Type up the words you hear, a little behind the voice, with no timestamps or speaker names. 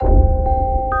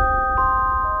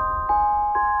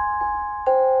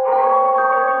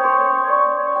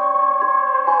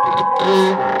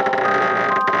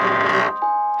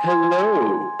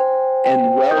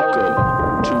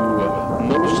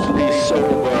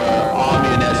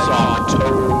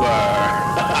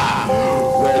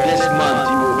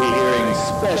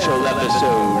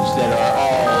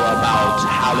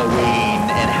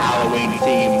Halloween and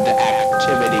Halloween-themed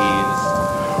activities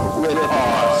with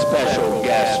our special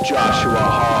guest, Joshua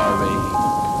Harvey.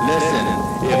 Listen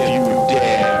if you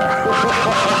dare.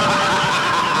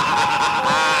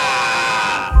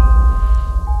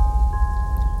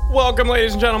 Welcome,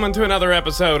 ladies and gentlemen, to another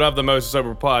episode of the Moses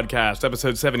Sober Podcast,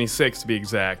 episode 76 to be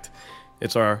exact.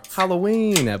 It's our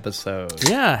Halloween episode.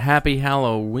 Yeah, happy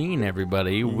Halloween,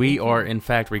 everybody. We are, in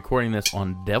fact, recording this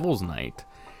on Devil's Night,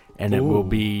 and it will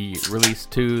be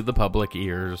released to the public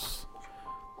ears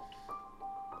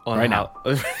On right now.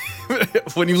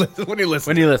 when you listen. When you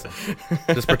listen.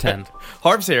 Just pretend.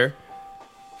 Harv's here.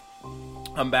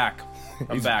 I'm back.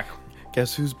 I'm back.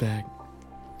 Guess who's back?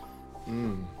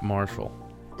 Marshall.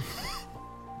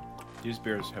 These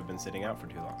beers have been sitting out for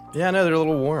too long. Yeah, no, they're a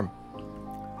little warm.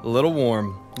 A little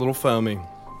warm. A little foamy.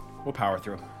 We'll power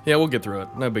through. Yeah, we'll get through it.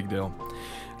 No big deal.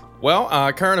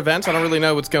 Well, current events. I don't really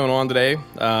know what's going on today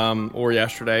or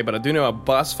yesterday, but I do know a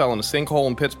bus fell in a sinkhole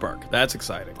in Pittsburgh. That's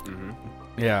exciting.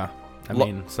 Yeah. I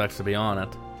mean, sucks to be on it.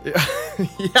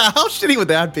 Yeah, how shitty would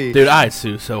that be? Dude, I'd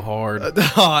sue so hard.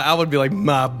 I would be like,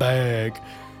 my bag.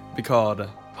 Be called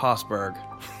Hosberg.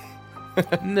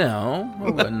 No, I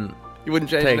wouldn't. You wouldn't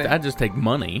change Take, it? I'd just take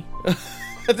money.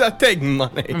 I'd take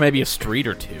money. Or maybe a street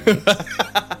or two.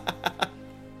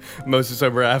 Moses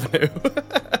Sober Avenue.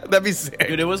 That'd be sick.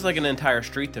 Dude, it was like an entire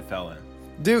street that fell in.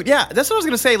 Dude, yeah, that's what I was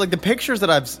going to say. Like, the pictures that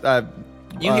I've...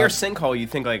 You hear sinkhole, you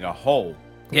think like a hole.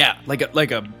 yeah, like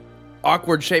a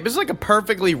awkward shape. It's like a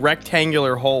perfectly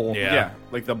rectangular hole. Yeah.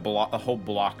 Like the whole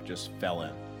block just fell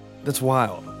in. That's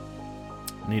wild.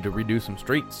 Need to redo some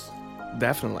streets.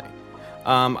 Definitely.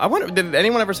 I wonder, did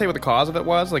anyone ever say what the cause of it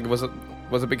was? Like, was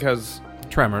it because...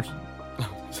 Tremors.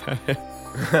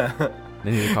 They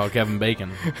need to call Kevin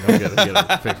Bacon. They'll get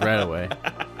it fixed right away.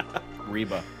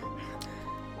 Reba.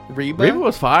 Reba? Reba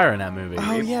was fire in that movie.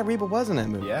 Oh, yeah, Reba was in that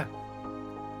movie. Yeah.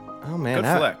 Oh, man. Good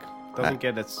that- flick. Doesn't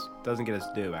get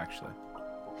its due, actually.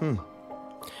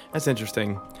 That's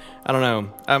interesting. I don't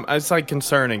know. It's like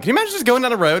concerning. Can you imagine just going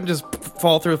down the road and just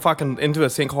fall through into a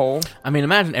sinkhole? I mean,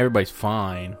 imagine everybody's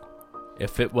fine.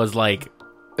 If it was like,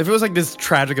 If it was like this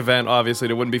tragic event, obviously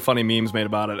there wouldn't be funny memes made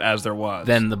about it, as there was.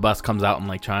 then the bus comes out in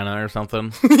like China or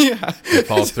something. yeah, It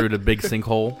falls through the big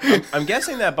sinkhole. I'm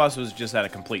guessing that bus was just at a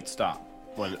complete stop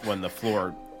when the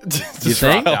floor. You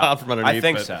think? fell out from underneath. I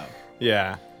think but- so.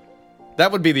 Yeah,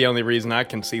 that would be the only reason I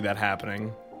can see that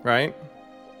happening, right?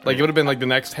 Like it would have been like the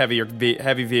next heavy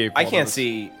vehicle. I can't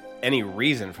see any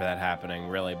reason for that happening,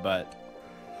 really, but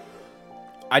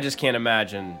I just can't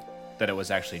imagine that it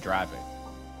was actually driving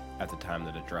at the time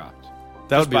that it dropped.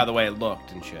 That Just would be, by the way it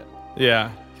looked and shit.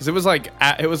 Yeah, because it was like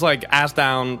ass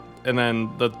down, and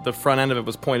then the front end of it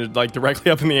was pointed like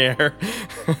directly up in the air.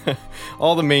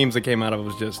 All the memes that came out of it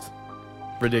was just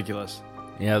ridiculous.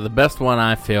 Yeah, the best one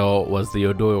I feel was the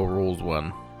O'Doyle Rules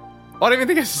one. Oh, I don't even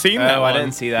think I've seen that one. I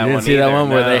didn't see that You one didn't see that either, one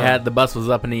where no. they had the bus was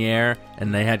up in the air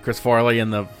and they had Chris Farley in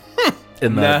the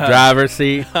No. driver's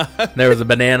seat. There was a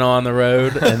banana on the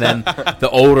road, and then the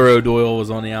older O'Doyle was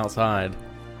on the outside.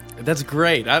 That's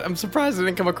great. I'm surprised I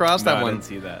didn't come across No, that I one. didn't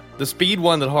see that. The speed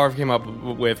one that Harv came up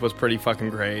with was pretty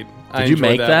fucking great. I Did you enjoyed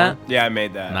make that? one. Yeah, I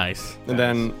made that. Nice. And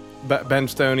then Ben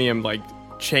Stonium like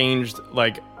changed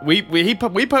we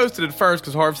posted it first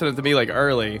because Harv sent it to me like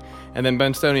early, and then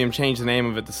Ben Stonium changed the name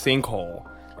of it to Sinkhole.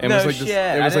 And No it was like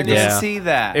shit. it was I like didn't Yeah. even see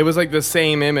that. it was like the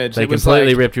same image. They it was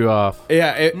completely like, ripped you off.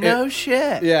 Yeah. no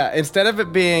shit. Yeah. Instead of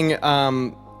it being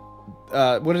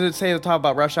what did it say at the top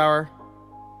about Rush Hour?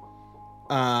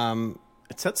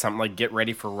 It said something like "Get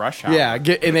ready for rush hour." Yeah,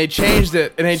 and they changed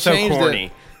it. And they So changed corny.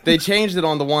 it. They changed it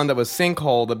on the one that was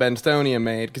Sinkhole that Ben Stonium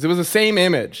made because it was the same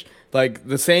image, like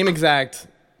the same exact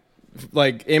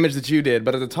like image that you did,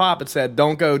 but at the top it said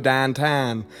 "Don't go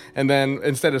downtown," and then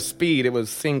instead of speed, it was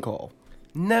Sinkhole.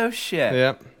 No shit.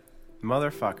 Yep,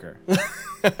 Motherfucker.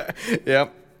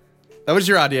 yep. That was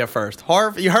your idea first,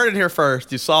 Harv. You heard it here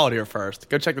first. You saw it here first.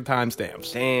 Go check the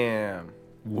timestamps. Damn.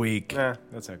 Weak,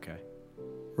 That's okay.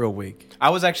 real weak. I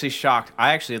was actually shocked.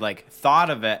 I actually thought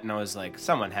of it and I was like,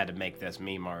 someone had to make this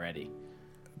meme already.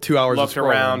 2 hours. Looked of scrolling.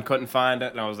 around, couldn't find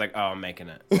it, and I was like, oh, I'm making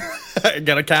it.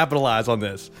 Gotta capitalize on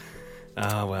this.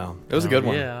 Oh well, it was a good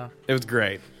one. yeah. It was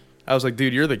great. I was like,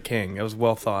 dude, you're the king. It was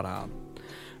well thought out.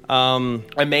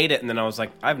 I made it, and then I was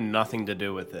like, I have nothing to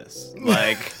do with this.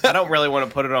 Like, I don't really want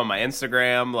to put it on my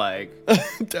Instagram. Like,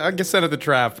 I guess send it to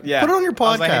Trav. yeah. Put it on your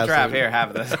I was like, hey, podcast. Trav, here,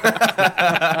 have this.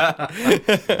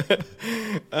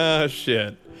 Oh,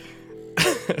 shit.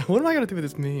 What am I going to do with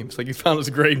this meme? It's like you found this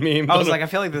great meme. I was like, I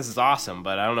feel like this is awesome,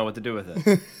 but I don't know what to do with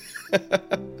it.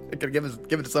 I gotta give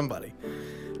it to somebody.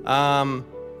 I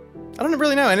don't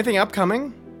really know. Anything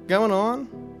upcoming going on?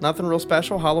 Nothing real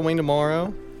special. Halloween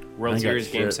tomorrow. World I got Series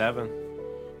Game shit. 7.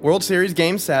 World Series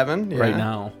Game 7. Yeah. Right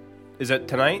now. Is it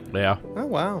tonight? Yeah. Oh,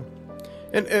 wow.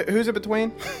 And who's it between?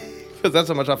 Because that's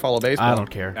how much I follow baseball. I don't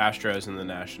care. Astros and the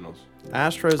Nationals.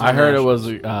 Astros and I heard it Nationals.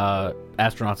 was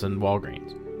astronauts in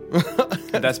Walgreens.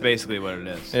 That's basically what it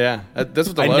is. Yeah. That's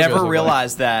what the I logos never look like.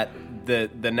 realized that the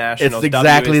Nationals It's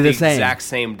exactly W is the same. exact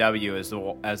same W as the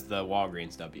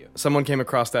Walgreens W. Someone came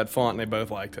across that font and they both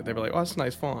liked it. They were like, oh, that's a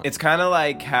nice font. It's kind of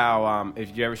like how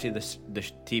if you ever see the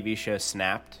TV show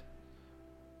Snapped.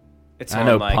 It's I on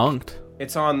know like, Punked.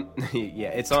 It's on yeah,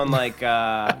 it's on like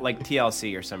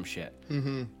TLC or some shit.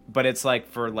 Mm-hmm. But it's like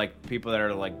for like people that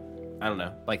are like, I don't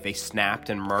know, like they snapped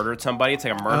and murdered somebody. It's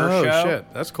like a murder oh, show.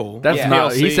 shit. That's cool. That's Yeah.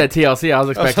 not. He TLC. said TLC. I was I was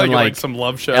expecting thinking, like some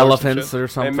love show. elephants or It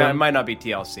something. might not be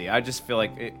TLC. I just feel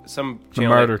like some The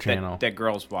channel murder that, channel. that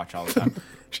girls watch all the time.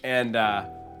 And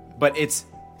but it's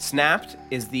Snapped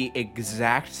is the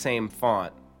exact same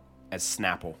font as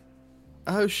Snapple.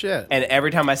 Oh, shit. And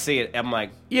every time I see it, I'm like,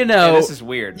 You know, "Hey, this is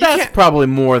weird. That's probably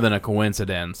more than a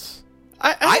coincidence.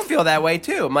 I feel that way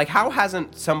too. I'm like, how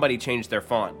hasn't somebody changed their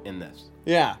font in this?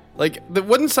 Yeah. Like,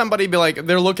 wouldn't somebody be like,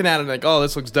 they're looking at it like, oh,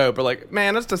 this looks dope. Or like,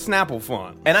 man, that's the Snapple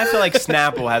font. And I feel like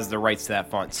Snapple has the rights to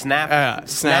that font. Snapple.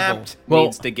 Snapped Well-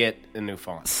 needs to get a new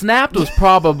font. Snapped was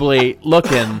probably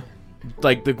looking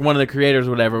like one of the creators,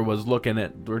 or whatever, was looking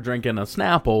at or drinking a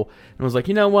Snapple and was like,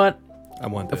 you know what? I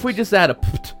want this. If we just add a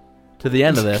pt to the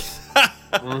end of this,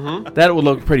 that would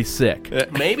look pretty sick.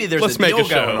 Maybe there's Let's a make deal a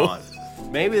show. going on.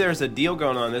 Maybe there's a deal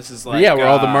going on. This is like Yeah, where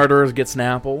all the murderers get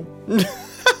Snapple.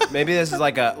 Maybe this is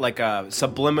like a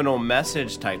subliminal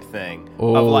message type thing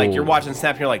Oh. of like you're watching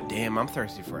Snap and you're like, damn, I'm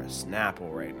thirsty for a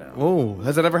Snapple right now. Oh,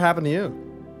 has that ever happened to you?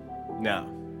 No,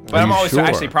 but Are I'm you always sure?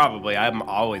 actually probably I'm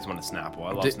always want a Snapple.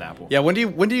 I love Snapple. Yeah, when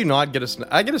do you not get a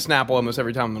I get a Snapple almost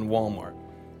every time I'm in Walmart.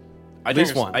 I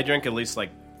least drink one. I drink at least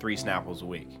like 3 Snapples a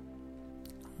week.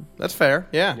 That's fair.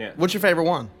 Yeah. Yeah. What's your favorite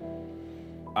one?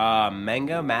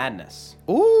 Mango Madness.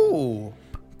 Ooh.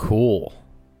 Cool.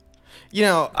 You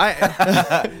know,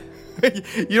 I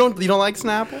you don't like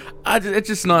Snapple? It's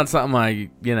just not something I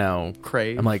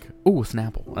Crave. I'm like, ooh,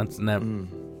 Snapple. That's never.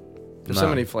 There's so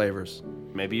many flavors.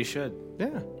 Maybe you should.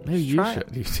 Yeah. Maybe you Try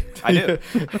should. it. I do.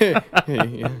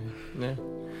 Yeah.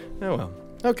 Oh well.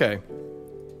 Okay.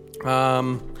 I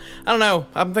don't know.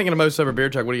 I'm thinking of most sober beer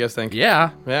truck. What do you guys think?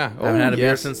 Yeah. Yeah. I haven't had a beer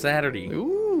yes. since Saturday.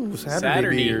 Ooh, Saturday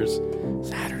Saturday. beers.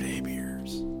 Saturday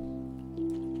beers.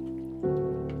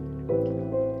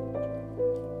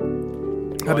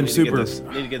 I've been super.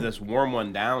 Need to get this warm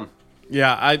one down.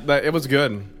 Yeah, it was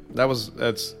good. That's.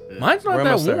 Mine's not We're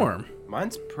that almost there. warm.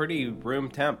 Mine's pretty room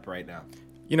temp right now.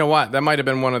 You know what? That might have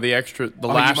been one of the extra. The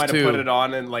You last might two. have put it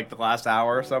on in like the last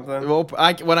hour or something. Well,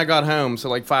 when I got home, so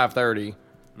like 5:30.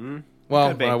 Well,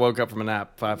 Could be. when I woke up from a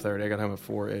nap, 5:30. I got home at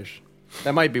 4-ish.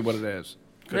 That might be what it is.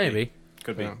 Maybe.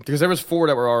 Could be. Yeah. Because there was 4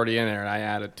 that were already in there, and I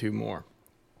added 2 more.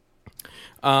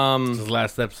 This is the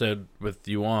last episode with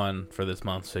you on for this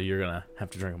month, so you're gonna have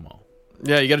to drink them all.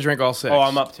 Yeah, you got to drink all 6. Oh,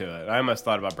 I'm up to it. I almost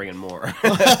thought about bringing more. He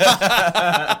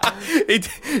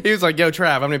was like, "Yo,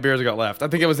 Trav, how many beers I got left?" I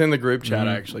think it was in the group chat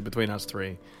actually between us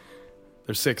 3.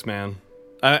 There's 6, man.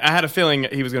 I had a feeling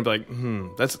he was gonna be like,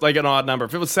 that's like an odd number.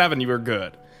 If it was 7, you were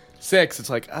good. 6, it's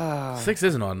like 6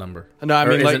 is an odd number. No, I Or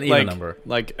mean is like an even like, number.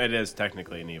 like It is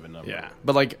technically an even number. yeah,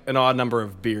 but like an odd number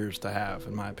of beers to have,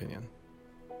 in my opinion.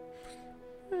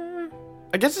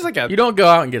 I guess it's like a You don't go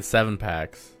out and get 7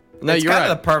 packs. no. It's You're kind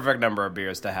right. of the perfect number of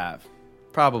beers to have.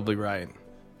 Probably right.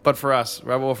 But for us,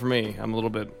 well, for me, I'm a little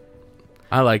bit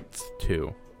I liked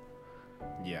 2.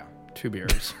 Yeah. 2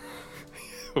 beers.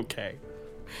 Okay.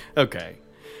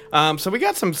 So we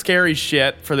got some scary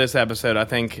shit for this episode. I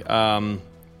think.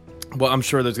 Well, I'm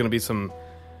sure there's going to be some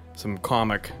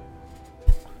comic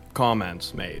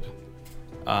comments made.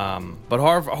 But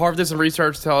Harv did some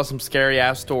research to tell us some scary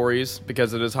ass stories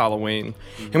because it is Halloween,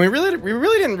 and we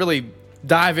really didn't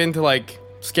dive into like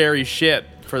scary shit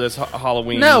for this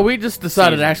Halloween. No, we just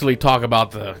decided to season. actually talk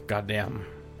about the goddamn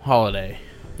holiday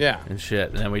Yeah. and shit.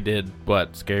 And then we did,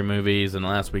 scary movies, and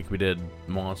last week we did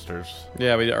monsters.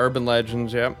 Yeah, we did urban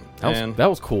legends. Yep. And That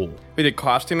was cool. we did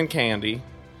costume and candy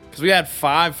because we had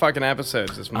 5 fucking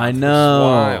episodes this month. I It's know.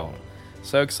 wild.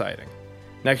 So exciting.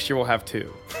 Next year we'll have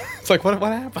 2. It's like what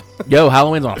happened? Yo,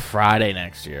 Halloween's on a Friday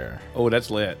next year. Oh, that's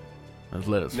lit. That's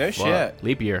lit as No fuck. shit.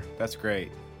 Leap year. That's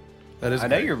great. That is. I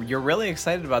know great. you're really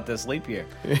excited about this leap year.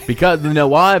 Because, you know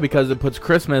why? Because it puts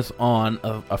Christmas on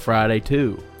a Friday,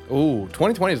 too. Ooh,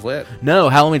 2020 is lit. No,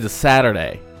 Halloween's a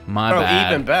Saturday. My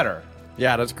bad. Even better.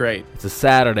 Yeah, that's great. It's a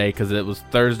Saturday because it was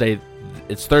Thursday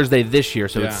It's Thursday this year,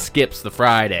 so Yeah. it skips the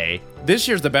Friday. This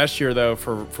year's the best year though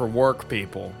for work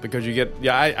people because you get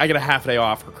I get a half a day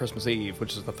off for Christmas Eve,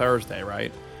 which is the Thursday,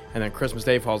 right? And then Christmas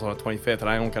Day falls on the 25th, and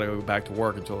I don't gotta go back to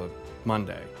work until the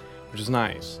Monday, which is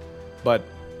nice. But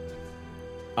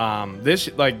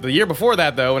the year before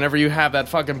that though, whenever you have that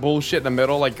fucking bullshit in the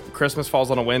middle, like Christmas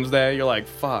falls on a Wednesday, you're like,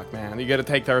 fuck, man, you got to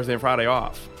take Thursday and Friday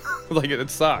off. Like it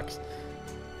sucks.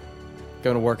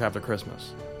 Going to work after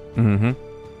Christmas. Mm-hmm.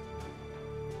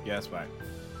 Yeah, that's whack.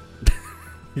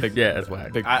 Yeah, that's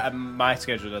whack. My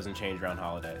schedule doesn't change around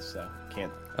holidays, so can't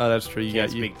Oh, that's true. You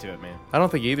can't got speak to it, man. I don't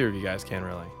think either of you guys can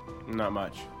really. Not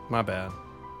much. My bad.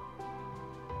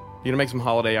 You gonna make some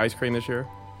holiday ice cream this year?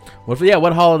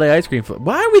 What holiday ice cream?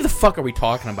 Why the fuck are we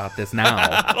talking about this now?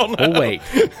 I don't know.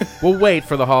 We'll wait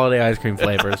for the holiday ice cream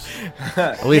flavors.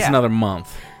 At least another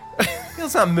month.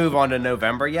 Let's not move on to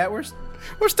November yet. We're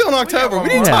still in October. We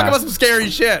need to talk about some scary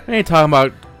shit. We ain't talking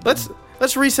about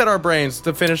Let's reset our brains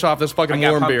to finish off this fucking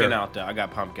warm beer. I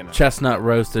got pumpkin out. chestnut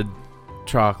roasted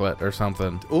chocolate or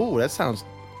something. Ooh, that sounds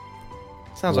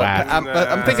Whack. like I'm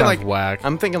thinking Sounds like whack.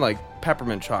 I'm thinking like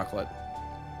peppermint chocolate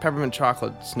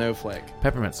snowflake.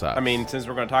 Peppermint sauce. I mean, since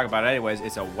we're going to talk about it anyways,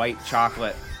 it's a white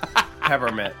chocolate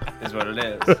peppermint is what it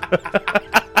is.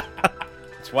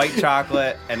 It's white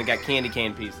chocolate, and it got candy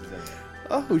cane pieces in it.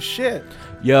 Oh shit!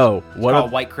 Yo, It's what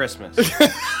called White Christmas.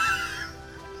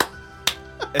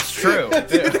 It's true.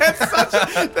 Dude,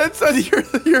 that's such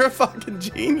you're a fucking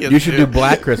genius. you should do dude.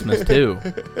 Black Christmas too.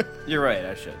 You're right,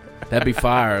 I should. That'd be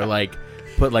fire. Like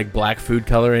put like black food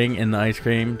coloring in the ice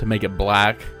cream to make it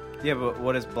black. Yeah, but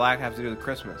what does black have to do with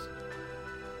Christmas?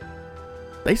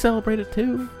 They celebrate it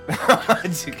too.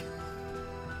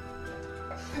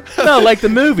 No, like the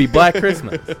movie Black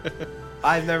Christmas.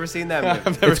 I've never seen that movie.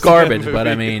 I've never It's seen that garbage, but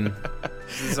I movie. mean,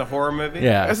 This is a horror movie?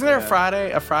 yeah. Isn't there a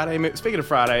Friday movie? Speaking of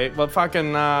Friday, well,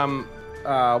 fucking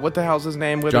what the hell's his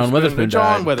name? John Witherspoon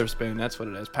John died. Witherspoon. That's what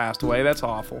it is. Passed away. That's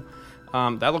awful.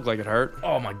 That looked like it hurt.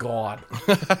 Oh my god.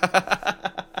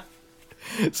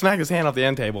 Smack his hand off the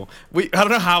end table. I don't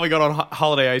know how we got on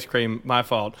holiday ice cream. My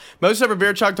fault. Most Sober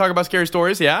Beer Chug talk about scary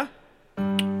stories. Yeah.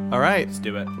 All right. Let's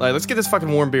do it. Let's get this fucking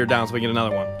warm beer down so we can get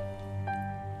another one.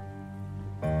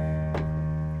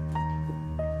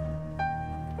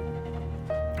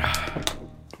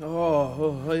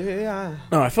 Oh yeah.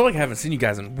 No, I feel like I haven't seen you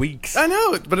guys in weeks. I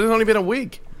know, but it's only been a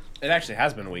week. It actually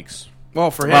has been weeks.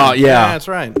 Well, for him. Oh, yeah. That's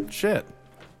right. Shit.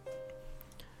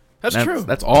 That's true.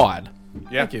 That's odd.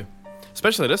 Yeah. Thank you.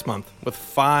 Especially this month with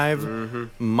 5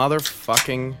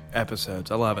 motherfucking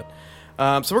episodes. I love it.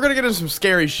 So we're gonna get into some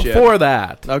scary shit. For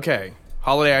that, Okay.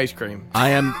 Holiday ice cream. I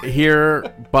am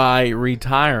hereby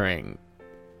retiring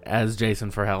as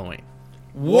Jason for Halloween.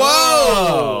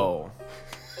 Whoa!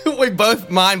 We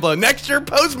both mind blown. Next year,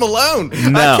 Post Malone.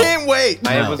 No. I can't wait.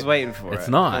 I No. was waiting for it. It's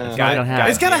not. It's Got not it, gonna got happen.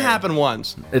 It's gonna happen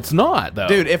once, It's not though,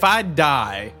 dude. If I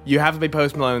die, you have to be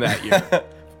Post Malone that year.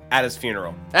 At his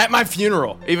funeral. At my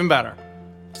funeral, even better.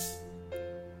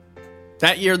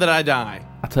 That year that I die.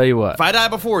 I'll tell you what. If I die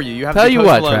before you, you have Tell to be you Post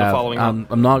what, Malone the following Trav. month.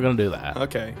 I'm not gonna do that.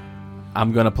 Okay.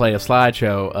 I'm gonna play a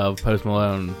slideshow of Post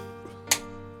Malone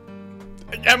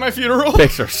At my funeral?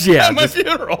 pictures. Yeah, At my just-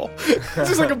 funeral. It's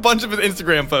just like a bunch of his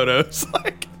Instagram photos.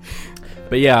 Like,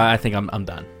 but yeah, I think I'm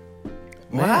done.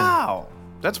 Wow.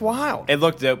 that's wild. It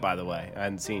looked dope, by the way. I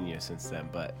hadn't seen you since then,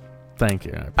 but Thank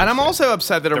you. And I'm also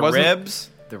upset that it the wasn't. ribs.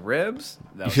 The ribs?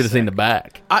 You should have seen the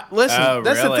back. Listen, Oh,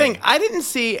 that's the really? thing. I didn't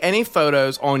see any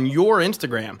photos on your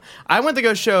Instagram. I went to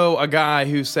go show a guy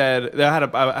who said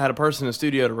that I had a person in the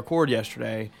studio to record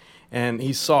yesterday, and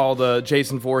he saw the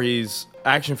Jason Voorhees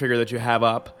action figure that you have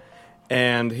up,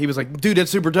 and he was like, "Dude,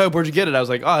 that's super dope. Where'd you get it?" I was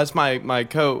like, "Oh, that's my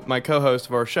co-host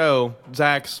of our show,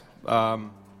 Zach's.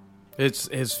 It's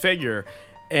his figure,"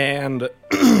 and.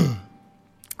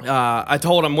 I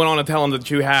told him, went on to tell him that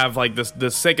you have like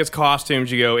the sickest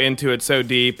costumes. You go into it so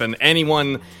deep, and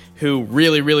anyone who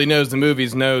really, really knows the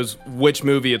movies knows which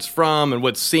movie it's from and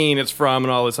what scene it's from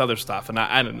and all this other stuff. And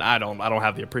I don't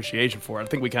have the appreciation for it. I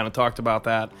think we kind of talked about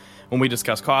that when we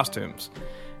discussed costumes.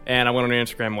 And I went on your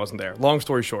Instagram, and wasn't there. Long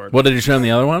story short. What did you show him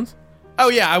the other ones? Oh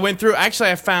yeah, I went through.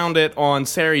 Actually, I found it on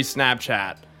Sari's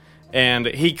Snapchat, and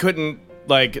he couldn't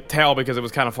like tell because it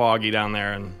was kind of foggy down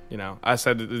there. And you know, I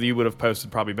said that you would have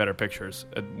posted probably better pictures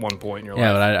at one point in your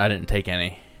Yeah, life. but I didn't take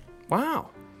any. Wow,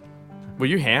 were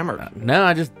you hammered? No,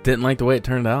 I just didn't like the way it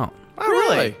turned out. Oh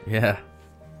really? Yeah.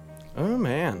 Oh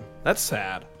man, that's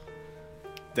sad.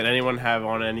 Did anyone have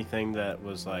on anything that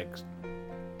was like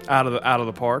Out of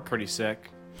the park. pretty sick?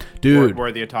 Dude,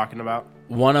 Worthy of talking about?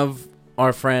 one of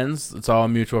our friends, it's all a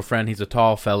mutual friend, he's a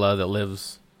tall fella that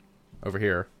lives over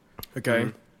here.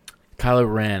 Okay.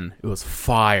 Kylo Ren. It was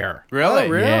fire. Really? Oh,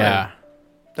 really? Yeah.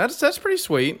 That's pretty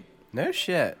sweet. No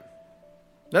shit.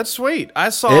 That's sweet. I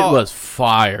saw It was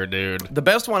fire, dude. the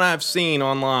best one I've seen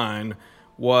online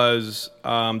was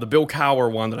the Bill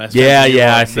Cowher one that I sent Yeah, you.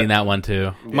 yeah, I've seen that one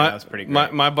too. Yeah, that's pretty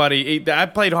great. My buddy, I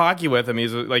played hockey with him.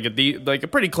 He's like a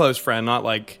pretty close friend, not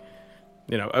like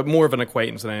more of an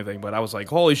acquaintance than anything. But I was like,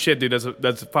 holy shit, dude,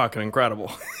 that's fucking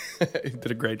incredible. He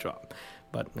did a great job.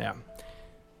 But yeah,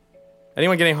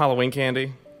 anyone getting Halloween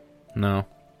candy? No.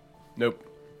 Nope.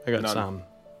 I got None. some.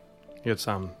 I got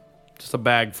some. Just a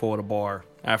bag full at a bar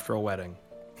after a wedding.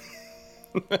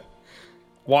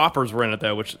 Whoppers were in it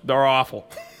though, which they're awful.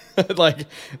 Like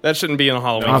that shouldn't be in a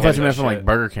Halloween. I thought candy. you meant from shit. like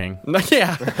Burger King.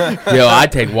 Yeah. Yo,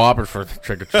 I'd take Whoppers for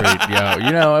trick or treat.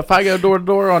 Yo, if I go door to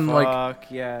door on like, Fuck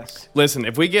yes. Listen,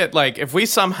 if we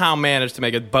somehow manage to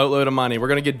make a boatload of money, we're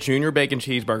gonna get Junior Bacon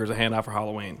cheeseburgers to hand out for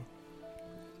Halloween.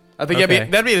 I think Okay.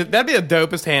 that'd be the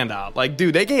dopest handout. Like,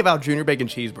 dude, they gave out Junior Bacon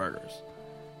cheeseburgers.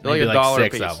 They're maybe like $1 a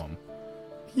 6 piece. of them.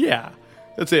 Yeah,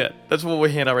 that's it. That's what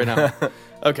we hand out right now.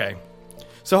 Okay.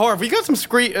 So, Harv, we got some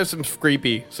it's like some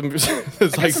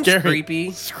scary,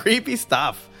 screepy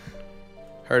stuff.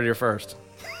 Heard it here first.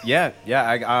 Yeah.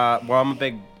 Well, I'm a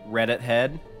big Reddit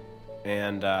head,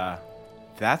 and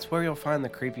that's where you'll find the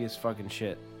creepiest fucking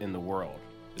shit in the world.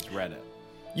 Is Reddit.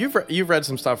 You've read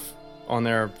some stuff on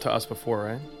there to us before,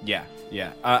 right? Yeah.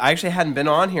 I actually hadn't been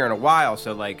on here in a while,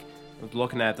 so like, I was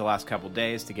looking at it the last couple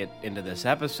days to get into this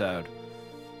episode.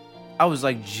 I was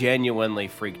like genuinely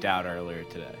freaked out earlier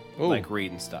today, Ooh. like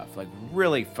reading stuff, like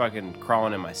really fucking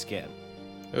crawling in my skin.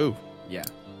 Ooh, Yeah.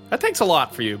 that takes a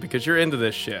lot for you because you're into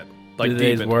this shit. Like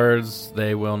Today's deep into- words,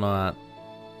 they will not.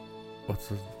 What's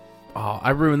the? Oh,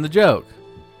 I ruined the joke.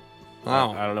 I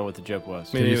Oh, don't know what the joke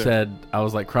was. Me You neither. said I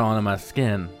was like crawling in my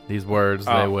skin. These words,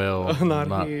 they Oh. will not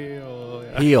heal.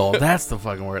 Yeah. heal. That's the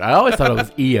fucking word. I always thought it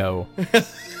was EO.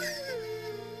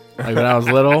 Like when I was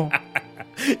little.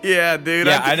 Yeah, dude.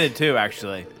 Yeah, I did too,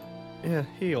 actually. Yeah,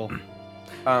 heal.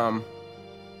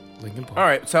 Lincoln Park. All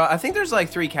right, so I think there's like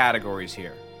 3 categories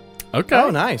here. Okay. Oh,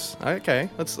 nice. Okay,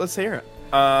 let's hear it.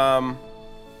 Do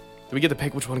we get to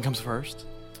pick which one comes first?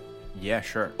 Yeah,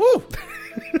 sure. Woo!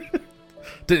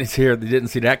 You didn't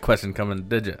see that question coming,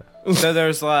 did you? So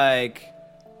there's like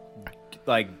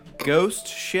ghost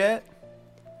shit.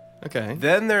 Okay.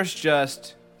 Then there's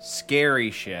just scary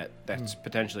shit that's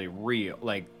potentially real,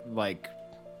 like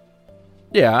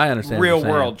Yeah, I understand. what real you're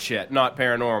saying. world shit, not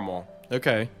paranormal.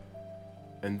 Okay.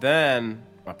 And then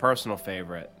my personal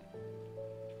favorite,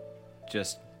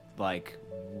 just like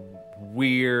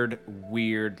weird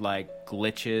like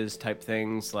glitches type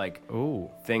things, like Ooh.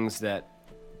 things that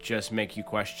just make you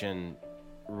question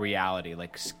reality,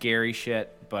 like scary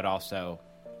shit, but also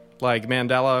Like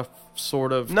Mandela,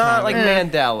 sort of. not like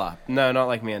kinda. Mandela. No, not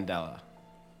like Mandela.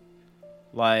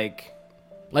 Like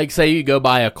Like, say you go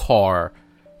buy a car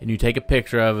and you take a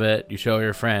picture of it, you show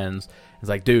your friends. It's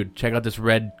like, dude, check out this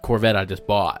red Corvette I just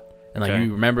bought. And like, Okay.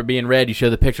 you remember being red, you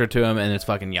show the picture to them, and it's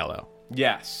fucking yellow.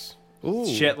 yes, Ooh.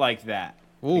 shit like that.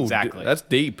 Ooh, exactly. That's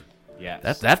deep.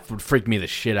 yes. That would freak me the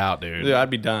shit out, dude. Yeah, I'd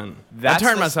be done. That's I'd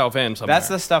turn the- myself in somewhere. That's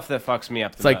the stuff that fucks me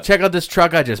up. It's like, check out this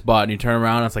truck I just bought, and you turn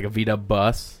around, and it's like a V-Dub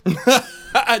bus.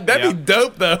 That'd Yeah. be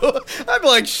dope, though. I'd be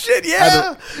like, shit,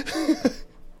 yeah.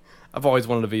 I've always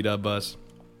wanted a V-Dub bus.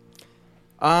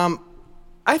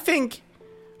 I think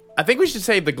we should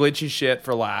save the glitchy shit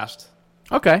for last.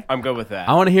 Okay. I'm good with that.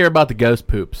 I want to hear about the ghost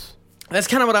poops. That's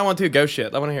kind of what I want to. Ghost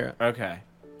shit. I want to hear it. Okay.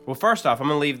 Well, first off, I'm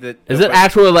gonna leave the. Is it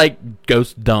actual, like,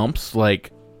 ghost dumps?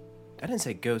 Like, I didn't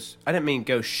say ghost. I didn't mean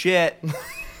ghost shit.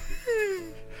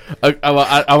 I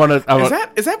want to...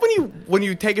 Is that when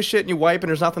you take a shit and you wipe and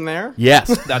there's nothing there? Yes.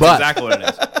 That's but, exactly what it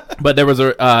is. But there was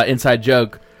a inside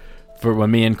joke for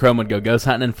when me and Chrome would go ghost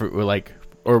hunting,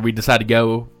 or we decide to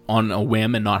go on a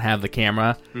whim and not have the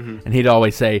camera, and he'd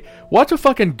always say, "Watch a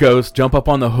fucking ghost jump up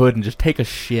on the hood and just take a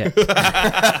shit."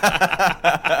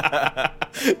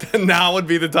 Now would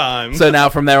be the time. So now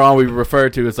from there on, we refer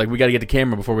to it's like we got to get the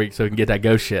camera so we can get that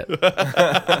ghost shit.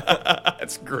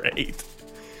 That's great.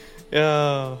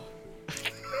 Yeah.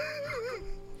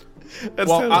 That's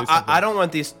Well, totally something. I don't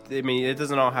want these. I mean, it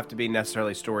doesn't all have to be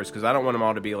necessarily stories because I don't want them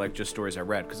all to be like just stories I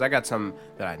read. Because I got some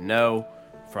that I know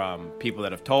from people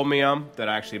that have told me that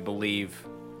I actually believe,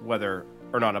 whether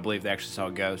or not I believe they actually saw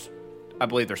a ghost. I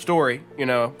believe their story. You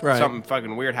know, Right. something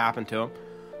fucking weird happened to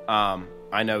them.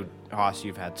 I know, Haas,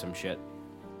 you've had some shit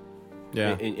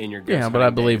yeah. in your ghost Yeah, but I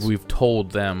hunting believe days. we've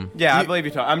told them. Yeah, I believe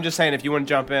you. I'm just saying if you want to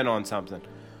jump in on something,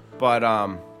 but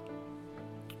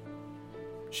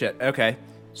shit. Okay,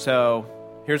 so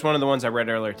here's one of the ones I read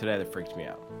earlier today that freaked me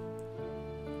out.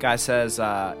 Guy says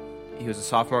he was a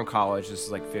sophomore in college. This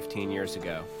is like 15 years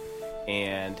ago.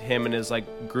 And him and his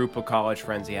like group of college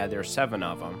friends he had, there were 7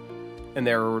 of them. And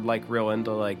they were like real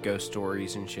into like ghost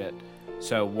stories and shit.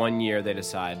 So one year they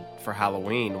decide for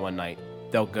Halloween one night,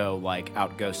 they'll go like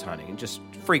out ghost hunting and just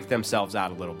freak themselves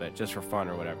out a little bit just for fun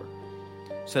or whatever.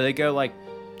 So they go like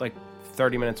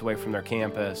 30 minutes away from their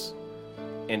campus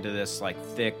into this like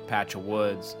thick patch of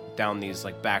woods down these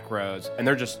like back roads, and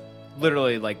they're just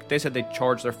literally like, they said they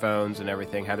charged their phones and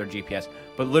everything, had their GPS,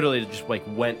 but literally just like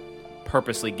went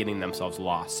purposely getting themselves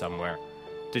lost somewhere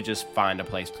to just find a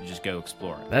place to just go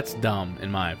explore. That's dumb,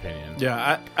 in my opinion.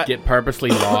 Yeah, I Get purposely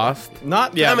lost.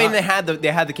 not. Yeah, I mean, not-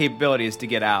 they had the capabilities to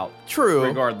get out. True.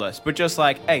 Regardless, but just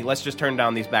like, hey, let's just turn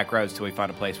down these back roads till we find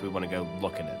a place we want to go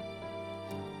looking at.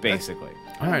 Basically.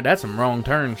 All right, that's some wrong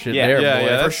turn shit Yeah, there, yeah, boy. yeah,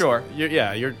 for that's- sure.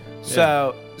 You're.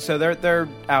 So they're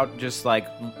out just like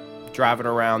driving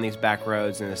around these back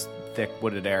roads in this thick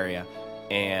wooded area,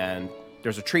 and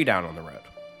there's a tree down on the road.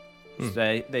 So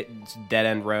it's a dead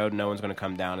end road. No one's going to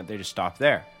come down it. They just stop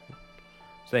there. So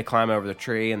they climb over the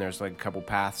tree, and there's like a couple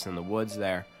paths in the woods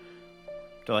there.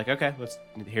 They're like, okay,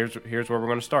 here's where we're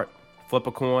going to start. Flip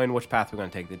a coin. Which path we're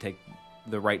going to take? They take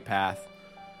the right path.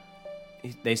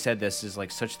 They said this is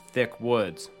like such thick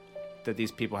woods that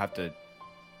these people have to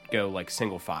go like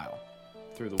single file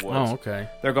through the woods. Oh, okay.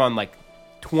 They're gone like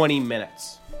 20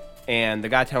 minutes. And the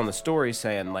guy telling the story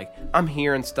saying, like, I'm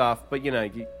hearing stuff, but, you know,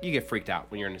 you get freaked out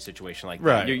when you're in a situation like that.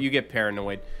 Right. You get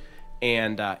paranoid.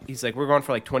 And he's like, we're going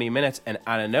for like 20 minutes, and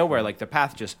out of nowhere, like, the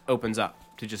path just opens up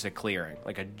to just a clearing,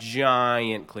 like a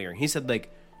giant clearing. He said,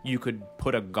 like, you could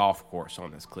put a golf course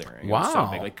on this clearing. It was so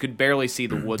Wow. big. Like, could barely see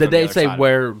the woods. Did on the they other say side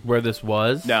of it. where this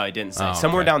was? No, it didn't say. Oh,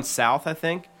 Somewhere okay. down south, I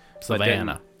think. but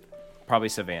Savannah. didn't. Probably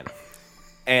Savannah.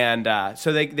 And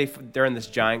so they're in this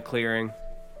giant clearing,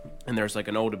 and there's like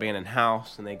an old abandoned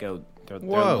house, and they're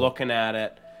Whoa. looking at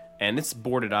it, and it's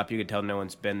boarded up. You can tell no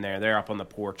one's been there. They're up on the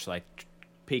porch, like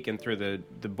peeking through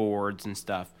the boards and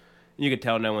stuff. You could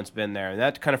tell no one's been there, and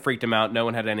that kind of freaked them out. No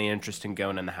one had any interest in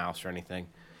going in the house or anything.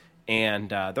 And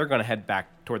they're going to head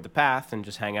back toward the path and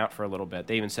just hang out for a little bit.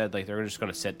 They even said like they're just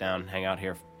going to sit down and hang out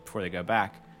here before they go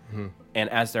back. Mm-hmm. And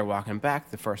as they're walking back,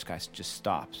 the first guy just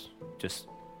stops, just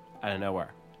out of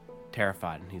nowhere,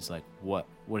 terrified. And he's like, "What?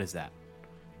 What is that?"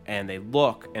 And they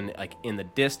look, and like in the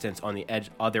distance, on the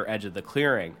other edge of the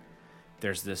clearing,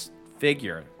 there's this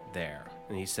figure there.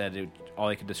 And he said all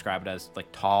he could describe it as like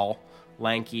tall,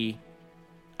 lanky.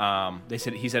 He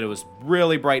said it was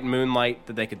really bright moonlight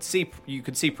that they could see. You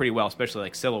could see pretty well, especially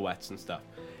like silhouettes and stuff.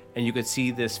 And you could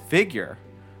see this figure,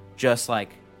 just like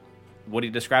what he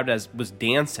described as was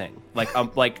dancing, like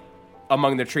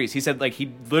among the trees. He said like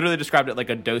he literally described it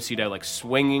like a do-si-do, like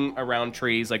swinging around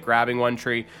trees, like grabbing one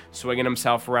tree, swinging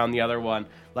himself around the other one,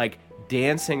 like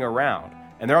dancing around.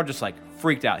 And they're all just like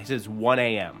freaked out. He says 1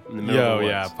 a.m. in the middle of the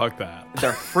woods. fuck that.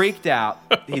 They're freaked out.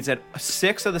 He said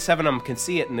 6 of the 7 of them can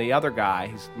see it, and the other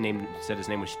guy, said his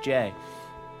name was Jay.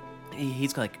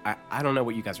 He's like, I don't know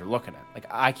what you guys are looking at. Like,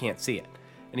 I can't see it.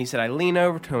 And he said, I lean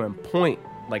over to him and point,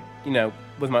 like, you know,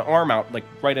 with my arm out, like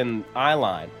right in eye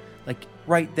line, like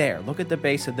right there. Look at the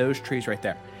base of those trees right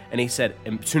there. And he said,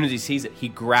 as soon as he sees it, he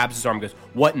grabs his arm and goes,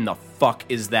 what in the fuck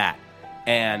is that?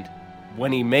 And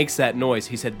when he makes that noise,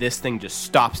 he said this thing just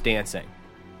stops dancing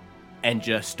and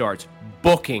just starts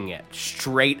booking it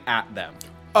straight at them.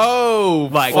 Oh,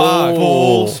 Like fuck.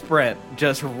 full sprint,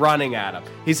 just running at them.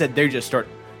 He said they just start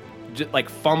like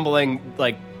fumbling,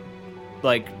 like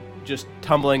just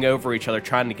tumbling over each other,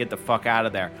 trying to get the fuck out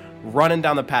of there, running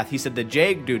down the path. He said the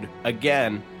Jag dude,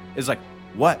 again, is like,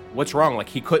 what's wrong? Like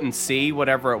he couldn't see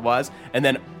whatever it was. And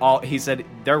then he said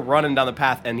they're running down the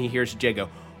path, and he hears Jay go,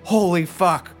 holy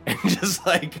fuck. And just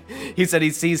like he said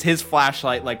he sees his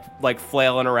flashlight like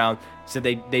flailing around. So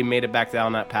they made it back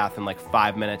down that path in like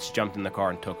 5 minutes, jumped in the car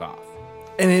and took off.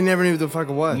 And he never knew what the fuck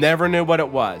it was. Never knew what it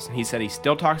was. And he said he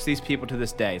still talks to these people to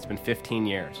this day. It's been 15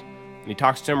 years. And he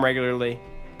talks to them regularly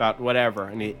about whatever.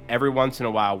 And every once in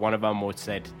a while, one of them would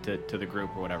say to the group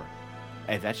or whatever,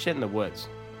 hey, that shit in the woods,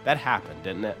 that happened,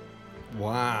 didn't it?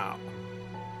 Wow.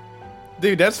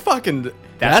 Dude, that's fucking...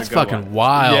 That's a good fucking one.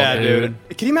 wild, yeah, dude.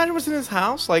 Can you imagine what's in his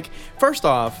house? Like, first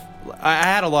off, I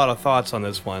had a lot of thoughts on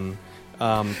this one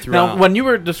throughout. Now, when you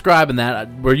were describing that,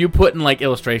 were you putting like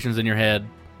illustrations in your head?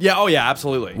 Yeah, oh yeah,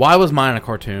 absolutely. Why was mine a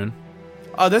cartoon?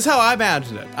 Oh, that's how I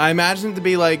imagined it. I imagined it to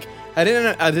be like... I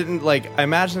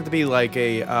imagined it to be like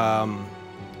a...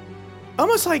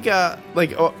 almost like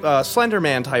a Slender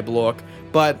Man type look,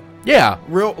 but... Yeah.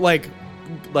 Real, like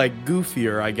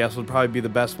goofier, I guess, would probably be the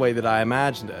best way that I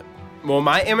imagined it. Well,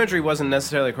 my imagery wasn't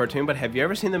necessarily a cartoon, but have you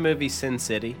ever seen the movie Sin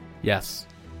City? Yes.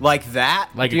 Like that?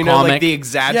 Like a you know, like comic? the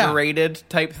exaggerated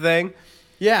type thing?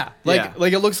 Yeah, Yeah.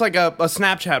 like it looks like a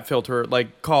Snapchat filter,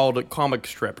 like called a comic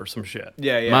strip or some shit.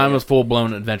 Yeah. Mine was full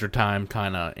blown Adventure Time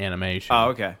kind of animation. Oh,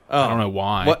 okay. I don't know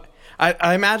why. What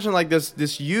I imagine like this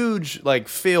huge like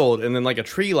field and then like a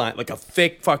tree line, like a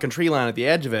thick fucking tree line at the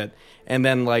edge of it, and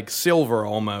then like silver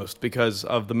almost because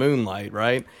of the moonlight,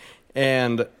 right?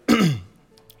 And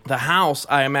the house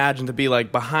I imagine to be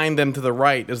like behind them to the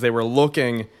right as they were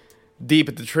looking deep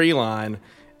at the tree line.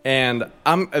 And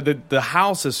the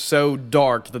house is so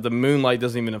dark that the moonlight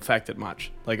doesn't even affect it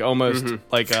much. Like almost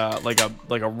like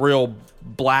a real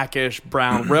blackish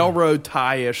brown railroad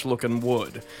tie-ish looking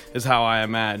wood is how I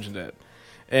imagined it.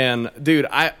 And dude,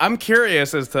 I'm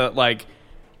curious as to like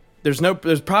there's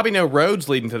probably no roads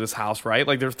leading to this house, right?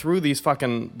 Like they're through these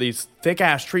thick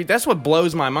ass trees. That's what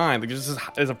blows my mind. Like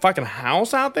there's a fucking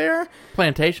house out there.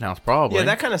 Plantation house, probably. Yeah,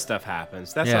 that kind of stuff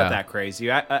happens. That's Yeah. not that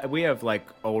crazy. We have like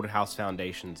old house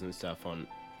foundations and stuff on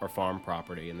our farm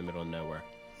property in the middle of nowhere.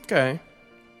 Okay.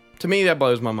 To me, that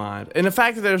blows my mind. And the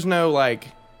fact that there's no like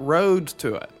roads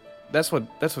to it. That's what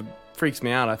freaks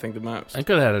me out, I think, the most. I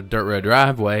could have had a dirt road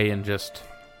driveway and just.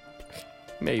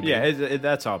 Maybe. Yeah,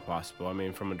 that's all possible. I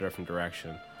mean, from a different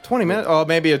direction. 20 minutes? Oh,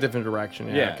 maybe a different direction.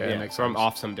 Yeah, okay, that makes from sense.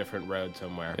 off some different road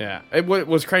somewhere. Yeah. It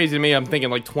was crazy to me. I'm thinking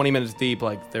like 20 minutes deep,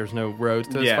 like there's no roads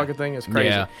to this Yeah. fucking thing. It's crazy.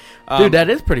 Yeah. Dude, that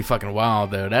is pretty fucking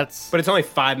wild, though. That's. But it's only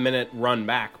 5-minute run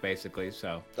back, basically.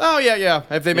 So Oh, yeah.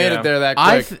 If they made Yeah. it there that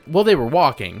quick. well, they were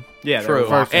walking, yeah, True.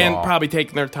 First of And all. probably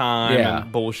taking their time Yeah.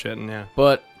 and bullshitting, yeah.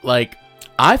 but like,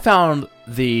 I found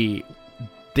the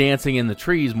dancing in the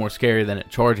trees more scary than it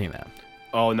charging them.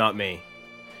 Oh, not me.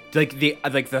 Like the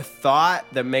thought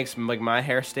that makes like my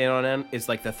hair stand on end is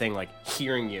like the thing like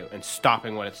hearing you and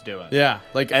stopping what it's doing. Yeah.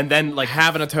 Like, And then like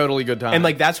having a totally good time. and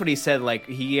like that's what he said. Like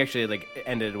he actually like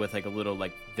ended with like a little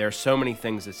like there's so many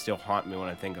things that still haunt me when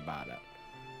I think about it.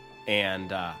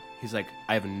 And he's like,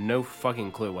 I have no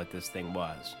fucking clue what this thing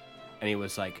was. And he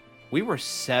was like, we were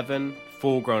 7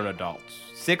 full-grown adults,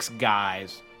 6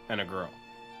 guys and a girl.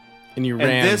 and you And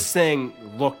ran. this thing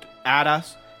looked at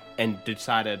us and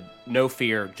decided, no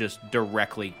fear, just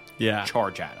directly Yeah.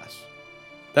 charge at us.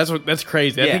 That's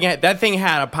crazy. Yeah. That thing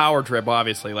had a power trip,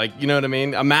 obviously. Like, you know what I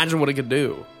mean? Imagine what it could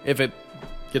do if it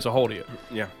gets a hold of you.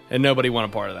 Yeah. And nobody want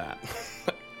a part of that.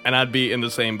 And I'd be in the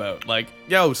same boat. Like,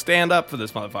 yo, stand up for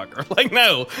this motherfucker. Like,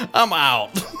 no, I'm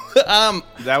out.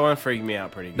 That one freaked me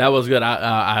out pretty good. That was good.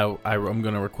 I'm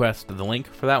going to request the link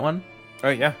for that one, Oh,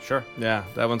 yeah, sure. Yeah,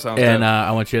 that one sounds and good.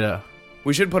 I want you to.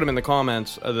 We should put them in the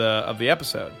comments of the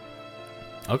episode.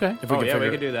 Okay. If we Oh, can yeah, we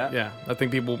figure could do that. Yeah, I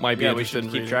think people might be Yeah, we interested should in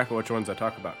keep reading. track of which ones I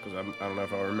talk about, because I don't know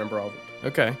if I'll remember all of them.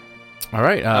 Okay. All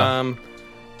right.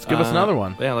 Let's give us another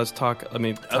one. Yeah, let's talk. Let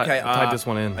me Okay, type this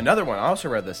one in. Another one. I also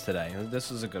read this today.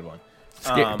 This is a good one.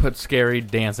 Put scary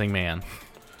dancing man.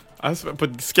 I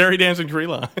put scary dancing tree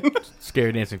line.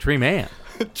 Scary dancing tree man.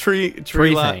 tree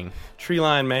Tree line. thing. Tree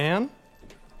line man.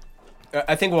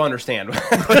 I think we'll understand. We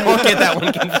won't get that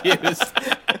one confused.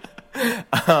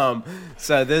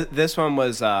 So this one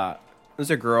was a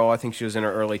girl. I think she was in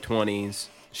her early 20s.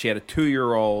 She had a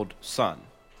 2-year-old son.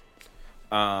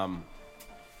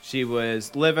 She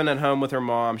was living at home with her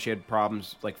mom. She had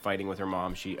problems like fighting with her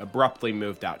mom. She abruptly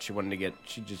moved out. She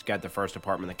just got the first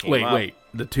apartment that came up. Wait.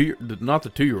 Not the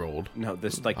 2-year-old. No,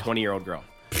 this like 20-year-old girl.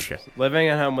 Shit. Living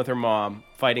at home with her mom,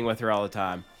 fighting with her all the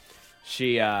time.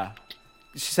 She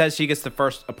says she gets the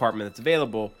first apartment that's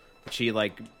available. She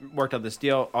like worked out this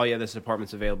deal. Oh yeah, this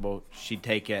apartment's available. She'd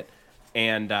take it,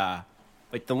 and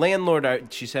like the landlord,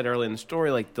 she said early in the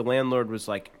story, like the landlord was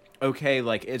like, okay,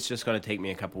 like it's just gonna take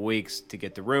me a couple weeks to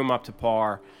get the room up to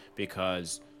par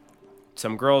because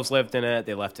some girls lived in it.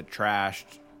 They left it trashed,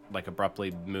 like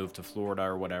abruptly moved to Florida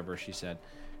or whatever. She said.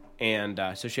 And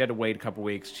so she had to wait a couple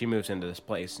weeks. She moves into this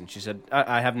place, and she said,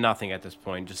 I have nothing at this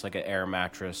point, just like an air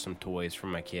mattress, some toys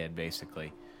from my kid,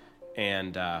 basically.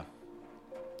 And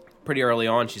pretty early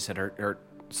on, she said her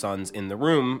son's in the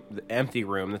room, the empty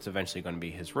room that's eventually going to be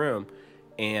his room,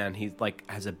 and he like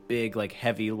has a big, like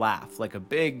heavy laugh, like a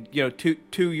big, you know,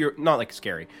 two-year, not like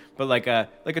scary, but like a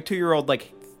 2-year-old,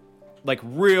 like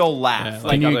real laugh, Yeah,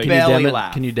 like can a you belly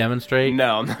laugh. Can you demonstrate?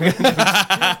 No, I'm not gonna do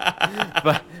that.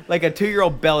 But like a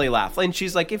 2-year-old belly laugh, and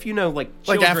she's like, if you know, like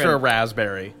Like children, after a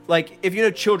raspberry. like if you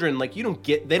know children, like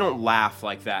they don't laugh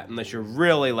like that unless you're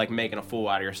really like making a fool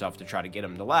out of yourself to try to get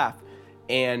them to laugh.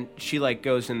 And she like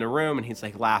goes in the room, and he's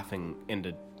like laughing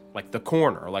into like the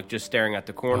corner, like just staring at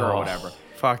the corner or whatever.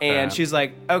 Fuck And that. she's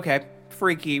like, okay,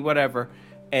 freaky, whatever,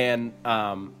 and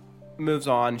moves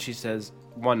on. She says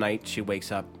one night she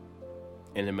wakes up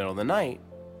in the middle of the night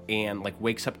and like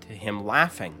wakes up to him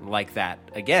laughing like that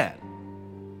again.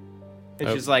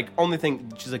 And she's like, only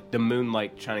thing, she's like, the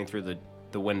moonlight shining through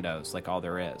the windows, like all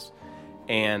there is.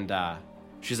 And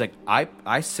she's like,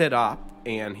 I sit up,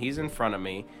 and he's in front of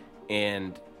me,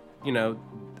 and, you know,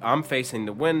 I'm facing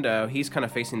the window. He's kind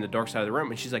of facing the dark side of the room.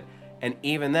 And she's like, and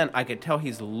even then, I could tell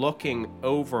he's looking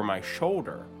over my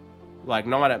shoulder, like,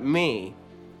 not at me.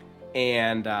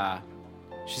 And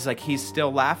she's like, he's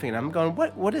still laughing. And I'm going,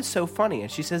 what is so funny?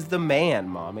 And she says, the man,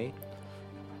 Mommy.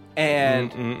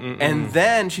 And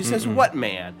then she says, what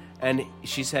man? And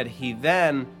she said, he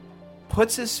then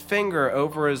puts his finger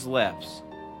over his lips,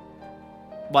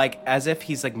 like as if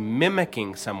he's like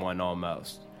mimicking someone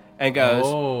almost, and goes,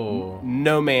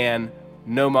 no man,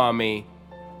 no mommy,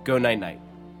 go night-night.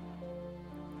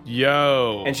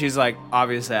 Yo. And she's like,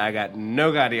 obviously I got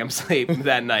no goddamn sleep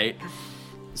that night.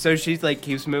 So she's like,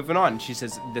 keeps moving on. She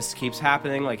says this keeps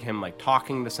happening, like him like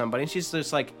talking to somebody. And she's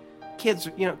just like, kids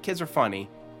are funny.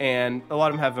 And a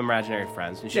lot of them have imaginary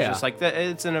friends. And she's just like,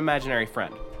 it's an imaginary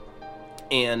friend.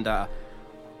 And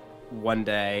one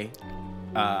day,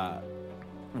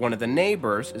 one of the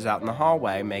neighbors is out in the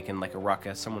hallway making like a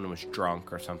ruckus. Someone was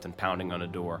drunk or something, pounding on a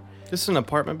door. This is an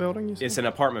apartment building, you said? It's an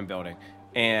apartment building.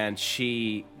 And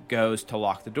she goes to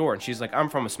lock the door. And she's like, I'm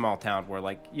from a small town where,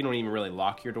 like, you don't even really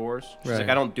lock your doors. She's like,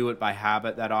 I don't do it by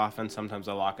habit that often. Sometimes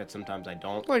I lock it, sometimes I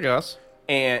don't. Like us.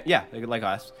 And, yeah, like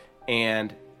us.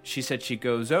 And she said she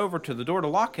goes over to the door to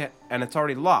lock it, and it's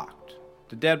already locked.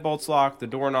 The deadbolt's locked, the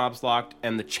doorknob's locked,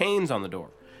 and the chain's on the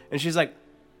door. And she's like,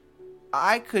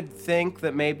 I could think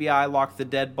that maybe I locked the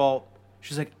deadbolt.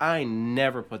 She's like, I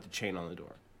never put the chain on the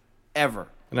door. Ever.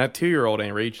 And that 2-year-old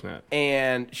ain't reaching it.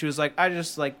 And she was like, I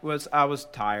just like I was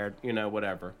tired, you know,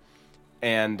 whatever.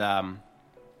 And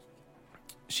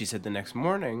she said the next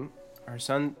morning, her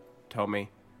son told me,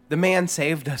 the man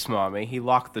saved us, Mommy. He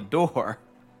locked the door.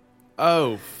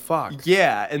 Oh, fuck.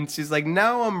 Yeah, and she's like,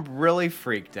 now I'm really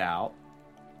freaked out.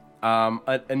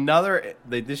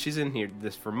 She's in here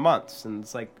this for months, and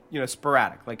it's like, you know,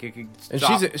 sporadic. Like it could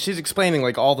stop. And she's explaining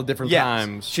like all the different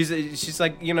times. She's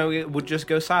like, you know, it would just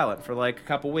go silent for like a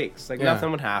couple weeks, like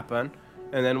nothing would happen,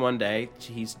 and then one day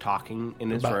he's talking in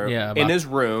his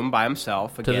room by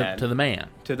himself again to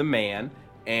the man,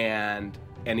 and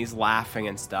he's laughing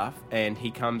and stuff, and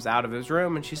he comes out of his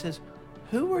room, and she says,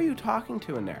 who are you talking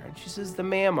to in there? And she says, the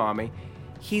man, Mommy.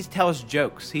 He tells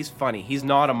jokes. He's funny. He's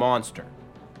not a monster.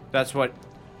 That's what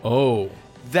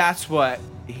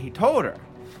he told her.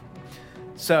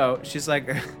 So she's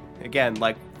like, again,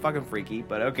 like fucking freaky,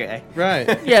 but okay.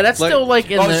 Right. Yeah, that's still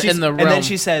like in the realm. And then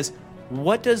she says,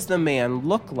 what does the man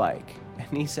look like?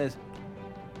 And he says,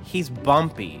 he's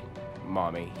bumpy,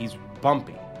 Mommy. He's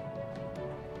bumpy.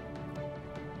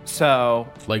 So.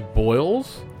 Like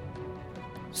boils?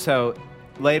 So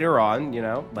later on, you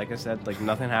know, like I said, like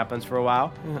nothing happens for a while.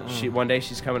 One day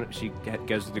she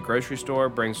goes to the grocery store,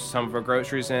 brings some of her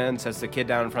groceries in, sets the kid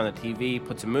down in front of the TV,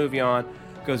 puts a movie on,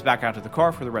 goes back out to the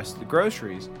car for the rest of the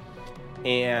groceries.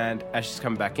 And as she's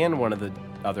coming back in, one of the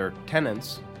other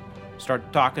tenants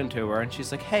started talking to her, and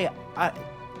she's like, hey, I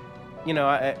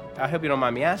hope you don't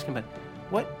mind me asking, but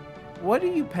what are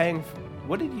you paying for?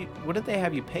 What did they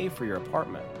have you pay for your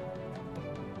apartment?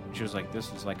 She was like,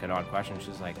 this is like an odd question.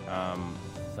 She's like, I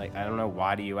don't know,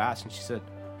 why do you ask? And she said,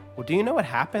 well, do you know what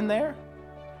happened there?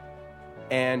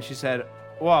 And she said,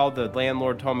 well, the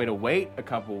landlord told me to wait a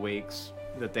couple weeks,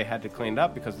 that they had to clean it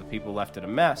up because the people left it a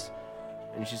mess.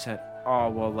 And she said, oh,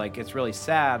 well, like, it's really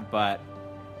sad, but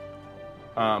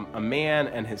a man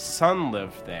and his son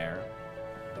lived there.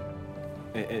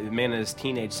 A man and his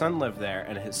teenage son lived there,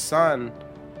 and his son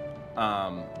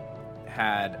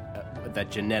had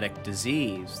that genetic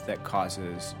disease that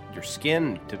causes your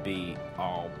skin to be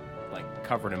all like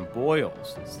covered in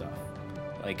boils and stuff.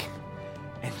 Like,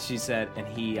 and she said, and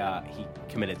he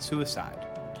committed suicide.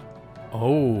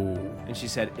 Oh. And she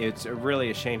said, it's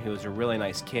really a shame. He was a really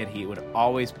nice kid. He would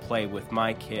always play with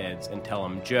my kids and tell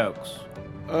them jokes.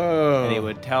 Oh. And he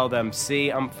would tell them, see,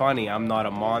 I'm funny. I'm not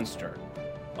a monster.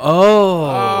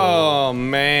 Oh,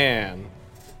 man.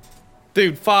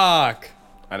 Dude, fuck.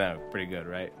 I know, pretty good,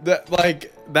 right?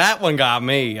 That one got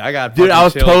me. I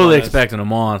was totally expecting a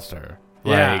monster.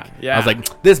 Yeah. I was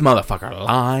like, this motherfucker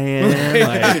lying.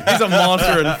 Like, he's a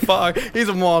monster and fuck. He's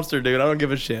a monster, dude. I don't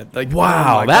give a shit. Like,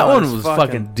 wow, that one was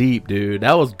fucking deep, dude.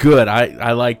 That was good.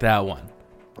 I like that one.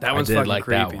 That one's fucking like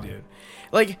creepy, dude.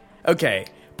 Like, okay,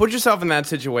 put yourself in that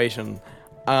situation.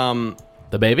 The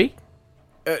baby?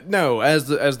 No, as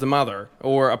the mother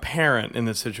or a parent in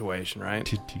this situation, right?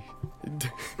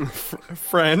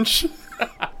 French.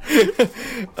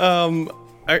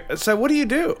 So what do you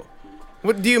do?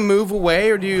 What do you move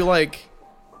away, or do you like?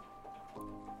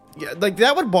 Yeah, like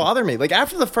that would bother me. Like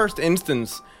after the first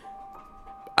instance,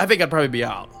 I think I'd probably be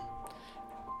out.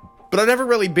 But I've never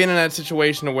really been in that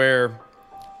situation where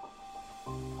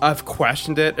I've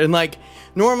questioned it. And, like,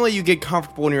 normally you get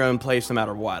comfortable in your own place no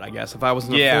matter what, I guess. If I was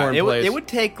in a foreign place. It would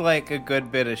take, like, a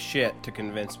good bit of shit to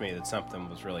convince me that something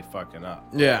was really fucking up.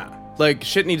 Yeah. Like,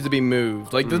 shit needs to be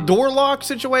moved. Like, the door lock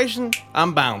situation,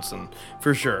 I'm bouncing.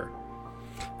 For sure.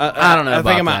 I don't know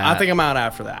about that. I think I'm out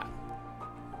after that.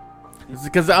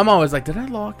 Because I'm always like, did I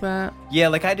lock that? Yeah,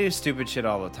 like, I do stupid shit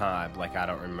all the time, like, I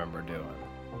don't remember doing.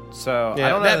 So, Yeah, I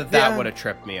don't know that- that yeah. would have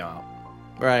tripped me off.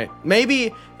 Right.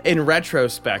 Maybe in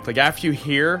retrospect, like, after you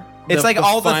hear It's like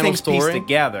all the final things pieced story.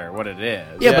 together, what it is.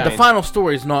 Yeah, Yeah. but the final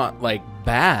story is not, like,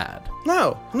 bad.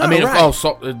 No. I mean, right.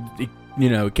 he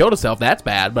killed himself, that's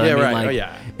bad. But Yeah, I mean, right. like, Oh,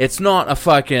 yeah. it's not a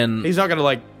fucking He's not going to,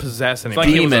 like, possess It's anything. like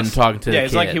he was demon a- talking to the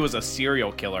it's like kid. he was a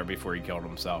serial killer before he killed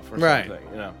himself or Right. something,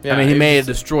 you know? Yeah, I mean, he it may was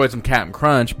have destroyed some Captain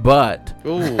Crunch, but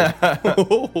Ooh.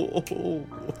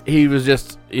 he was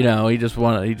just, he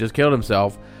just killed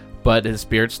himself. But his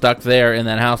spirit stuck there in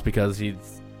that house because he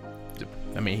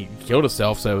killed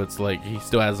himself, so it's like he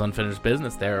still has unfinished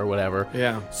business there or whatever.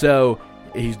 Yeah. So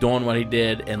he's doing what he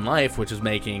did in life, which is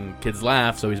making kids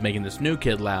laugh, so he's making this new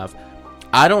kid laugh.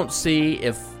 I don't see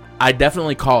if... I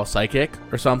definitely call a psychic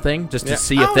or something, just to Yeah.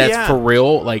 see if Oh, that's yeah. for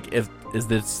real. Like, is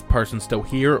this person still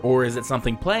here, or is it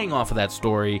something playing off of that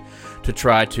story to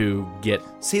try to get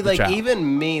See, the like, child?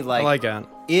 even me, I like, like that.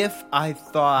 if I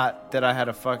thought that I had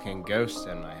a fucking ghost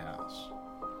in my house,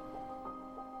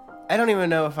 I don't even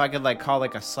know if I could, like, call,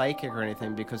 like, a psychic or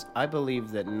anything, because I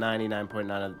believe that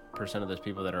 99.9% of those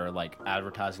people that are, like,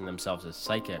 advertising themselves as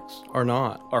psychics Or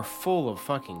not. are full of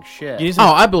fucking shit. You need some,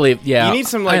 Oh, I believe, yeah. you need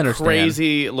some I like, understand.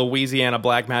 crazy Louisiana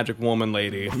black magic woman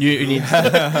lady. You need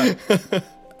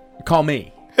call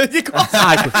me. You call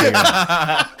I can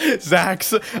figure it.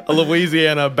 Zach's a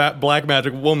Louisiana black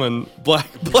magic woman. Black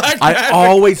I magic.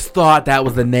 always thought that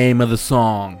was the name of the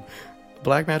song.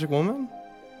 Black magic woman?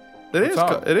 It is.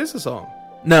 song? It is a song.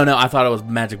 No, I thought it was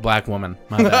Magic Black Woman.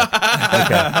 My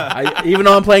bad. Okay. Even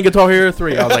though I'm playing Guitar Hero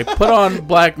 3, I was like, put on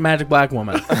Magic Black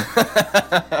Woman.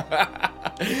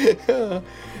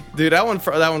 Dude, that one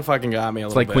fucking got me a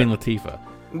It's little like bit. Queen Latifah.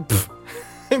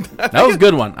 That was a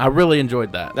good one. I really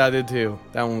enjoyed that. I did too.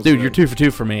 That one was Dude, good. you're 2 for 2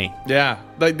 for me. Yeah,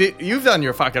 like you've done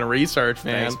your fucking research,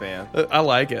 man. Thanks, man. I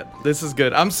like it. This is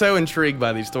good. I'm so intrigued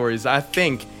by these stories. I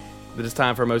think that it's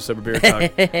time for a Most Sober Beer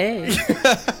Talk.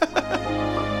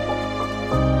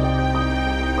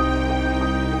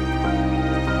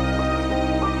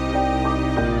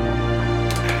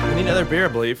 I need another beer, I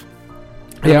believe.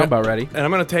 Yeah, I'm about ready. And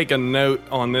I'm gonna take a note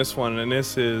on this one, and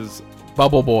this is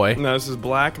Bubble Boy. no, this is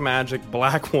Black Magic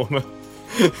Black Woman.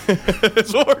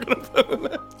 That's what we're gonna put in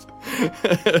this.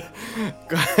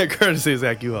 Courtesy of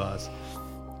Zach Uhas.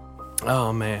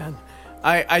 Oh man,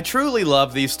 I truly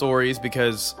love these stories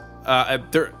because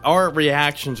our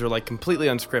reactions are like completely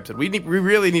unscripted. We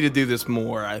really need to do this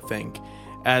more, I think,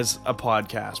 as a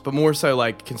podcast, but more so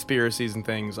like conspiracies and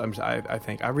things. I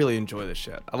think I really enjoy this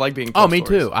shit. I like being. Oh, told me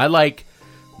stories. too. I like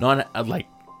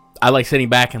sitting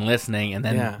back and listening and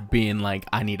then Yeah. being like,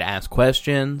 I need to ask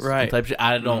questions. Right. and type shit.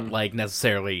 I don't like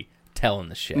necessarily telling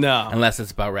the shit. No. Unless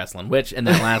it's about wrestling, which in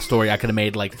that last story, I could have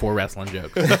made like 4 wrestling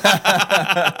jokes. And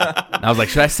I was like,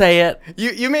 should I say it?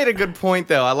 You made a good point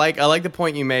though. I like the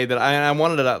point you made that I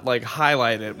wanted to like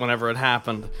highlight it whenever it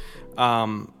happened.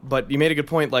 But you made a good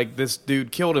point. Like this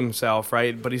dude killed himself,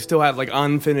 right? But he still had like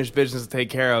unfinished business to take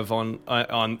care of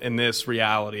on in this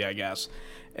reality, I guess.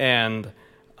 And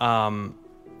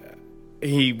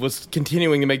he was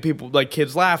continuing to make people like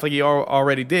kids laugh, like he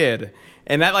already did,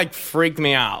 and that like freaked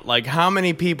me out. Like how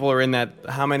many people are in that?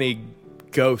 How many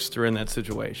ghosts are in that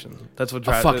situation? That's what A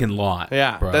drives fucking lot.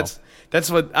 Yeah, bro. that's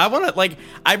what I want to like.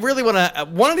 I really want to.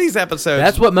 One of these episodes.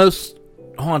 That's what most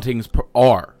hauntings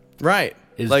are. right.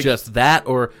 Is like, just that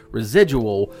or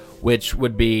residual, which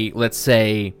would be, let's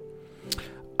say,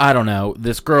 I don't know,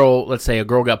 this girl, let's say a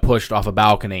girl got pushed off a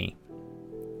balcony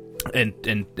and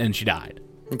she died.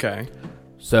 okay.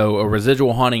 So a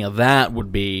residual haunting of that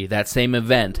would be that same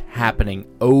event happening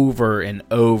over and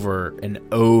over and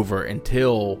over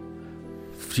until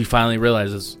she finally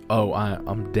realizes, oh,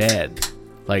 I'm dead.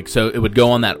 Like, so it would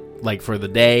go on that, like, for the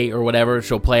day or whatever.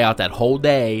 She'll play out that whole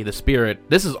day, the spirit.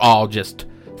 This is all just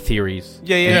theories.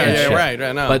 Yeah, shit. right,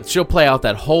 no. But she'll play out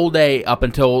that whole day up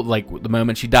until, like, the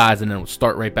moment she dies, and then it'll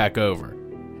start right back over.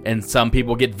 And some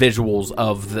people get visuals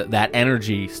of that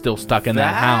energy still stuck in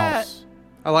that house.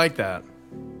 I like that.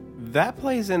 That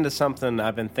plays into something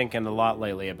I've been thinking a lot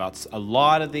lately about a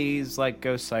lot of these like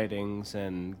ghost sightings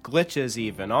and glitches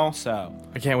even also.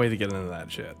 I can't wait to get into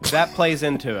that shit. That plays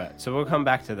into it. So we'll come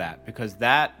back to that because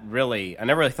that really I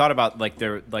never really thought about like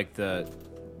the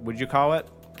would you call it?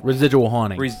 Residual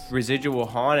haunting. Residual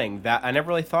haunting. That I never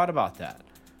really thought about that.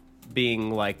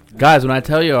 Being like, Guys, when I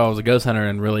tell you I was a ghost hunter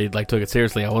and really like took it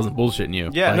seriously, I wasn't bullshitting you.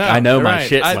 Yeah, like, no, I know you're my right.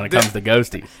 shit when it comes to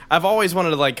ghosties. I've always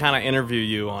wanted to like kind of interview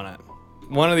you on it.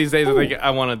 One of these days, I think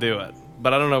I want to do it,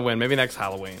 but I don't know when. Maybe next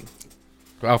Halloween.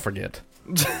 I'll forget.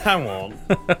 I won't.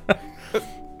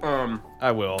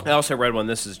 I will. I also read one.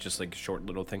 This is just like a short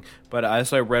little thing, but I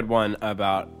also read one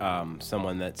about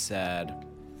someone that said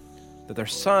that their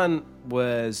son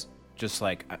was just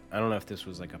like, I don't know if this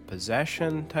was like a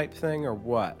possession type thing or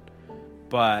what,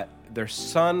 but their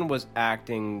son was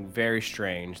acting very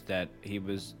strange. That he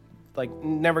was like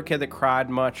never a kid that cried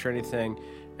much or anything,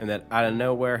 and that out of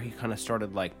nowhere he kind of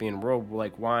started like being real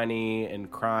like whiny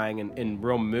and crying and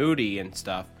real moody and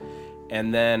stuff.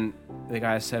 And then the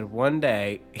guy said one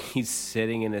day he's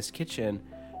sitting in his kitchen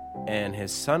and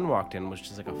his son walked in, which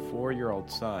is like a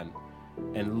 4-year-old son,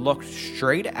 and looked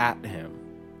straight at him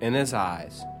in his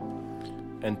eyes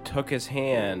and took his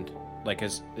hand, like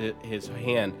his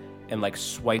hand, and like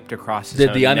swiped across his Did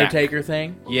own the neck. Undertaker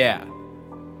thing? Yeah.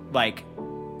 Like,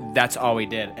 that's all he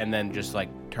did. And then just like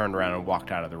turned around and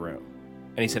walked out of the room.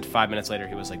 And he said 5 minutes later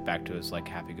he was like back to his like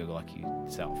happy-go-lucky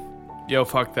self. Yo,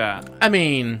 fuck that. I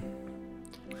mean,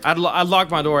 I'd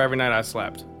lock my door every night I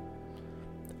slept.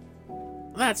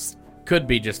 that's could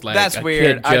be just like That's a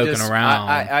weird. kid joking around.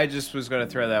 I just was going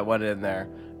to throw that one in there.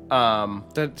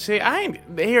 See, I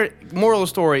ain't here. Moral of the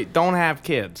story: don't have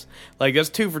kids. Like that's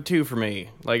 2 for 2 for me.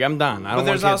 Like I'm done. I But don't.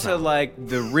 there's want kids also now. like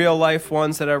the real life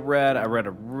ones that I've read. I read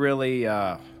a really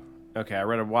I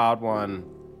read a wild one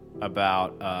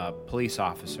about a police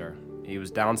officer. He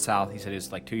was down south. He said he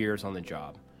was like 2 years on the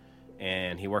job,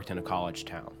 and he worked in a college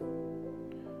town.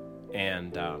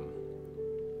 And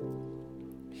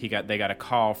they got a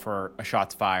call for a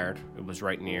shots fired. It was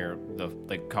right near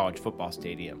the college football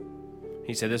stadium.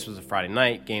 He said this was a Friday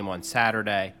night game on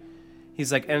Saturday.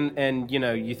 He's like, and you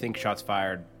know, you think shots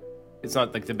fired, it's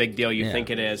not like the big deal you think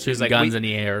it is. Shooting He's like, guns in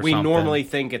the air or we something. normally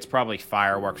think it's probably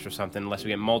fireworks or something unless we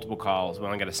get multiple calls. We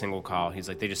only got a single call. He's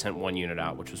like, they just sent one unit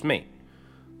out, which was me.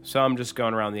 So I'm just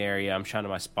going around the area. I'm shining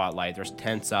my spotlight. There's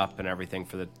tents up and everything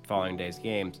for the following day's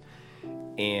games.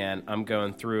 And I'm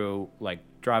going through, like,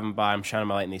 driving by. I'm shining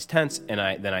my light in these tents.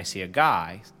 And then I see a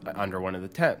guy under one of the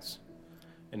tents.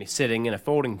 And he's sitting in a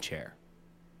folding chair.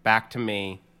 Back to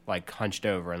me, like, hunched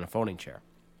over in a folding chair.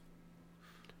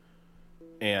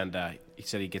 And he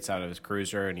said he gets out of his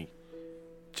cruiser and he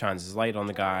shines his light on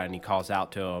the guy and he calls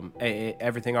out to him, hey,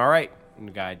 everything all right? And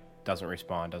the guy doesn't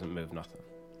respond, doesn't move, nothing.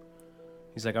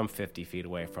 He's like, I'm 50 feet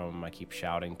away from him. I keep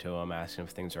shouting to him, asking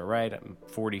if things are right. I'm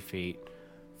 40 feet,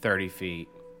 30 feet,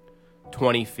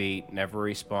 20 feet, never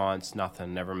responds,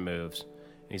 nothing, never moves.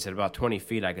 And he said about 20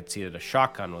 feet, I could see that a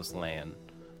shotgun was laying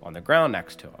on the ground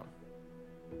next to him.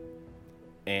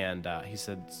 And he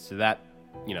said, so that,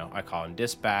 you know, I call him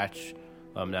dispatch.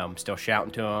 Now I'm still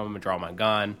shouting to him. I draw my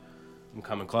gun. I'm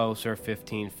coming closer,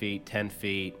 15 feet, 10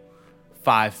 feet,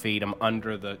 5 feet. I'm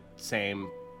under the same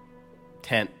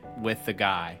tent with the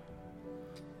guy.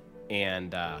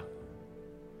 And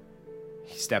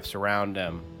he steps around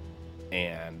him,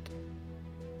 and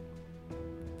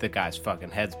the guy's fucking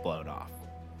head's blown off.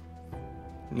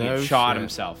 He had shot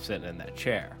himself sitting in that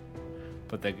chair.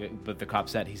 But the cop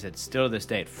said, he said, still to this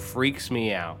day, it freaks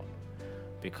me out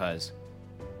because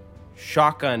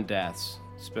shotgun deaths,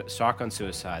 shotgun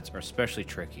suicides are especially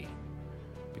tricky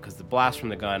because the blast from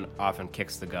the gun often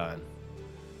kicks the gun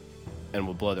and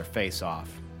will blow their face off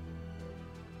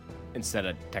instead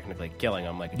of technically killing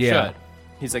them like it should.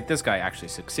 He's like, this guy actually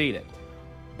succeeded.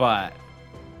 But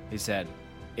he said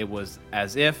it was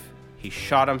as if he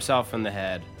shot himself in the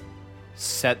head,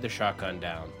 set the shotgun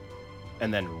down,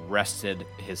 and then rested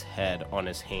his head on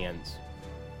his hands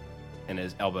and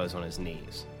his elbows on his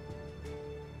knees.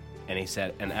 And he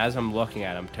said, and as I'm looking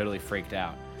at him, totally freaked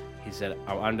out, he said,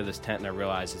 I'm under this tent and I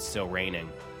realize it's still raining.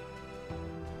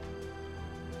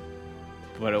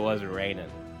 But it wasn't raining.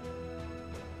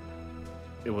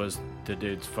 It was the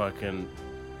dude's fucking...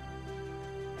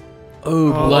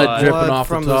 Ooh, blood dripping off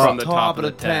from the top. top of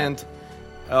the tent.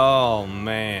 Oh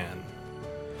man.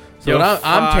 So Yo, what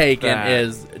I'm fuck taking that.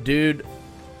 is, dude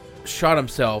shot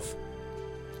himself.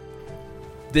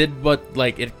 Did what,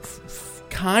 like, it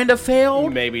kind of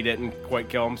failed? Maybe didn't quite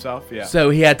kill himself, yeah.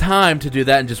 So he had time to do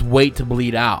that and just wait to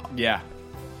bleed out. Yeah.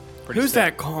 Pretty Who's sick.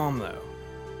 that calm though?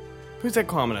 Who's that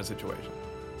calm in that situation?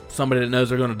 Somebody that knows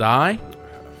they're going to die?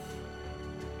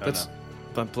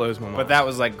 That blows my mind. But that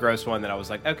was like gross one that I was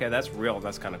like, okay, that's real.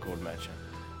 That's kind of cool to mention.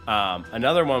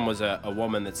 Another one was a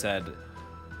woman that said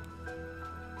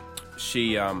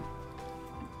she had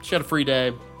a free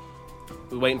day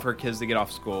waiting for her kids to get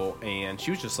off school, and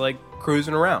she was just like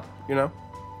cruising around, you know.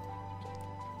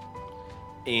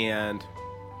 And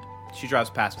she drives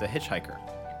past a hitchhiker,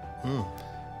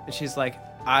 and she's like,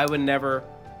 "I would never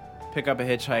pick up a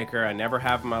hitchhiker. I never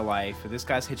have in my life. But this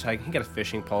guy's hitchhiking. He got a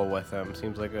fishing pole with him.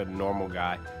 Seems like a normal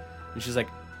guy." And she's like,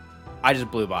 "I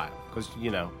just blew by him because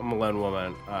I'm a lone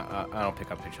woman. I don't pick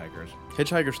up hitchhikers."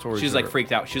 Hitchhiker stories. She's like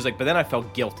freaked out. She's like, but then I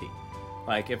felt guilty.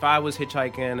 Like if I was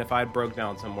hitchhiking, if I broke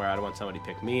down somewhere, I'd want somebody to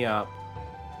pick me up.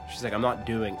 She's like, I'm not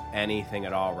doing anything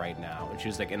at all right now. And she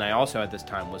was like, and I also at this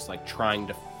time was like trying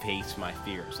to face my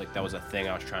fears. Like that was a thing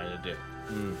I was trying to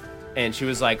do. And she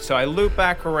was like, so I loop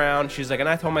back around. She's like, and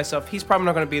I told myself, he's probably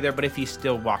not going to be there, but if he's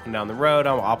still walking down the road,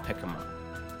 I'll pick him up.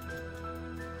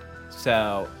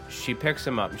 So she picks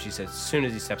him up, and she says, as soon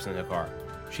as he steps in the car,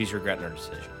 she's regretting her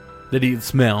decision. Did he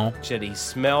smell? She said he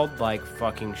smelled like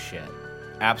fucking shit.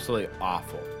 Absolutely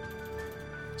awful.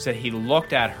 Said he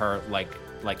looked at her like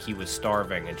he was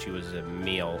starving and she was a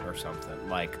meal or something,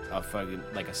 like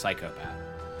a psychopath.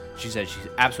 She said she's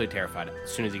absolutely terrified.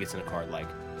 As soon as he gets in the car, like,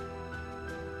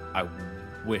 I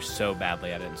wish so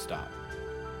badly I didn't stop.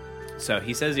 So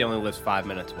he says he only lives 5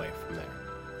 minutes away from there.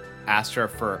 Asked her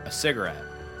for a cigarette.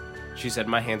 She said,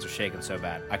 my hands are shaking so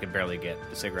bad I could barely get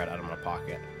the cigarette out of my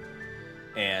pocket.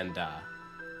 And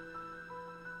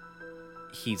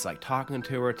he's like talking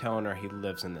to her, telling her he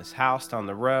lives in this house down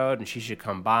the road and she should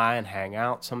come by and hang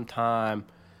out sometime,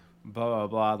 blah, blah,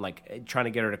 blah. Like trying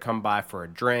to get her to come by for a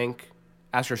drink.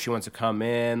 Ask her if she wants to come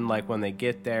in, like when they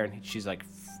get there. And she's like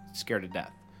scared to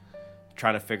death,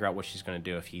 trying to figure out what she's going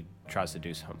to do if he tries to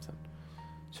do something.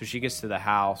 So she gets to the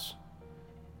house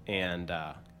and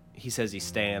he says he's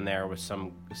staying there with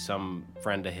some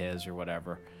friend of his or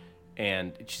whatever.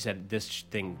 And she said this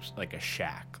thing's like a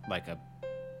shack, like a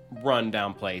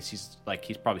run-down place. He's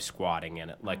probably squatting in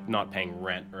it, like not paying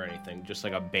rent or anything, just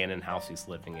like an abandoned house he's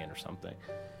living in or something.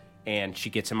 And she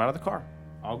gets him out of the car.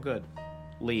 All good.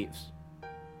 Leaves.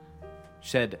 She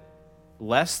said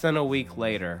less than a week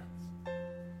later,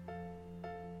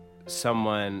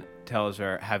 someone tells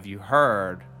her, have you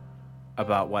heard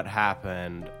about what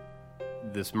happened,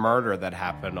 this murder that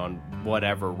happened on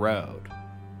whatever road?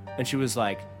 And she was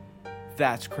like,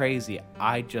 that's crazy.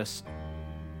 I just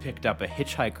picked up a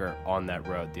hitchhiker on that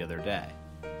road the other day.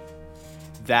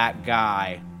 That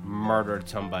guy murdered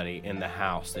somebody in the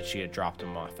house that she had dropped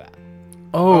him off at.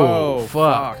 Oh,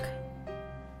 fuck.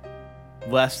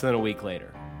 Less than a week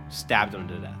later, stabbed him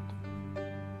to death.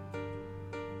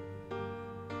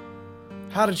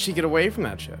 How did she get away from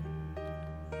that shit?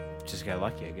 Just got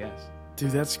lucky, I guess.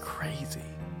 Dude, that's crazy.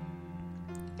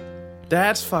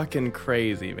 That's fucking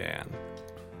crazy, man.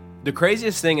 The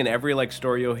craziest thing in every like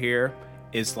story you'll hear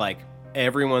is like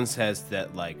everyone says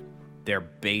that like their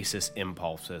basest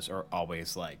impulses are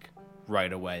always like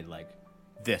right away like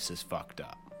this is fucked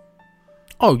up.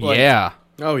 Oh, Like- yeah.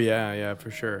 Oh, yeah,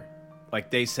 for sure. Like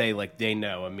they say like they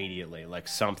know immediately like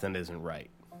something isn't right.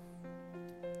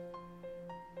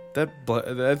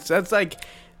 That's like,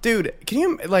 dude, can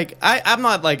you, like, I'm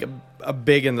not like a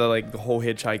big into like the whole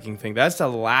hitchhiking thing. That's the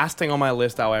last thing on my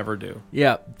list I'll ever do.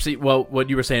 Yeah. See, well, what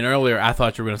you were saying earlier, I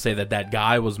thought you were going to say that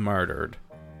guy was murdered.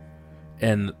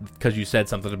 And because you said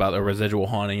something about a residual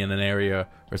haunting in an area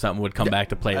or something would come back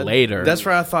to play later. That's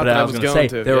where I thought But that I was gonna going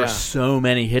say, to. There yeah. are so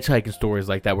many hitchhiking stories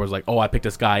like that where it's like, oh, I picked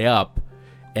this guy up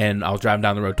and I was driving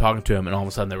down the road talking to him and all of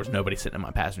a sudden there was nobody sitting in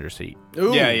my passenger seat.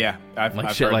 Ooh. Yeah. I've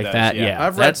Shit heard like those, that. Yeah.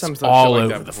 I've read That's some stuff all like over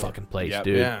that the before. fucking place, Yep.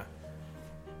 dude. Yeah.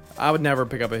 I would never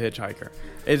pick up a hitchhiker.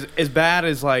 As bad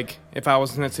as like if I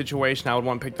was in that situation, I would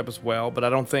want picked up as well. But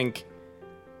I don't think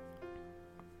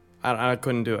I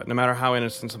couldn't do it. No matter how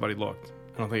innocent somebody looked,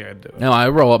 I don't think I'd do it. No, I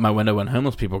roll up my window when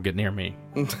homeless people get near me.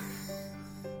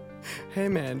 Hey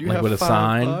man, do you Like have with a $5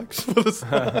 sign? with a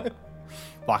sign?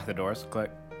 Lock the doors.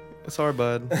 Click. Sorry,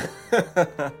 bud.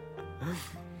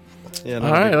 Yeah.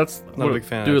 All right, let's not a big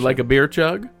fan of do that it like shit. a beer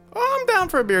chug. Oh, I'm down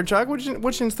for a beer chug.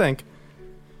 What you think?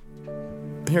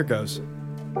 Here goes.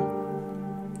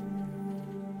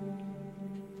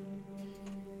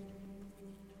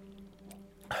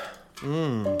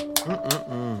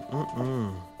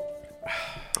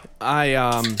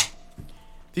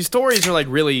 These stories are like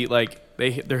really like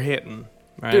they're hitting.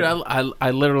 Right? Dude,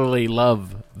 I literally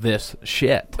love this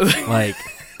shit. Like,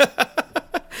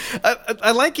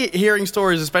 I like hearing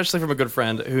stories, especially from a good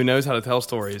friend who knows how to tell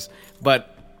stories,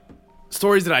 but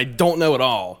stories that I don't know at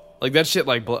all. Like that shit,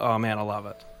 like, oh man, I love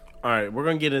it. All right, we're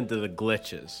gonna get into the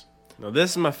glitches. Now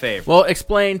this is my favorite. well,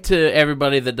 explain to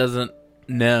everybody that doesn't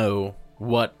know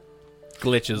what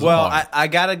glitches Well, are. I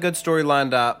got a good story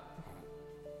lined up.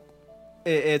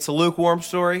 It's a lukewarm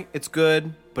story. It's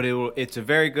good. but it's a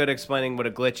very good explaining what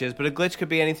a glitch is. But a glitch could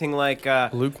be anything like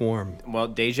Lukewarm. well,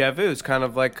 deja vu is kind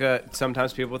of like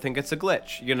sometimes people think it's a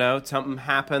glitch. You know, something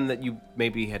happened that you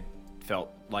maybe had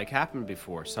felt like happened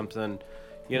before. Something,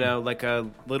 you know, like a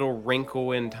little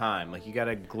wrinkle in time. Like you got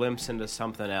a glimpse into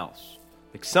something else.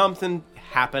 Like something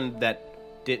happened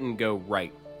that didn't go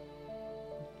right.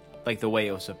 Like the way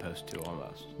it was supposed to,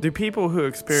 almost. Do people who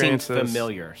experience Seems this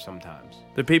familiar sometimes.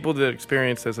 The people that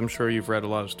experience this, I'm sure you've read a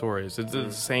lot of stories. Is it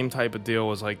the same type of deal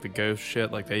as like the ghost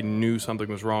shit? Like they knew something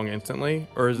was wrong instantly,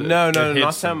 or is it? No, it hits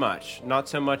not so them? much. Not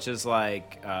so much as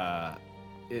like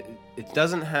it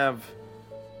doesn't have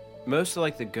most of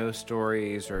like the ghost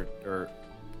stories or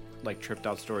like tripped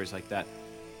out stories like that,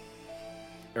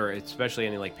 or especially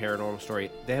any like paranormal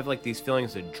story. They have like these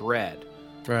feelings of dread.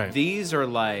 Right. These are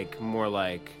like more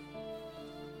like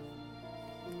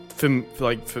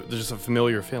There's just a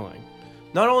familiar feeling.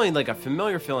 not only like a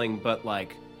familiar feeling, but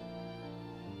like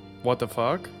What the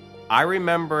fuck? I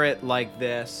remember it like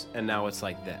this, and now it's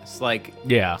like this. Like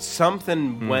Yeah.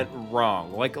 something went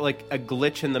wrong. Like a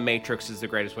glitch in the Matrix is the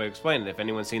greatest way to explain it. If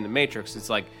anyone's seen the Matrix, it's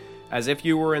like as if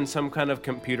you were in some kind of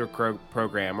computer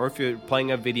program, or if you're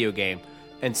playing a video game,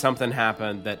 and something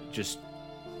happened that just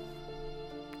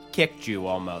kicked you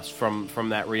almost from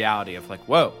that reality of like,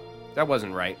 whoa, that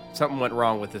wasn't right. Something went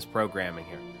wrong with this programming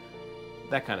here.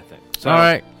 That kind of thing. So, All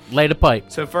right, lay the pipe.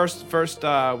 So first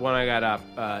one I got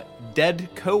up, Dead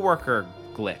Coworker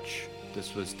Glitch.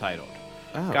 This was titled.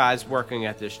 Oh. Guy's working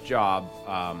at this job.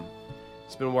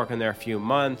 He's been working there a few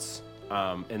months.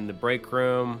 In the break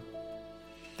room,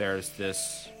 there's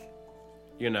this,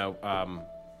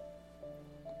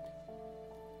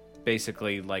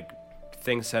 basically like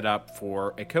thing set up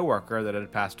for a coworker that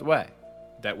had passed away,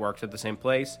 that worked at the same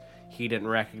place. He didn't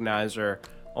recognize her.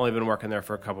 Only been working there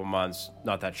for a couple months.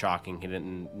 Not that shocking. He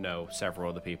didn't know several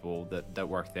of the people that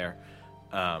worked there.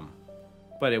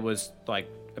 But it was like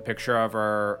a picture of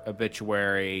her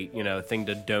obituary, thing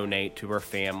to donate to her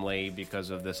family because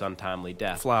of this untimely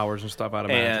death. Flowers and stuff, I'd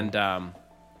imagine. And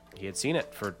he had seen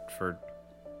it for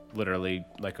literally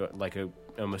like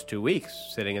almost 2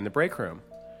 weeks, sitting in the break room.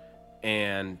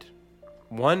 And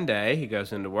one day he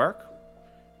goes into work,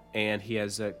 and he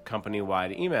has a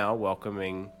company-wide email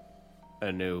welcoming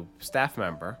a new staff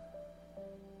member.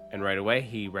 And right away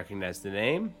he recognized the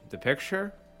name, the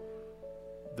picture.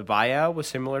 The bio was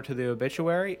similar to the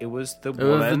obituary. It was the woman.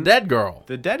 It was the dead girl.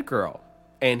 The dead girl.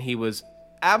 And he was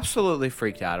absolutely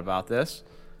freaked out about this.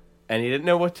 And he didn't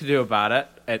know what to do about it.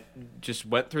 It just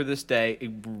went through this day. He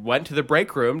went to the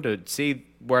break room to see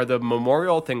where the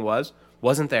memorial thing was.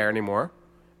 Wasn't there anymore.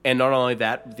 And not only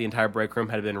that, the entire break room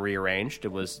had been rearranged.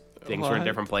 It was things were in What?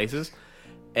 different places.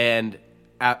 And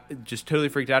just totally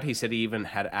freaked out. He said he even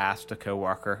had asked a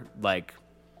coworker, like,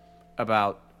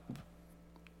 about,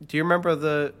 do you remember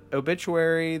the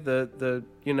obituary, the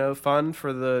fund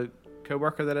for the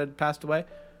coworker that had passed away?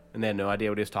 And they had no idea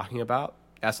what he was talking about.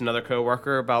 Asked another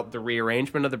coworker about the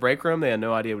rearrangement of the break room. They had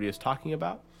no idea what he was talking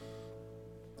about.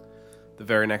 The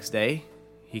very next day,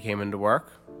 he came into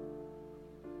work,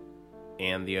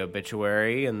 and the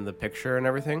obituary and the picture and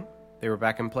everything, they were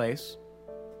back in place.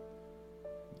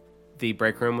 The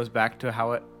break room was back to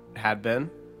how it had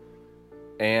been,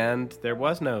 and there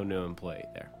was no new employee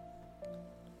there.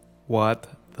 What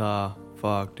the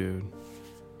fuck, dude?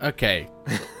 Okay,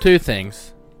 two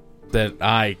things that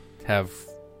I have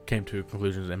came to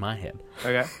conclusions in my head.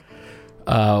 Okay.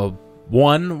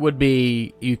 One would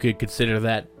be you could consider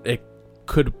that it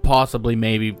could possibly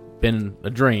maybe been a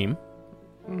dream.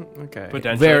 Okay.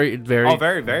 Potentially. Very, very. Oh,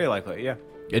 very, very likely, yeah.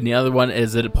 And the other one,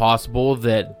 is it possible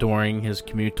that during his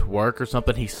commute to work or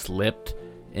something, he slipped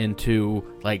into,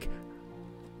 like,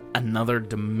 another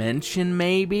dimension,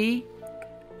 maybe?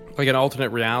 Like an alternate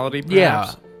reality, Yeah.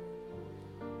 perhaps?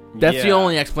 That's the Yeah.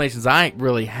 only explanations I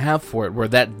really have for it, where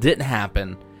that didn't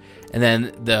happen. And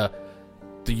then the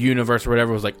universe or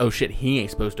whatever was like, oh shit, he ain't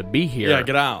supposed to be here. Yeah,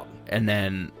 get out. And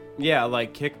then, Yeah,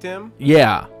 like kicked him?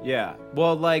 yeah. Yeah.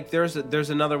 Well, like, there's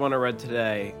another one I read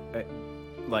today,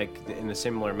 like, in a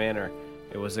similar manner.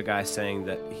 It was a guy saying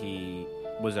that he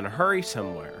was in a hurry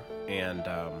somewhere, and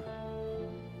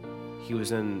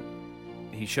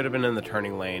he should have been in the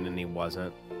turning lane, and he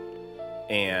wasn't.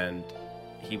 And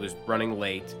he was running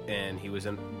late, and he was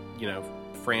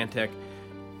frantic,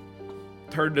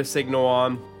 turned the signal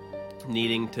on,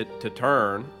 needing to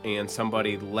turn, and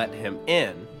somebody let him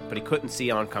in, but he couldn't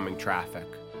see oncoming traffic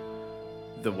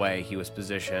the way he was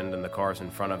positioned and the cars in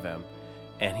front of him.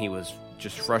 And he was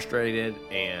just frustrated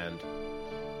and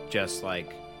just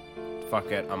like,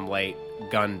 fuck it, I'm late,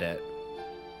 gunned it.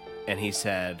 And he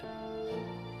said,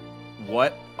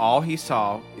 what all he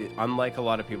saw, unlike a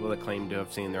lot of people that claim to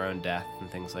have seen their own death and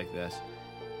things like this,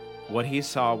 what he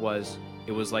saw was,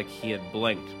 it was like he had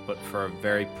blinked, but for a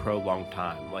very prolonged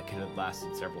time, like it had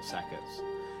lasted several seconds.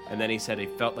 And then he said he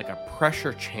felt like a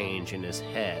pressure change in his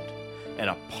head and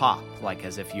a pop, like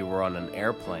as if you were on an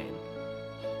airplane.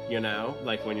 You know,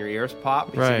 like when your ears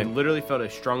pop. Right. He literally felt a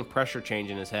strong pressure change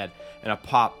in his head and a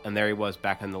pop, and there he was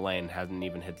back in the lane, hadn't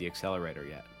even hit the accelerator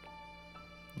yet.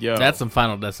 Yo. That's some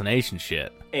Final Destination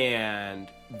shit. And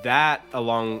that,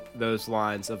 along those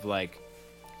lines of like,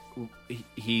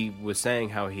 he was saying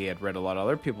how he had read a lot of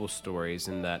other people's stories,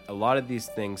 and that a lot of these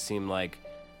things seem like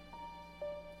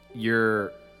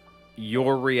your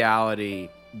reality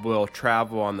will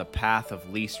travel on the path of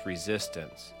least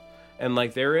resistance. And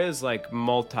like there is like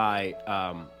multi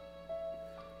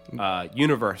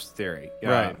universe theory,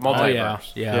 Right.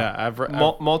 Multiverse. Yeah. I've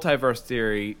Multiverse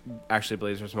theory actually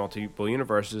believes there's multiple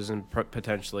universes and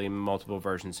potentially multiple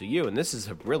versions of you. And this is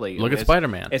a really Look at it's-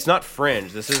 Spider-Man. It's not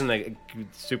fringe. This isn't a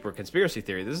super conspiracy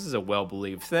theory. This is a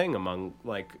well-believed thing among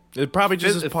like it probably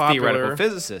just as popular. theoretical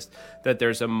physicists that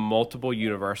there's a multiple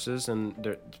universes and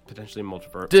there's potentially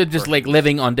multiple. Just like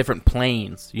living on different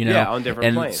planes, you know? Yeah, on different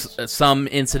and planes. Some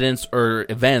incidents or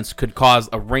events could cause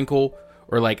a wrinkle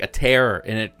or like a tear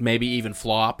in it, maybe even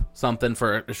flop something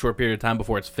for a short period of time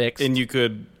before it's fixed. And you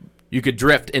could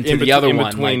drift into in the between- other in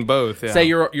one. between like, both, yeah. Say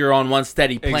you're on one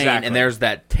steady plane Exactly. and there's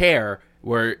that tear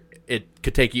where it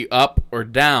could take you up or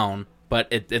down, but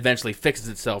it eventually fixes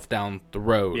itself down the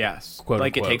road. Yes, quote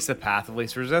like unquote. it takes the path of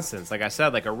least resistance. Like I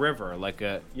said, like a river, like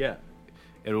a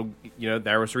it'll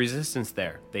there was resistance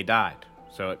there. They died,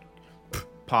 so it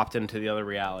popped into the other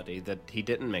reality that he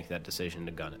didn't make that decision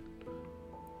to gun it.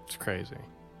 It's crazy.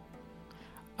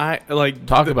 I like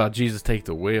Talk about Jesus take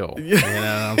the wheel. You know what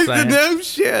I'm saying? no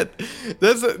shit.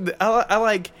 I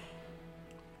like.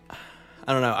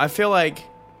 I don't know. I feel like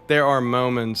there are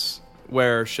moments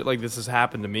where shit like this has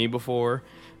happened to me before,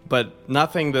 but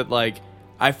nothing that like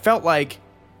I felt like.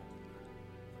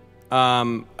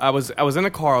 I was in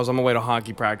a car. I was on my way to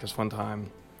hockey practice one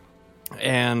time,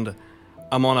 and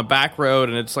I'm on a back road,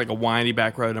 and it's like a windy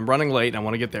back road. I'm running late, and I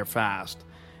want to get there fast,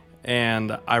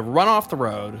 and I run off the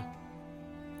road.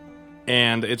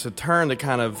 And it's a turn that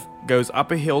kind of goes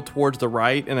up a hill towards the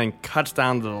right and then cuts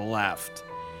down to the left.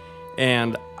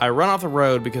 And I run off the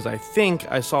road because I think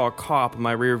I saw a cop in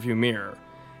my rearview mirror.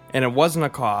 And it wasn't a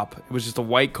cop. It was just a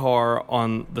white car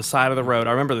on the side of the road.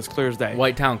 I remember this clear as day.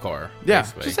 White town car. Yeah,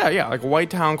 basically. just that, yeah, like a white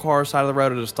town car, side of the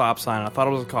road at a stop sign. I thought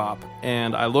it was a cop.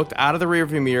 And I looked out of the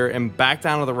rearview mirror and back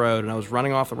down to the road, and I was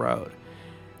running off the road.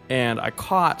 And I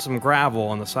caught some gravel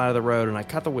on the side of the road, and I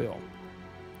cut the wheel.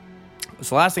 It's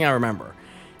the last thing I remember.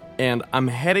 And I'm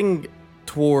heading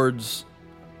towards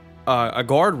a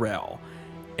guardrail,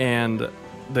 and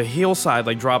the hillside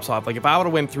like drops off. Like if I would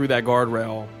have went through that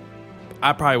guardrail,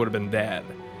 I probably would have been dead.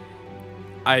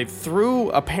 I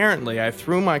threw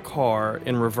my car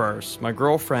in reverse. My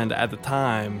girlfriend at the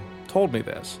time told me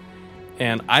this,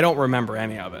 and I don't remember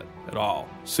any of it at all.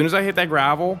 As soon as I hit that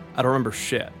gravel, I don't remember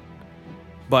shit.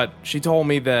 But she told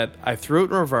me that I threw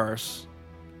it in reverse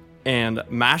and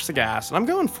mashed the gas, and I'm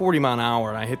going 40 miles an hour,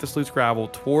 and I hit this loose gravel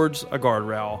towards a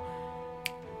guardrail.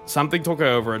 Something took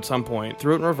over at some point,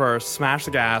 threw it in reverse, smashed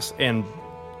the gas, and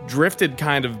drifted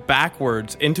kind of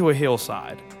backwards into a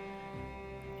hillside.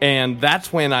 And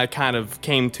that's when I kind of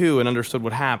came to and understood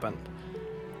what happened.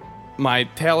 My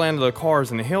tail end of the car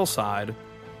is in the hillside,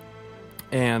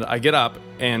 and I get up,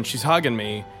 and she's hugging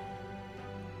me,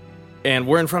 and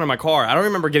we're in front of my car. I don't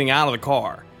remember getting out of the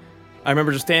car. I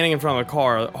remember just standing in front of the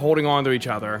car, holding on to each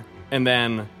other, and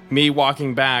then me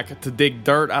walking back to dig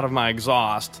dirt out of my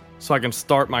exhaust so I can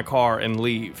start my car and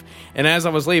leave. And as I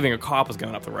was leaving, a cop was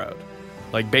going up the road,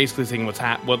 like basically seeing what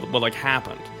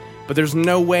happened. But there's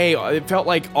no way. It felt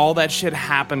like all that shit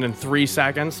happened in 3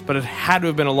 seconds, but it had to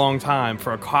have been a long time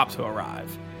for a cop to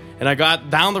arrive. And I got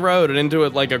down the road and into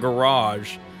it like a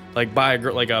garage, like by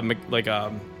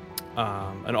an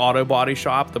auto body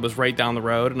shop that was right down the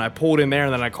road, and I pulled in there,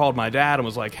 and then I called my dad and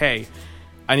was like, hey,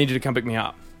 I need you to come pick me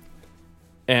up.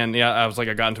 And yeah, I was like,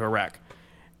 I got into a wreck.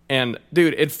 And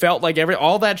dude, it felt like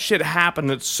all that shit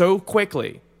happened so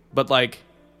quickly, but like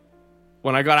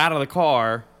when I got out of the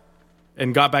car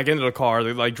and got back into the car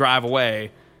to like drive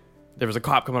away, there was a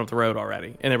cop coming up the road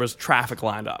already, and there was traffic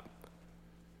lined up.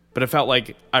 But it felt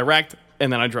like I wrecked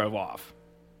and then I drove off.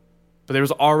 But there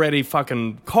was already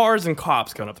fucking cars and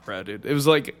cops going up the road, dude. It was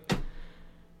like,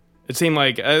 it seemed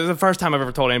like, it was the first time I've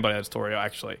ever told anybody that story,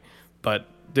 actually. But,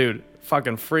 dude,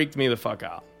 fucking freaked me the fuck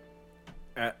out.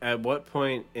 At what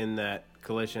point in that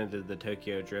collision did the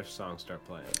Tokyo Drift song start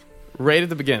playing? right at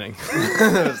the beginning.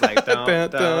 It was like, dun,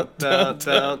 dun, dun,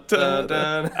 dun, dun,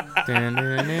 dun.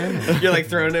 You're like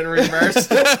throwing it in reverse.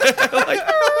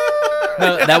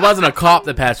 No, that wasn't a cop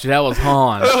that passed you. That was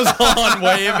Han. That was Han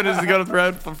waving as he go to the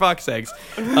road, for fuck's sakes.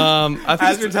 I think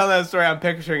As you're telling that story, I'm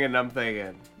picturing it and I'm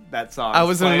thinking that song. I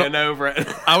was playing over it.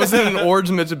 I was in an orange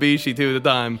Mitsubishi too at the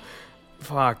time.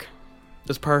 Fuck.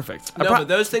 That's perfect. No, but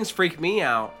those things freak me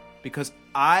out because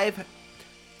I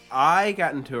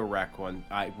got into a wreck one.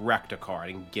 I wrecked a car. I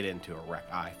didn't get into a wreck.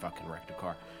 I fucking wrecked a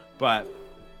car. But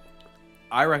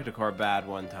I wrecked a car bad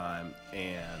one time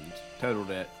and totaled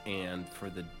it. And for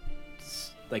the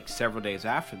like several days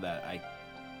after that,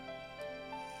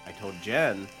 I told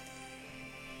Jen.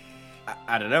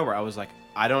 Out of nowhere, I was like,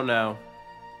 I don't know.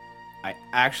 I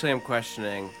actually am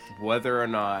questioning whether or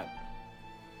not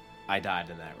I died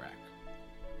in that wreck.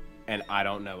 And I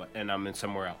don't know it. And I'm in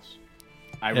somewhere else.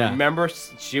 I remember,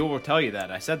 she will tell you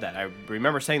that. I said that. I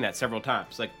remember saying that several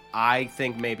times. Like, I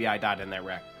think maybe I died in that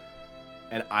wreck.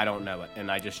 And I don't know it.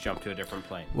 And I just jumped to a different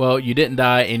plane. Well, you didn't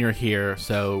die and you're here,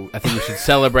 so I think we should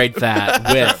celebrate that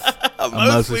with a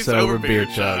mostly sober beer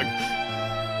chug.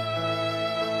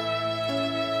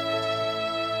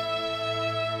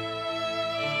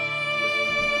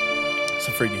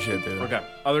 Some freaky shit, dude. Okay.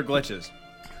 Other glitches.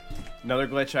 Another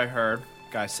glitch I heard.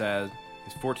 Guy said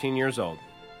he's 14 years old.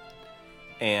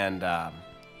 And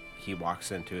he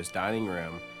walks into his dining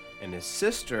room. And his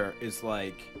sister is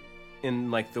like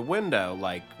in like the window,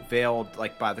 like veiled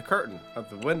like by the curtain of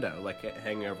the window, like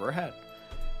hanging over her head.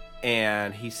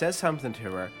 And he says something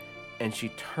to her. And she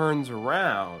turns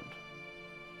around.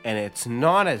 And it's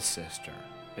not his sister.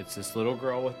 It's this little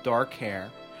girl with dark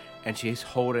hair. And she's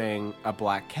holding a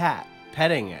black cat,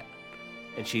 petting it.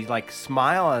 And she like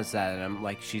smiles at him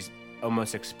like she's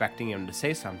almost expecting him to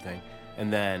say something.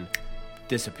 And then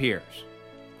disappears.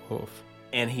 Oof.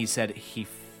 And he said he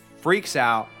freaks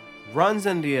out, runs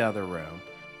into the other room,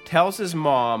 tells his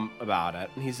mom about it.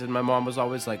 And he said my mom was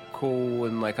always like cool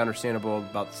and like understandable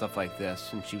about stuff like this.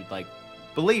 And she like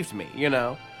believed me, you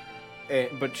know.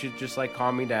 But she just like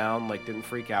calmed me down, like didn't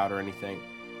freak out or anything.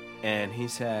 And he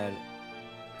said,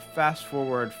 fast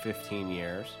forward 15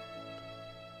 years,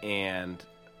 and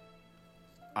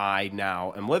I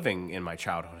now am living in my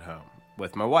childhood home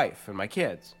with my wife and my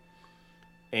kids.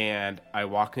 And I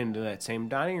walk into that same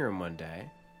dining room one day,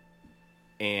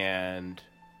 and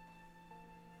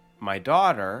my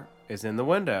daughter is in the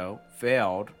window,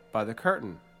 veiled by the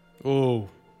curtain. Ooh.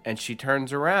 And she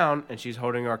turns around, and she's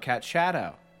holding our cat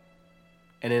Shadow.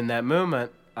 And in that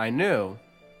moment, I knew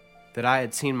that I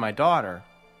had seen my daughter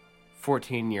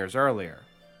 14 years earlier.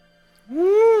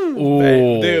 Ooh.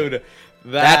 Dude.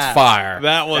 That's fire.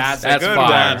 That was That's a That's good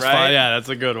fire. one, right? Yeah, that's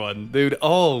a good one, dude.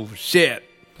 Oh shit!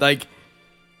 Like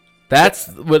That's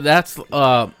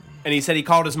And he said he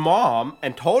called his mom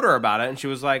and told her about it, and she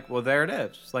was like, well, there it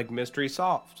is. It's like mystery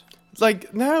solved.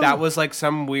 like no. That was like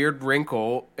some weird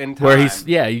wrinkle in time. where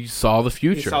you saw the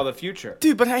future. He saw the future.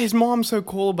 dude. But his mom's so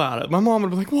cool about it. My mom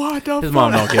would be like, "What the His fuck?"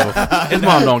 mom don't give a his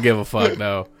mom don't give a fuck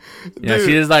though. You know,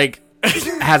 she just like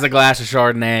has a glass of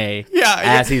Chardonnay. Yeah,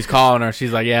 As he's calling her,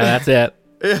 she's like, "Yeah, that's it."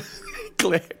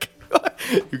 Click.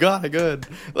 You got it good.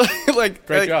 like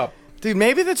Great job. dude.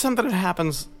 Maybe that's something that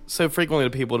happens so frequently to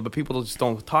people, but people just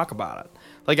don't talk about it.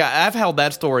 Like I've held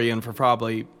that story in for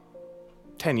probably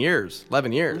 10 years,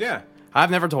 11 years. Yeah.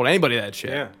 I've never told anybody that shit.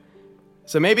 Yeah.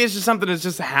 So maybe it's just something that's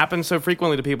just happens so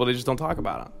frequently to people they just don't talk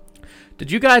about it.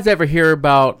 Did you guys ever hear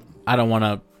about? I don't want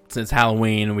to, since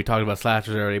Halloween and we talked about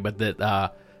slashers already, but that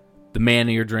the man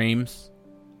of your dreams,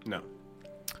 No.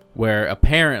 where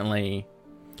apparently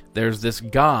there's this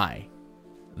guy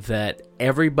that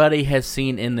everybody has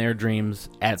seen in their dreams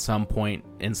at some point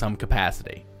in some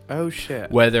capacity. Oh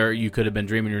shit. Whether you could have been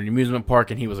dreaming you're in an amusement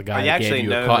park and he was a guy I that actually gave you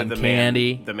know a cotton who the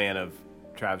candy. man, the man of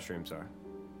Trav's dreams are.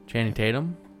 Channing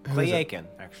Tatum? Clay Aiken,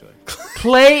 actually.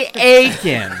 Clay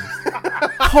Aiken.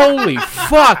 Holy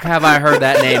fuck, have I heard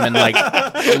that name in like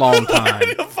a long time.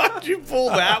 Where the fuck did you pull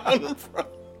that one from?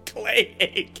 Clay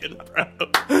Aiken, bro.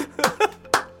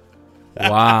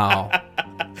 Wow.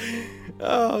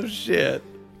 Oh shit.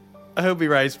 I hope he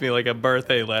writes me like a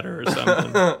birthday letter or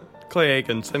something. Clay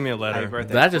Aiken, send me a Happy letter.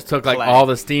 birthday. That just took like Clay. all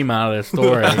the steam out of this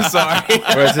story. Sorry.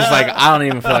 Where it's just like, I don't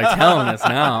even feel like telling this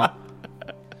now.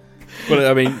 But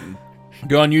I mean,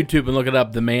 go on YouTube and look it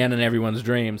up. The Man in Everyone's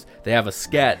Dreams. They have a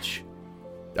sketch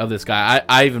of this guy.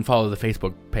 I even follow the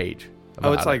Facebook page.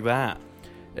 Oh, it's about like it. that.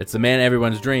 It's the Man in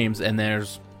Everyone's Dreams, and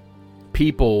there's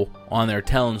people on there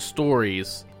telling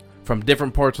stories from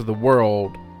different parts of the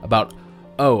world about,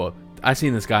 oh, I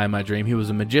seen this guy in my dream. He was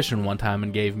a magician one time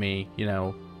and gave me,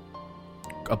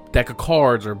 a deck of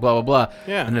cards or blah, blah, blah.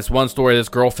 Yeah. And this one story, this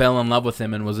girl fell in love with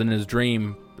him and was in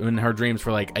her dreams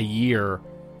for like a year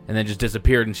and then just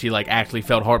disappeared. And she like actually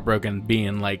felt heartbroken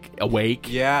being like awake.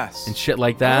 Yes. And shit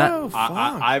like that. Oh, fuck.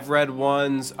 I've read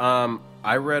ones.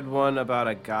 I read one about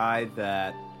a guy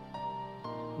that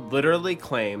literally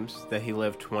claims that he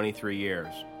lived 23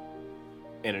 years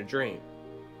in a dream.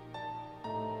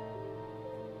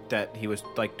 That he was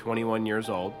like 21 years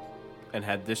old and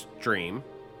had this dream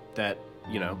that,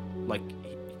 you know, like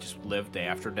he just lived day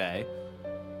after day,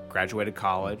 graduated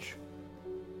college,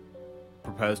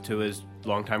 proposed to his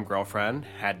longtime girlfriend,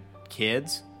 had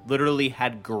kids, literally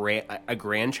had a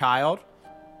grandchild,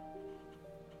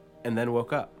 and then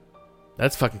woke up.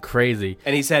 That's fucking crazy.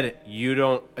 And he said, he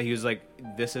was like,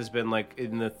 this has been like,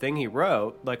 in the thing he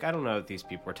wrote, like, I don't know if these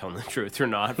people are telling the truth or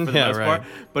not for the most part,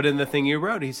 but in the thing he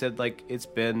wrote, he said, like, it's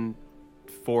been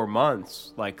 4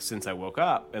 months, like, since I woke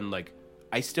up, and, like,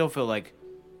 I still feel like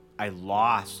I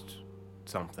lost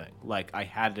something. Like, I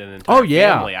had an entire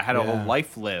family. I had a whole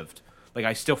life lived. Like,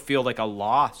 I still feel like a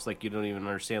loss. Like, you don't even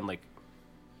understand, like...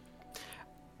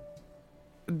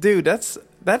 Dude, that's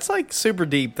like super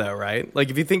deep though, right? Like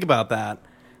if you think about that,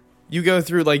 you go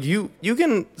through like you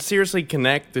can seriously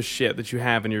connect the shit that you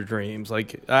have in your dreams.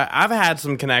 Like I've had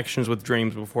some connections with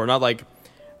dreams before, not like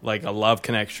a love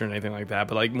connection or anything like that,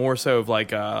 but like more so of like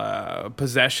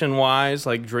possession wise,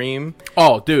 like dream.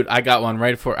 Oh, dude, I got one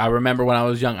right for. I remember when I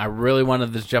was young, I really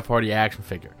wanted this Jeff Hardy action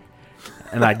figure,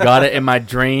 and I got it in my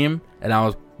dream, and I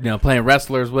was playing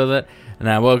wrestlers with it. And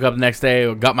I woke up the next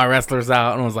day, got my wrestlers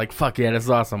out, and was like, "Fuck yeah, this is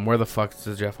awesome. Where the fuck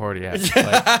is Jeff Hardy at?"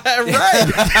 Like,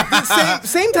 Right.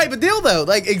 same type of deal though.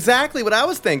 Like exactly what I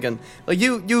was thinking. Like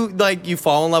you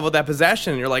fall in love with that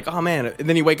possession, and you're like, oh man. And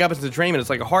then you wake up into the dream, and it's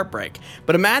like a heartbreak.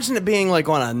 But imagine it being like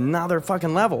on another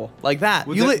fucking level like that.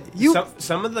 Well,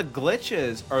 some of the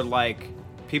glitches are like,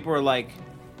 people are like,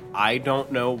 I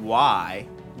don't know why,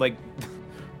 like,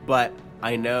 but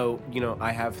I know,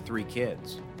 I have 3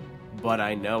 kids. But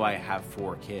I know I have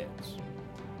 4 kids.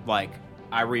 Like,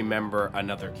 I remember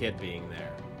another kid being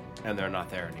there, and they're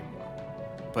not there anymore.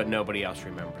 But nobody else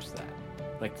remembers that.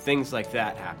 Like, things like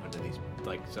that happen to these,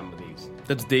 like, some of these...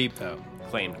 That's deep, though.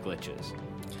 ...claimed glitches.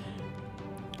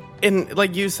 And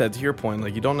like you said, to your point,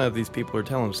 like, you don't know if these people are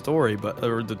telling a story,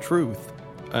 or the truth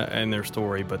in their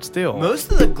story, but still.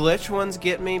 Most of the glitch ones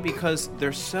get me because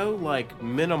they're so, like,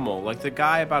 minimal. Like, the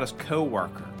guy about his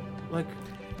coworker. Like...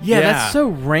 Yeah, that's so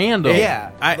random. Yeah.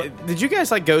 Did you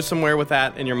guys like go somewhere with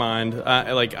that in your mind?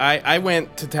 I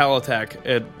went to Teletech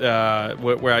at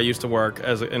where I used to work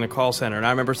in a call center, and I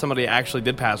remember somebody actually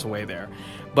did pass away there.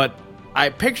 But I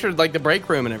pictured like the break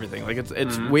room and everything. Like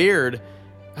it's weird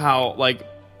how like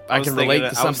I can relate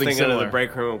to something similar. I was thinking of the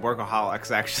break room of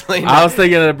Workaholics, actually. I was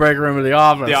thinking of the break room of The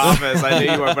Office. The Office, I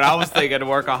knew you were, but I was thinking of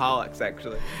Workaholics,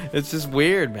 actually. It's just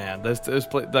weird, man. There's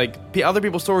like other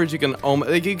people's stories you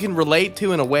can relate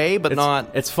to in a way, but not.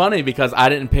 It's funny because I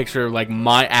didn't picture like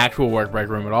my actual work break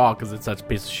room at all because it's such a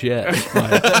piece of shit.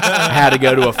 Like, I had to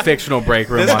go to a fictional break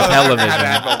room on television. I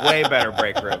had to have a way better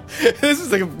break room. This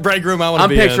is like a break room I want to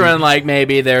be in. I'm picturing like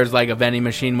maybe there's like a vending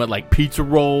machine with like pizza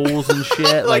rolls and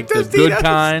shit, like the good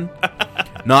kind.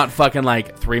 Not fucking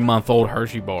like 3-month-old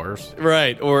Hershey bars.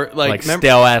 Right. Or like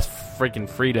stale ass freaking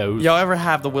Fritos. Y'all ever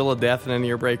have the Wheel of Death in any of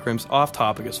your break rooms? Off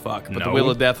topic as fuck. But the Wheel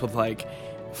of Death with like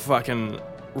fucking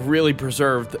really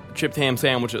preserved chipped ham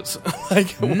sandwiches.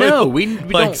 Like no, we like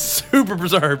don't. Super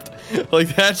preserved.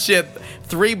 Like that shit.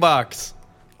 $3.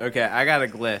 Okay, I got a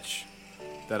glitch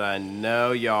that I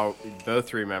know y'all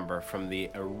both remember from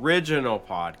the original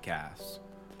podcast.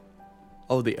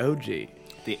 Oh, the OG.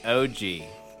 The OG.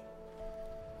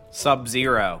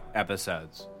 Sub-Zero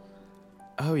episodes.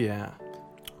 Oh, yeah.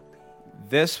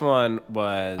 This one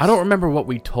was... I don't remember what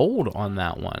we told on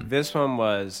that one. This one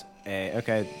was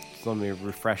okay, let me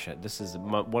refresh it. This is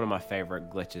one of my favorite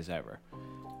glitches ever.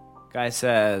 Guy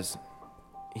says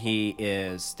he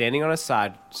is standing on a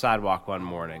sidewalk one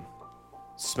morning,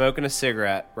 smoking a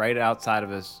cigarette right outside of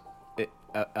his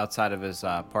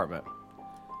apartment.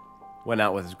 Went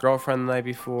out with his girlfriend the night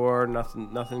before.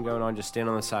 Nothing going on. Just standing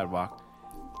on the sidewalk.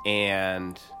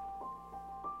 And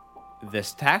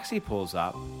this taxi pulls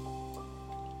up,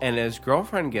 and his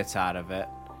girlfriend gets out of it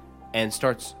and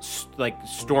starts like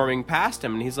storming past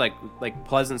him, and he's like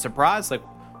pleasant surprise, like,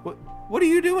 what are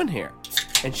you doing here?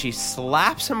 And she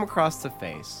slaps him across the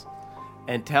face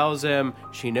and tells him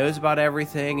she knows about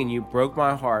everything and you broke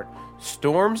my heart.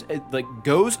 Storms, like,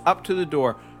 goes up to the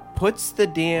door, puts the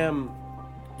damn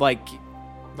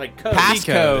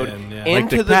passcode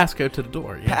into the passcode to the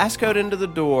door. Yeah. Passcode into the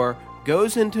door,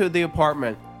 goes into the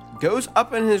apartment, goes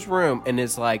up in his room and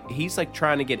is like, he's like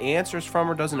trying to get answers from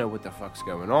her, doesn't know what the fuck's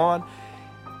going on.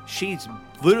 She's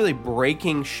literally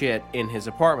breaking shit in his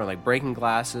apartment, like breaking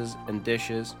glasses and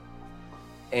dishes.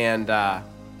 And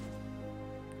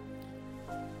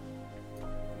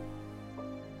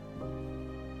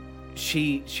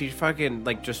she fucking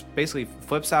like just basically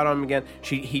flips out on him again.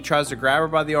 He tries to grab her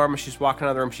by the arm as she's walking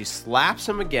out of the room. She slaps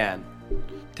him again.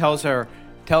 Tells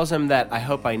him that I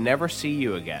hope I never see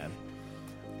you again.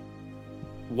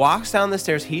 Walks down the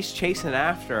stairs. He's chasing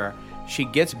after her. She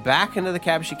gets back into the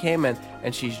cab she came in,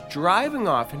 and she's driving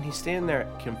off, and he's standing there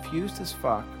confused as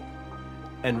fuck.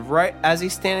 And right as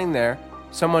he's standing there,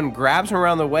 someone grabs him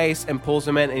around the waist and pulls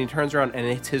him in, and he turns around, and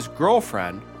it's his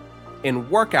girlfriend in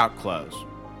workout clothes.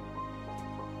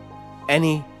 And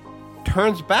he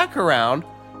turns back around,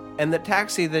 and the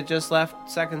taxi that just left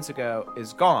seconds ago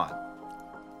is gone.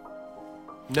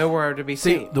 Nowhere to be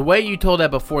seen. See, the way you told that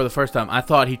before the first time, I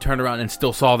thought he turned around and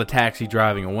still saw the taxi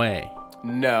driving away.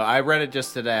 No, I read it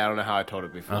just today. I don't know how I told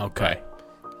it before. Okay.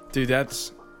 Dude,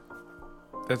 that's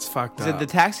fucked He said up. the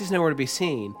taxi's nowhere to be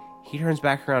seen. He turns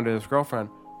back around to his girlfriend,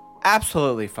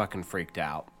 absolutely fucking freaked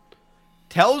out.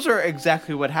 Tells her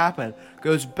exactly what happened.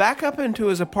 Goes back up into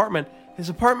his apartment. His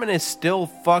apartment is still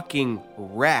fucking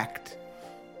wrecked.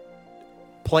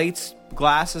 Plates,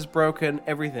 glasses broken,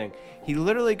 everything. He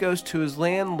literally goes to his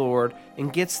landlord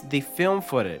and gets the film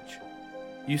footage.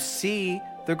 You see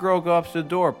the girl go up to the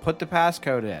door, put the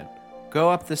passcode in,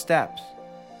 go up the steps,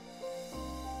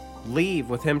 leave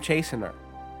with him chasing her.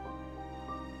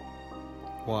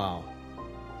 Wow.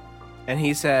 And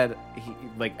he said,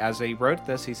 as he wrote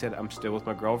this, he said, I'm still with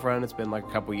my girlfriend. It's been like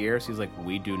a couple years. He's like,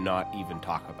 we do not even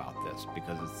talk about this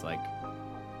because it's like,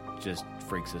 just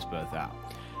freaks us both out.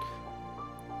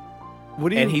 What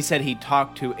do you? And he said he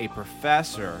talked to a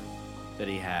professor that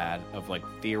he had of like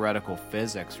theoretical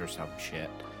physics or some shit,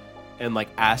 and like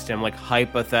asked him like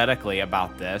hypothetically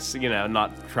about this,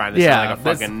 not trying to sound like a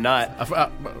fucking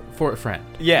nut. For a friend.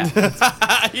 Yeah.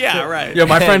 Yeah, right. Yo,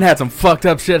 my friend had some fucked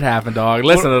up shit happen, dog.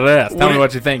 Listen to this. Tell me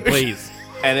what you think, please.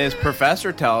 And his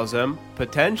professor tells him,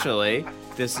 potentially,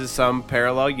 this is some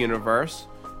parallel universe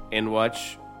in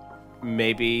which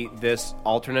maybe this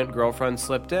alternate girlfriend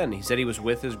slipped in. He said he was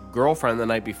with his girlfriend the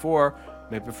night before.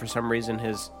 Maybe for some reason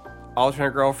his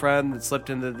alternate girlfriend that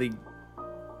slipped into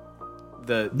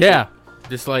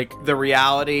just like the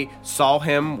reality, saw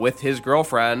him with his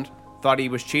girlfriend, thought he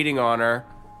was cheating on her,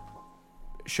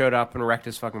 showed up and wrecked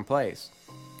his fucking place.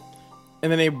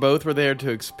 And then they both were there to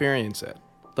experience it.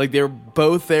 Like, they were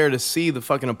both there to see the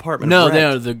fucking apartment no.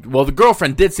 wrecked. The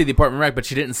girlfriend did see the apartment wreck, but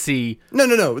she didn't see.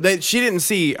 No. She didn't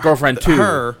see Girlfriend two.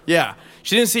 her. Yeah,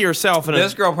 she didn't see herself in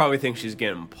This girl probably thinks she's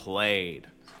getting played.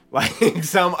 Like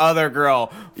some other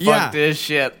girl fucked this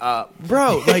shit up.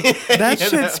 Bro, like, that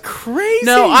shit's crazy.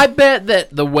 No, I bet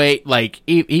that the way, like,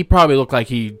 he probably looked like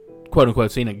he, quote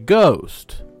unquote, seen a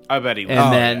ghost. I bet he was.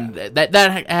 And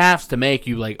that has to make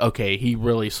you like, okay, he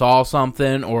really saw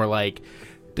something, or like,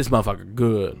 this motherfucker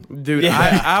good. Dude,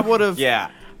 I would have.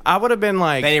 Yeah. I would have been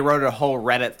like. Then he wrote a whole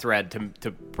Reddit thread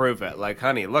to prove it. Like,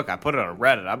 honey, look, I put it on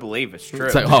Reddit. I believe it's true.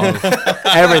 It's like, oh,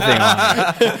 everything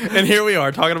on it. And here we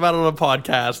are talking about it on a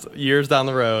podcast years down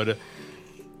the road.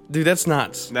 Dude, that's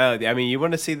nuts. No, I mean, you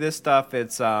want to see this stuff?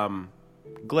 It's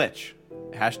glitch.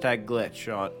 Hashtag glitch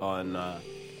On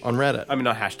Reddit. I mean,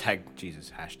 not hashtag.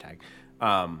 Jesus, hashtag.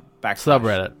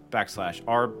 Subreddit. /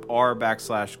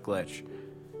 r/glitch.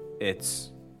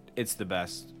 It's the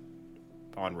best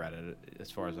on Reddit as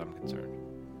far as I'm concerned.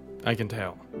 I can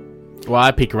tell. Well,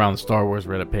 I peek around the Star Wars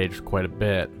Reddit page quite a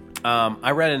bit. I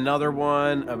read another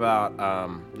one about,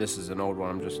 this is an old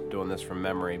one, I'm just doing this from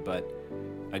memory, but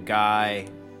a guy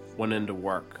went into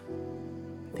work.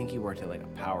 I think he worked at like a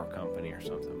power company or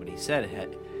something, but he said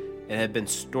it had been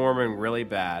storming really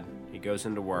bad. He goes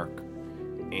into work,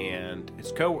 and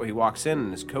he walks in,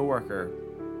 and his coworker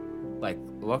like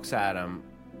looks at him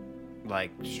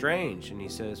like strange, and he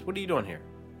says, "What are you doing here?"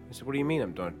 He said, "What do you mean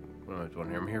I'm doing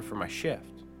here? I'm here for my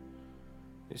shift."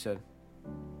 He said,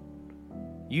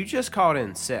 "You just called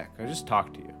in sick. I just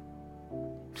talked to you."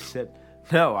 He said,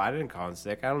 "No, I didn't call in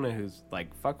sick. I don't know who's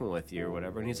like fucking with you or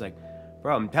whatever." And he's like,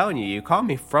 "Bro, I'm telling you, you called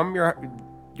me from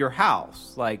your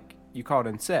house. Like, you called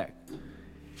in sick."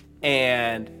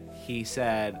 And he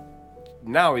said,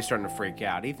 now he's starting to freak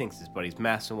out. He thinks his buddy's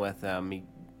messing with him.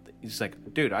 He's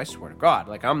like, "Dude, I swear to God,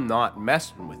 like, I'm not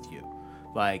messing with you.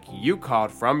 Like, you called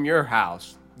from your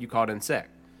house. You called in sick."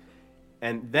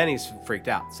 And then he's freaked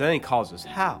out. So then he calls his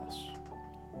house,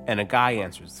 and a guy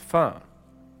answers the phone.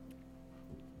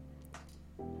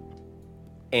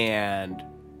 And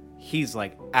he's,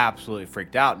 like, absolutely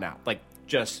freaked out now. Like,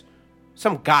 just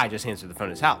Some guy just answered the phone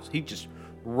at his house. He just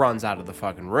runs out of the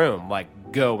fucking room,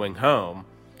 like going home.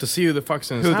 To see who the fuck's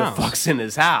in his Who house. the fuck's in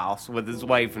his house with his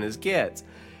wife and his kids.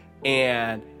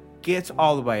 And gets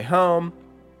all the way home.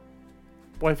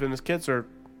 Wife and his kids are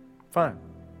fine.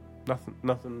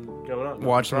 Nothing going on.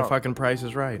 Watching the wrong. fucking Price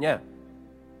is Right. Yeah.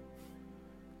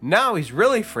 Now he's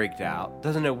really freaked out.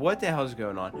 Doesn't know what the hell is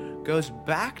going on. Goes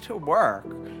back to work.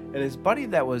 And his buddy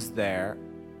that was there,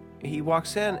 he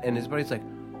walks in and his buddy's like,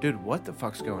 dude, what the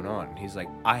fuck's going on? And he's like,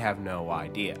 I have no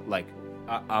idea. Like,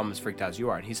 I'm as freaked out as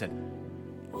you are. And he said,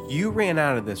 you ran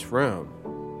out of this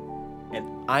room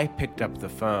and I picked up the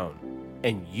phone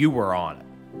and you were on it.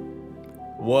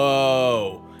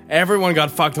 Whoa. Everyone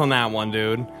got fucked on that one,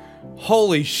 dude.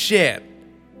 Holy shit.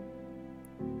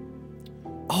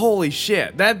 Holy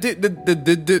shit. That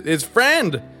dude, his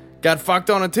friend got fucked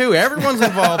on it too. Everyone's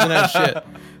involved in that shit.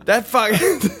 That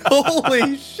fucking...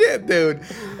 Holy shit, dude.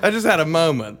 I just had a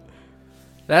moment.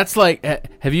 That's like,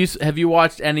 have you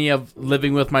watched any of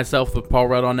Living with Myself with Paul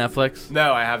Rudd on Netflix?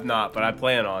 No, I have not, but I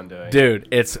plan on doing it. Dude,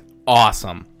 it's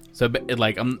awesome. So,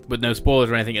 like, with no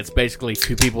spoilers or anything, it's basically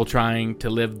two people trying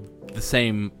to live the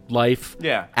same life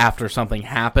after something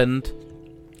happened.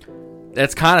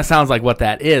 That kind of sounds like what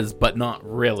that is, but not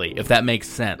really, if that makes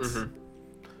sense. Mm-hmm.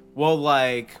 Well,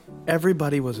 like...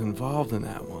 Everybody was involved in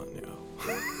that one, yo.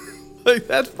 Like,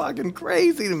 that's fucking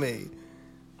crazy to me.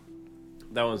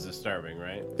 That one's disturbing,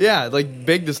 right? Yeah, like,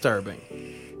 big disturbing.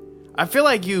 I feel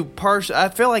like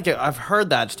I've heard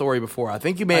that story before. I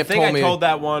think you may have told me. I think I told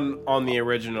that one on the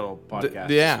original podcast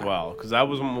as well, because that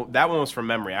one was from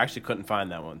memory. I actually couldn't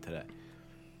find that one today.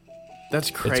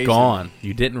 That's crazy. It's gone.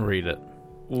 You didn't read it.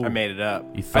 I made it up.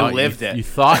 I lived it. You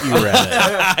thought you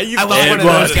read it. You thought one of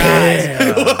those guys.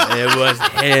 It was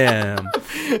him.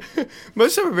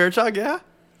 Most of a beer chug, yeah.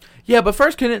 Yeah, but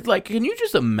first, can you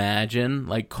just imagine,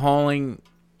 like, calling,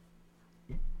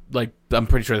 like, I'm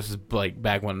pretty sure this is, like,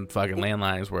 back when fucking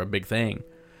landlines were a big thing.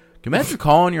 Can you imagine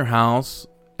calling your house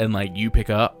and, like, you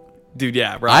pick up? Dude,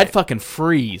 yeah, right. I'd fucking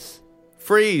freeze.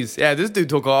 Freeze. Yeah, this dude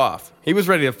took off. He was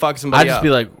ready to fuck somebody I'd just up. be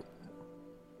like...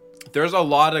 There's a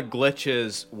lot of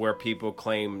glitches where people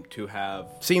claim to have...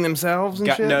 Seen themselves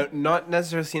and shit? No, not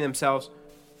necessarily seen themselves.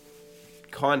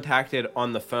 Contacted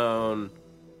on the phone...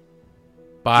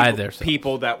 By their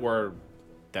people that were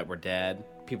dead,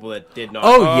 people that did not.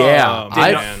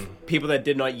 People that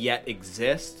did not yet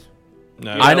exist.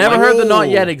 No, I never heard the not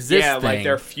yet exist Yeah, thing. like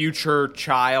their future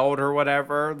child or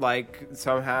whatever. Like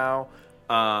somehow,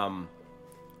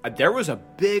 there was a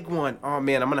big one. Oh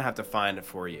man, I'm gonna have to find it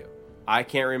for you. I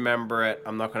can't remember it.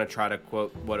 I'm not gonna try to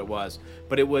quote what it was,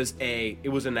 but it was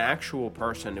an actual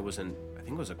person. I think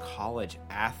it was a college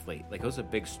athlete. Like it was a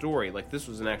big story. Like this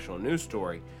was an actual news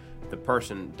story. The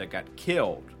person that got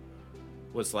killed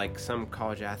was like some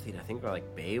college athlete, I think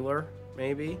like Baylor,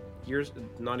 maybe,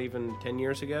 not even 10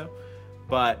 years ago.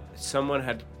 But someone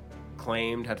had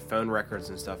phone records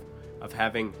and stuff of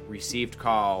having received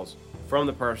calls from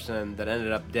the person that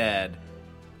ended up dead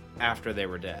after they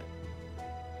were dead.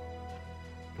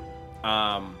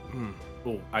 Oh,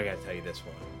 I gotta tell you this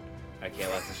one. I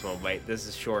can't let this one wait. This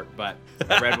is short, but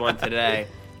I read one today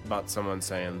about someone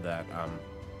saying that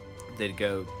they'd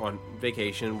go on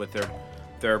vacation with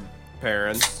their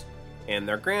parents and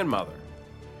their grandmother.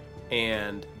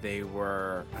 And they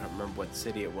were, I don't remember what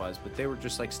city it was, but they were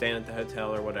just like staying at the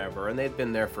hotel or whatever. And they'd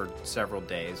been there for several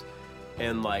days.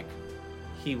 And like,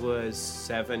 he was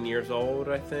 7 years old,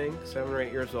 I think, 7 or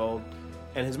 8 years old.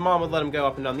 And his mom would let him go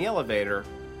up and down the elevator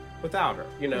without her.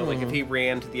 You know, like if he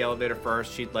ran to the elevator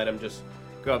first, she'd let him just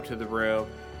go up to the room.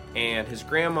 And his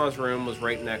grandma's room was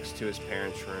right next to his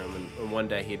parents' room. And one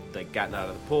day he'd like gotten out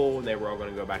of the pool and they were all going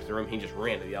to go back to the room. He just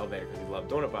ran to the elevator because he loved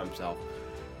doing it by himself.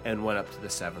 And went up to the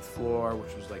 7th floor,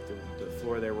 which was like the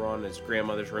floor they were on. His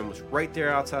grandmother's room was right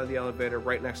there outside the elevator,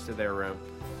 right next to their room.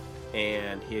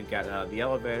 And he had gotten out of the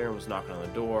elevator and was knocking on the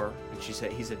door. And he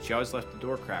said she always left the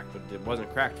door cracked, but it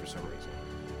wasn't cracked for some reason.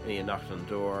 And he had knocked on the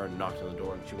door,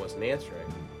 and she wasn't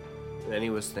answering. And then he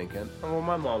was thinking, oh, well,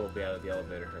 my mom will be out of the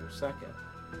elevator here in a second.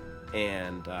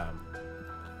 And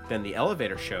then the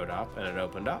elevator showed up, and it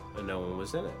opened up, and no one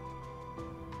was in it.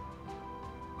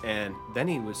 And then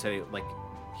he would say, like,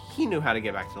 he knew how to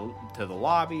get back to the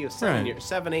lobby. He was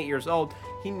 7, 8 years old.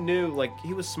 He knew, like,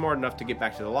 he was smart enough to get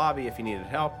back to the lobby if he needed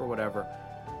help or whatever.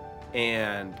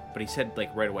 But he said,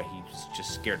 like, right away, he was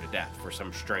just scared to death for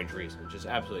some strange reason, just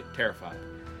absolutely terrified.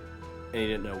 And he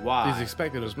didn't know why. He's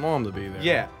expected his mom to be there.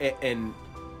 Yeah, and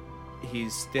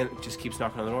just keeps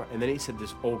knocking on the door. And then he said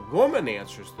this old woman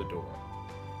answers the door.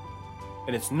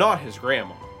 And it's not his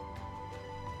grandma.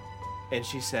 And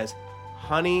she says,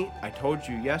 honey, I told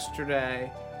you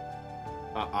yesterday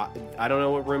I don't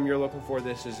know what room you're looking for.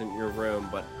 This isn't your room,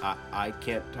 but I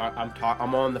can't talk.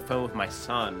 I'm on the phone with my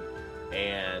son,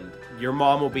 and your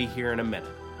mom will be here in a minute.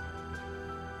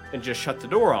 And just shut the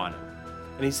door on him.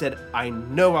 And he said, I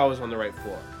know I was on the right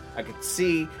floor. I could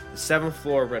see the 7th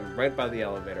floor right by the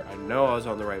elevator. I know I was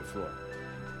on the right floor.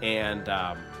 And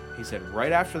he said,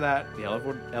 right after that, the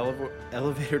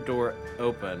elevator door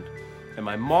opened, and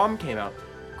my mom came out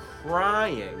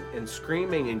crying and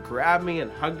screaming and grabbed me and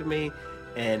hugged me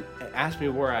and asked me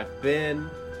where I've been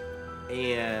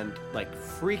and like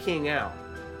freaking out.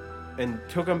 And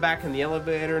took him back in the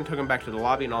elevator and took him back to the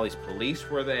lobby, and all these police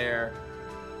were there.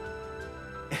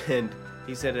 And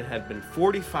he said it had been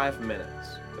 45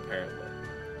 minutes, apparently.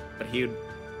 But he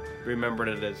remembered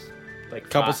it as like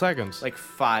Couple seconds. Like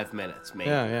 5 minutes, maybe.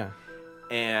 Yeah.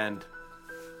 And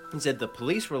he said the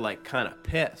police were like kind of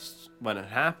pissed when it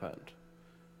happened.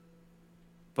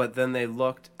 But then they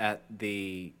looked at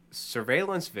the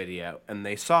surveillance video and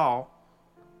they saw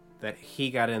that he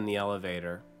got in the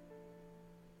elevator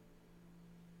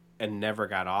and never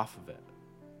got off of it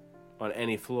on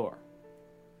any floor.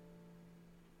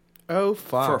 Oh,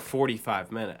 fuck. For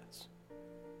 45 minutes.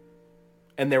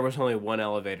 And there was only one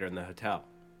elevator in the hotel.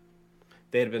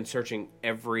 They had been searching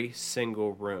every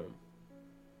single room.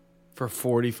 For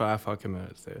 45 fucking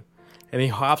minutes, dude. And he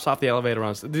hops off the elevator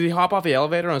on... Did he hop off the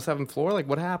elevator on the 7th floor? Like,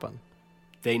 what happened?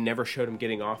 They never showed him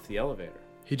getting off the elevator.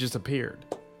 He just appeared.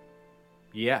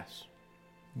 Yes.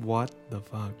 What the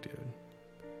fuck, dude?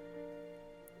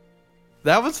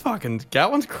 That was fucking...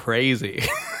 That one's crazy.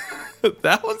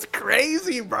 That one's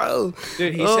crazy, bro.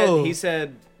 Dude, he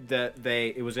said that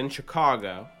it was in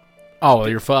Chicago. Oh,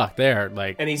 you're fucked there.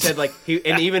 Like, And he said, like, he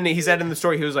said in the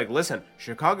story, he was like, listen,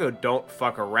 Chicago don't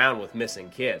fuck around with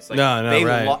missing kids. Like, No,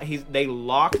 right. They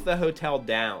locked the hotel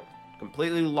down.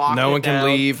 Completely locked it down. No one can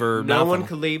leave or No nothing. one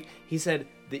could leave. He said,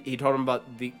 he told him about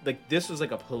this was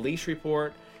like a police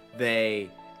report. They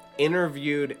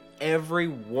interviewed every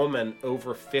woman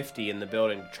over 50 in the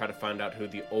building to try to find out who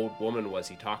the old woman was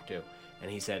he talked to.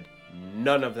 And he said,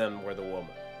 none of them were the woman.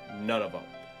 None of them.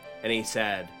 And he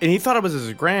said... And he thought it was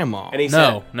his grandma. And he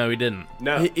said... no, he didn't.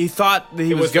 No. He thought that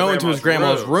he was going to his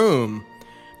grandma's room.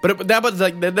 But that was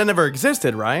like... That never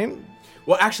existed, right?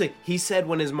 Well, actually, he said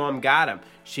when his mom got him,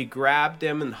 she grabbed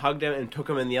him and hugged him and took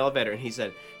him in the elevator. And he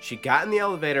said she got in the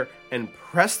elevator and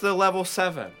pressed the level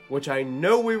 7, which I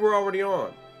know we were already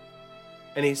on.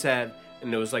 And he said...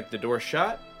 And it was like the door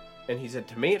shut. And he said,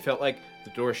 to me, it felt like the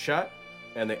door shut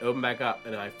and they opened back up.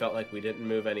 And I felt like we didn't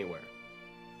move anywhere.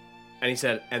 And he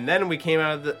said, and then we came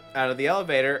out of the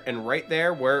elevator, and right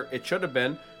there where it should have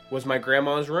been was my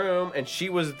grandma's room, and she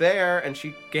was there, and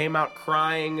she came out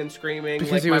crying and screaming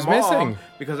Because like he my was mom, missing.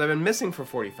 because I've been missing for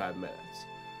 45 minutes.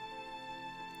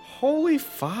 Holy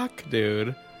fuck,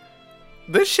 dude.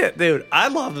 This shit, dude, I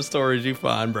love the stories you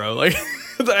find, bro. Like,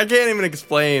 I can't even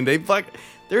explain.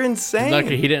 They're insane.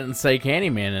 Lucky he didn't say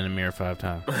Candyman in a mirror 5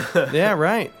 times. Yeah,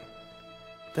 right.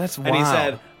 That's wild. And he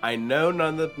said, I know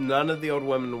none of the old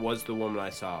women was the woman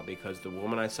I saw, because the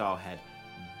woman I saw had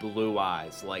blue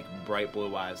eyes, like bright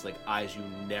blue eyes, like eyes you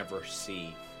never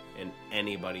see in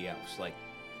anybody else, like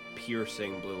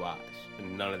piercing blue eyes,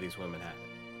 and none of these women had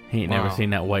it. He ain't never Wow.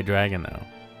 seen that white dragon,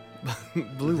 though.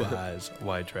 Blue eyes,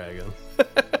 white dragon.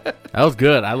 That was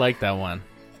good. I like that one.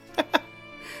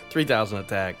 3,000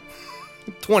 attack.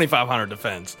 2,500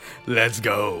 defense. Let's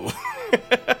go.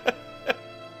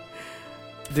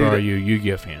 For all you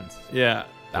Yu-Gi-Oh fans. Yeah.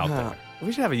 Out there.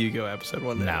 We should have a Yu-Gi-Oh episode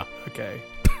one day. No. Okay.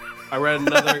 I read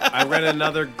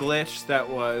another glitch that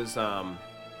was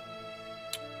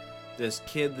this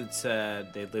kid that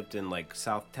said they lived in like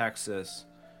South Texas.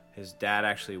 His dad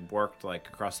actually worked like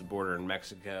across the border in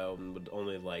Mexico and would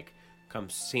only like come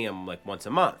see him like once a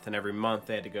month, and every month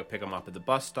they had to go pick him up at the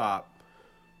bus stop,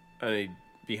 and he'd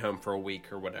be home for a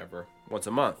week or whatever once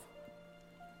a month.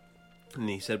 And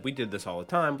he said we did this all the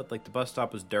time, but like the bus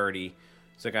stop was dirty.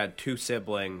 So like, I had 2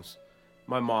 siblings.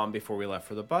 My mom, before we left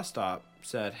for the bus stop,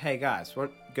 said, hey guys,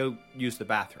 go use the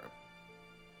bathroom.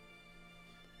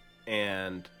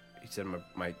 And he said,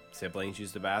 my siblings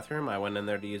used the bathroom. I went in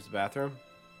there to use the bathroom.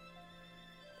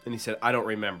 And he said, I don't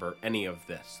remember any of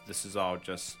this. This is all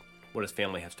just what his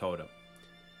family has told him.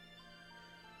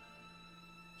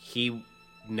 He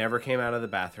never came out of the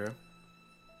bathroom.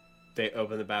 They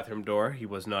opened the bathroom door. He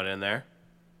was not in there.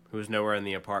 He was nowhere in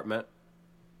the apartment.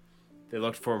 They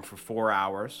looked for him for 4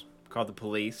 hours. Called the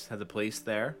police. Had the police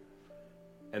there.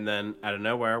 And then, out of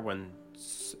nowhere, when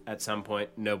at some point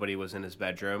nobody was in his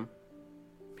bedroom,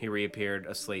 he reappeared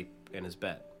asleep in his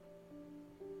bed.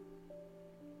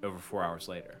 Over 4 hours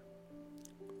later.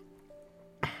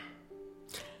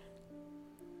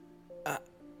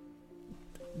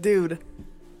 dude,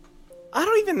 I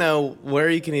don't even know where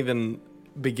you can even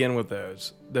begin with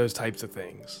those types of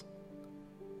things.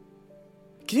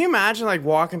 Can you imagine like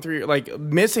walking through, like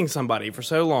missing somebody for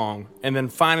so long and then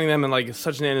finding them in like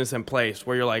such an innocent place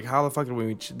where you're like, how the fuck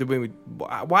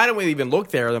why didn't we even look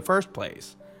there in the first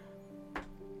place?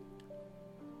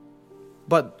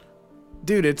 But,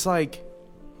 dude, it's like,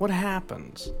 what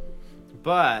happens?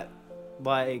 But,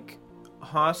 like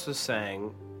Haas was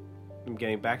saying, I'm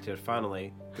getting back to it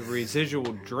finally, the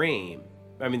residual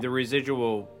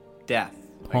death.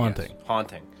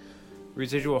 Haunting.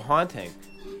 Residual haunting.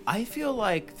 I feel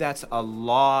like that's a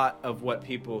lot of what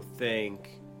people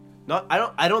think.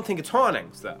 I don't think it's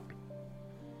hauntings, though.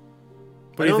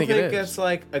 What do you think it is? I don't think it's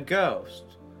like a ghost.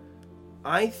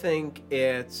 I think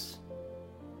it's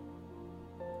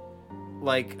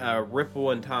like a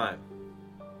ripple in time.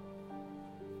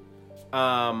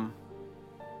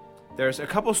 There's a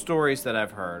couple stories that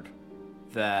I've heard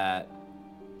that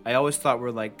I always thought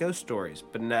were like ghost stories,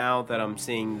 but now that I'm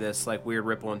seeing this like weird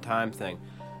ripple in time thing,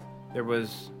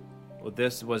 this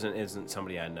isn't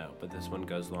somebody I know, but this one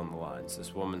goes along the lines.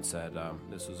 This woman said,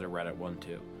 this was a Reddit one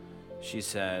too. She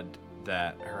said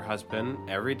that her husband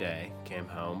every day came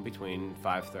home between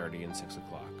 5:30 and 6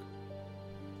 o'clock.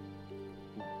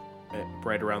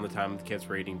 Right around the time the kids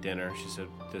were eating dinner. She said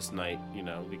this night,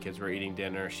 the kids were eating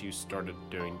dinner. She started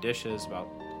doing dishes about,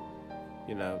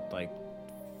 like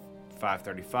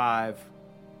 5:35.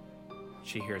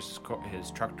 She hears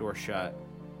his truck door shut.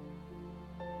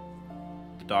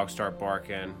 The dogs start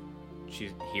barking.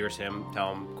 She hears him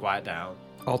tell him quiet down.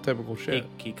 All typical shit.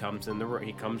 He comes in the room.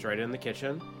 He comes right in the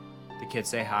kitchen. The kids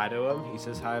say hi to him. He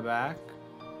says hi back.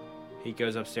 He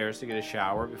goes upstairs to get a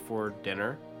shower before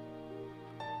dinner.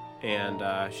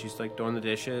 And she's like doing the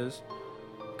dishes.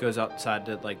 Goes outside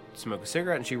to like smoke a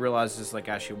cigarette, and she realizes like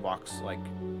as she walks like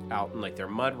out in like their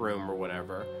mud room or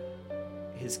whatever,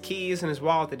 his keys and his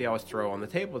wallet that he always throw on the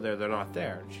table they're not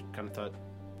there. And she kind of thought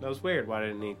that was weird. Why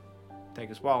didn't he take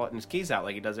his wallet and his keys out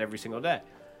like he does every single day?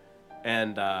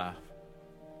 And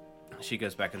she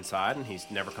goes back inside, and he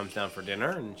never comes down for dinner,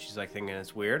 and she's like thinking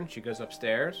it's weird. And she goes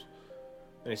upstairs,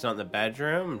 and he's not in the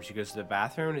bedroom. And she goes to the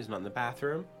bathroom, and he's not in the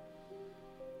bathroom.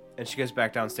 And she goes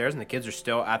back downstairs, and the kids are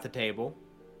still at the table.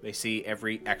 They see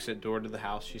every exit door to the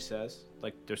house, she says.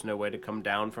 Like, there's no way to come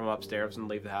down from upstairs and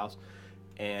leave the house.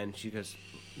 And she goes,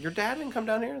 your dad didn't come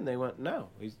down here? And they went, no.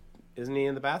 Isn't he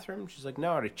in the bathroom? She's like, no,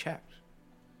 I already checked.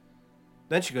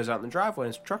 Then she goes out in the driveway,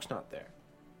 and his truck's not there.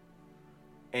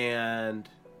 And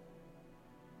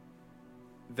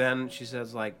then she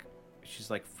says, like,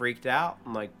 she's, like, freaked out.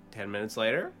 And, like, 10 minutes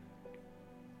later,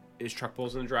 his truck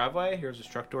pulls in the driveway. Here's his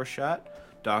truck door shut.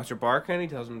 Dogs are barking. He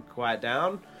tells them to quiet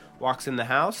down. Walks in the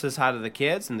house, says hi to the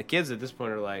kids, and the kids at this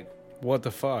point are like, what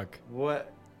the fuck?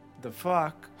 What the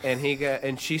fuck?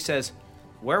 And she says,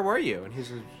 where were you? And he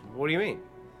says, what do you mean?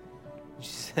 And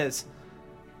she says,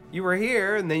 you were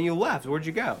here, and then you left. Where'd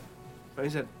you go? And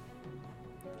he said,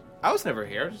 I was never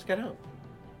here. I just got home.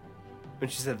 And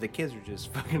she said, the kids were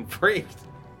just fucking freaked.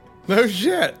 No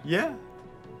shit. Yeah.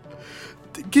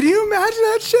 Can you imagine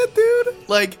that shit, dude?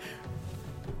 Like,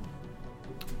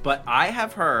 but I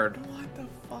have heard what the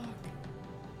fuck?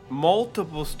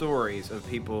 Multiple stories of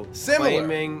people Similar.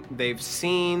 claiming they've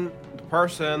seen the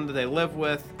person that they live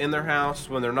with in their house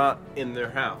when they're not in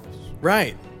their house.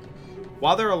 Right.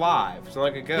 While they're alive. It's not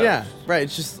like a ghost. Yeah, right.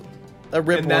 It's just a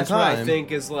rip And that's one what time. I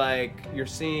think is like you're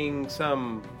seeing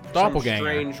some Doppelganger.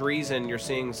 strange reason. You're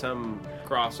seeing some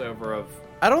crossover of.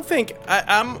 I don't think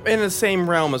I'm in the same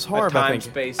realm as Harv. I think.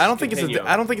 time-space I don't think continuum.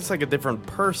 I don't think it's like a different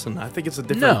person. I think it's a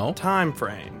different No. time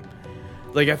frame.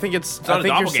 Like I think it's. It's not I a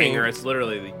think doppelganger. you're It's seeing,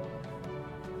 literally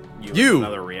You.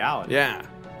 another reality. yeah,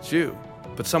 it's you,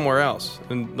 but somewhere else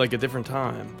in like a different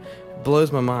time.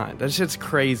 Blows my mind. That shit's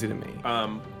crazy to me.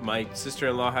 My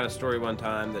sister-in-law had a story one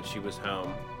time that she was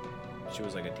home. She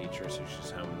was like a teacher, so she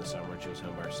was home in the summer. And she was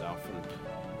home by herself, and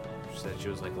she said she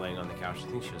was like laying on the couch.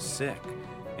 I think she was sick,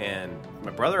 and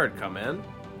my brother had come in,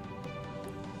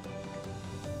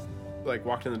 like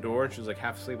walked in the door, and she was like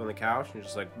half asleep on the couch, and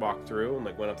just like walked through and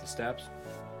like went up the steps,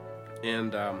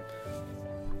 and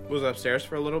was upstairs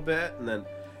for a little bit, and then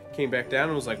came back down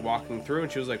and was like walking through,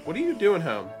 and she was like, "What are you doing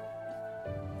home?"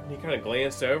 He kind of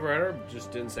glanced over at her,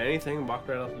 just didn't say anything, and walked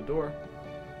right out the door.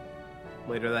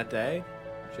 Later that day,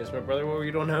 she asked my brother, "What were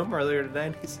you doing home earlier today?"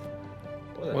 And he said,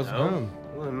 Wasn't home.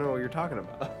 I don't know what you're talking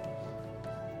about.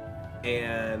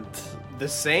 And the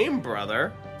same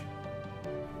brother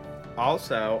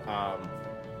also,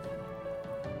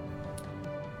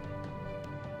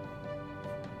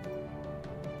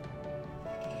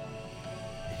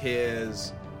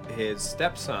 his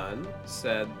stepson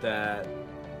said that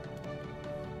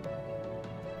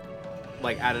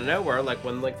like out of nowhere, like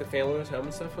when like the family was home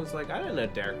and stuff, I was like, I didn't know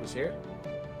Derek was here.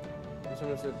 And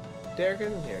someone said, Derek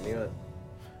isn't here. And he went,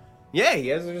 yeah,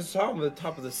 you guys just saw him at the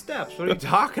top of the steps. What are you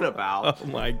talking about? Oh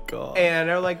my god. And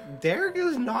they're like, Derek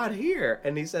is not here.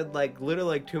 And he said, like, literally,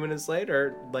 like, 2 minutes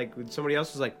later, like, somebody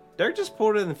else was like, Derek just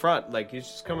pulled it in the front. Like, he's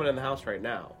just coming in the house right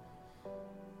now.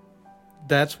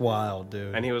 That's wild,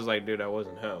 dude. And he was like, dude, I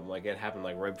wasn't home. Like, it happened,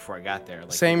 like, right before I got there.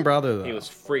 Like, Same brother, though. He was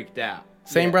freaked out.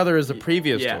 Same brother as the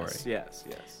previous yes, story.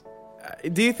 Yes.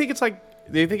 Do you think it's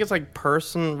like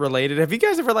person related? Have you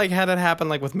guys ever like had it happen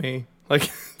like with me? Like,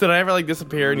 did I ever like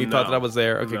disappear and you thought that I was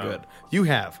there? Okay, No. good. You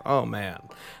have. Oh man,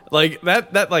 like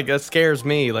that scares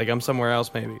me. Like I'm somewhere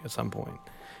else maybe at some point.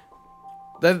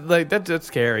 That's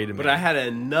scary to me. But I had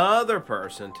another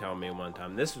person tell me one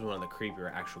time, this is one of the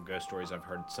creepier actual ghost stories I've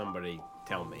heard somebody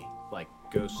tell me, like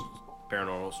ghost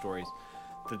paranormal stories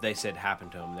that they said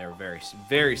happened to them. They were very,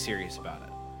 very serious about it.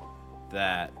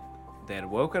 That they had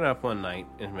woken up one night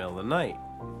in the middle of the night,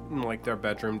 and like their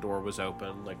bedroom door was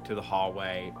open, like to the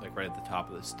hallway, like right at the top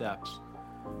of the steps.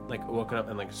 Like woken up,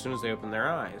 and like as soon as they opened their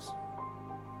eyes,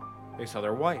 they saw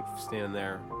their wife standing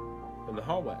there in the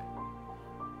hallway,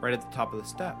 right at the top of the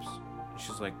steps.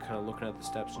 She's like kind of looking at the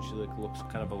steps, and she like looks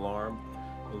kind of alarmed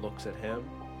and looks at him,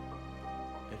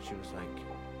 and she was like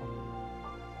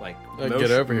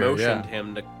Get over here, motioned yeah.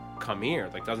 him to come here,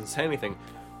 like doesn't say anything.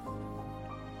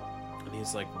 And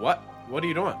he's like, what are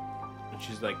you doing? And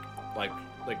she's like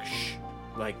shh,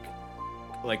 like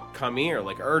come here,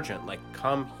 like urgent, like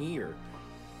come here.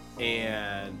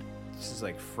 And this is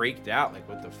like freaked out, like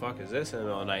what the fuck is this in the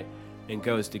middle of the night? And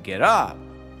goes to get up,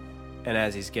 and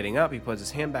as he's getting up, he puts his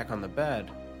hand back on the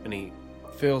bed, and he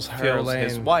feels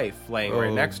his wife laying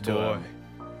right next to boy. him,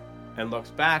 and looks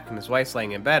back, and his wife's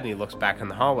laying in bed, and he looks back in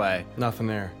the hallway, Nothing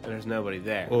there. and there's nobody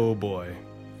there. Oh boy,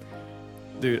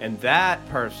 dude. And that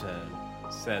person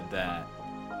said that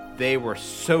they were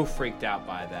so freaked out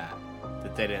by that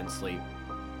they didn't sleep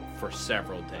for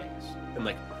several days, and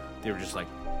like they were just like,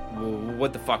 well,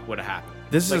 what the fuck would have happened?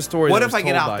 This is Like, a story. What that if was I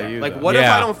get told out by there? you, Like, though. what if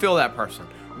Yeah. I don't feel that person?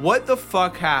 What the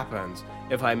fuck happens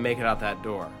if I make it out that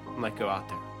door and like go out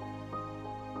there?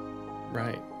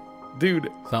 Right,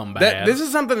 dude. Something bad. This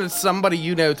is something that somebody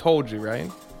you know told you, right?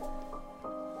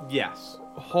 Yes.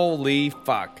 Holy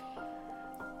fuck.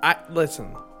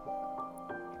 Listen.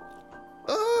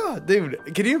 Oh, dude,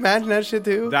 can you imagine that shit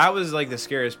too? That was like the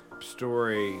scariest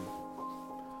story.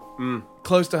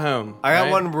 Close to home. I got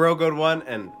right? one real good one,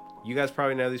 and you guys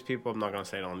probably know these people. I'm not going to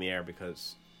say it on the air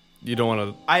because You don't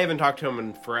want to. I haven't talked to them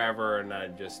in forever, and I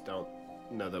just don't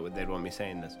know that they'd want me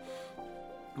saying this.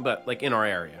 But, like, in our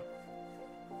area.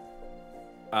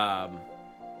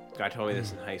 Guy told me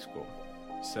this in high school.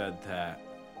 Said that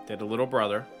they had a little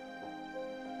brother,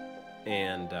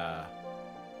 and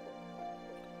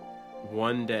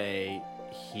one day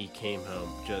he came home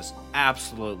just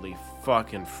absolutely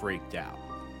fucking freaked out.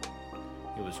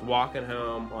 He was walking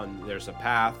home there's a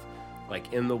path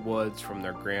like in the woods from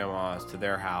their grandma's to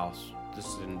their house. This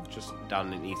is just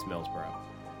down in East Millsboro.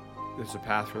 There's a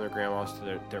path from their grandma's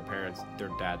to their parents, their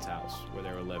dad's house where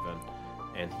they were living.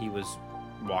 And he was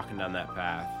walking down that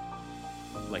path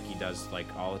like he does like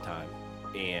all the time.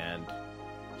 And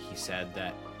he said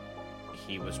that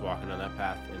he was walking down that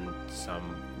path and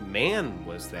some man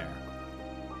was there.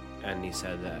 And he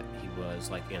said that he was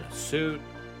like in a suit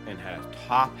and had a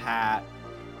top hat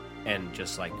and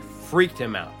just like freaked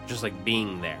him out, just like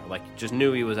being there, like just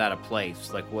knew he was out of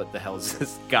place. Like, what the hell is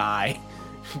this guy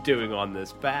doing on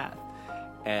this path?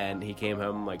 And he came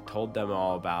home and like told them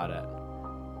all about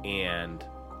it, and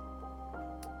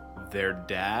their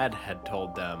dad had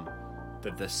told them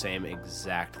that the same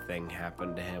exact thing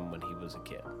happened to him when he was a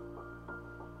kid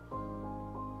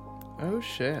Oh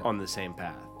shit. on the same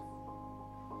path.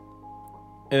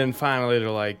 And then finally they're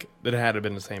like, that it had to have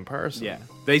been the same person. Yeah,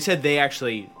 they said they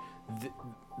actually.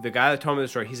 The guy that told me the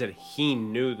story, he said he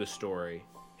knew the story.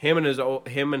 Him and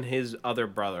his other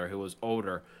brother, who was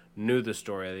older, knew the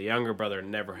story. The younger brother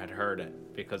never had heard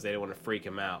it because they didn't want to freak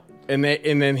him out. And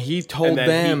then he told And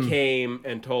then them. he came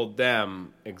and told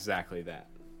them exactly that.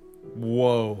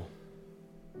 Whoa.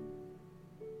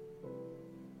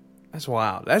 That's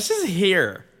wild. That's just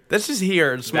here. That's just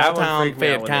here in small That one town freaked me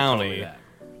out Fayette when they told me County.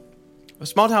 that.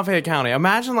 Small town Fayette County.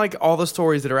 Imagine like all the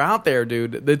stories that are out there,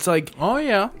 dude. It's like Oh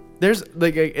yeah. there's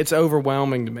like it's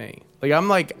overwhelming to me. Like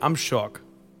I'm shook.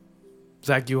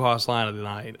 Zach Uhas line of the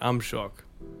night. I'm shook.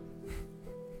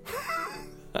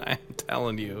 I'm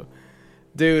telling you,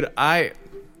 dude. The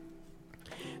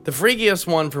freakiest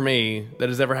one for me that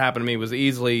has ever happened to me was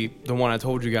easily the one I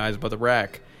told you guys about the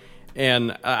wreck.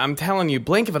 And I'm telling you,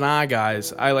 blink of an eye,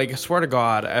 guys. I swear to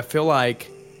God, I feel like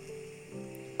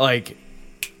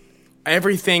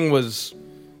everything was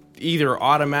either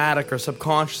automatic or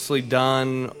subconsciously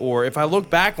done, or if I look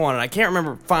back on it, I can't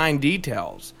remember fine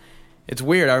details. It's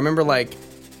weird. I remember like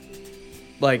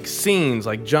scenes,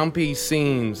 like jumpy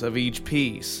scenes of each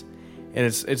piece, and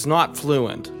it's not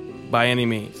fluent by any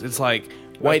means. It's like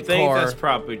white I think car that's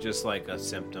probably just like a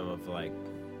symptom of like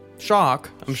shock.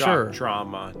 I'm shock, sure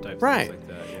trauma type right. things like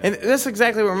that. Yeah. And that's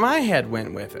exactly where my head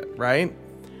went with it, right?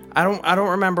 I don't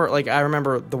remember, like, I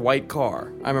remember the white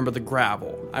car. I remember the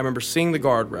gravel. I remember seeing the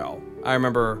guardrail. I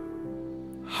remember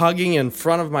hugging in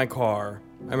front of my car.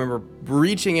 I remember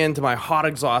reaching into my hot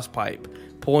exhaust pipe,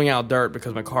 pulling out dirt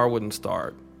because my car wouldn't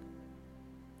start.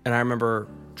 And I remember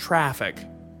traffic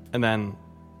and then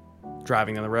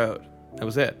driving down the road. That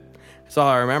was it. That's all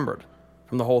I remembered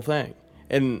from the whole thing.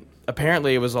 And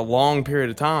apparently it was a long period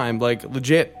of time, like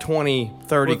legit 20,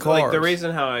 30 cars. Like the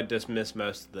reason how I dismiss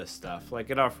most of this stuff, like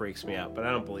it all freaks me out, but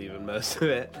I don't believe in most of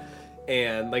it.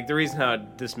 And like the reason how I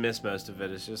dismiss most of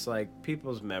it is just like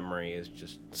people's memory is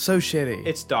just so shitty.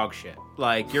 it's dog shit.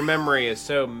 Like your memory is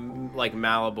so like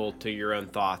malleable to your own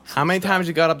thoughts. How many times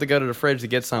you got up to go to the fridge to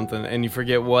get something and you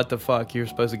forget what the fuck you're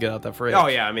supposed to get out that fridge? Oh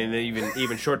yeah, I mean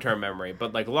even short-term mememory,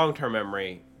 but like long-term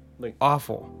memory, like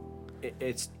Awful.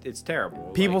 it's terrible.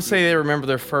 People Like, say they remember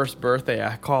their first birthday.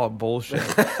 I call it bullshit.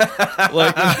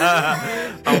 Like,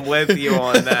 I'm with you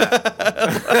on that.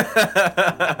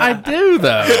 I do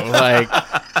though, like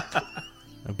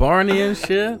Barney and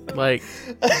shit. Like,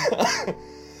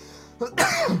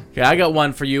 okay, I got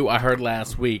one for you. I heard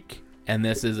last week, and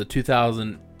this is a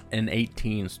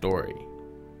 2018 story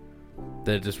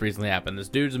that just recently happened. This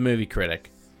dude's a movie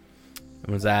critic. It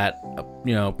was at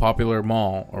a popular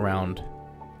mall around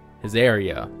his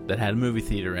area that had a movie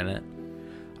theater in it.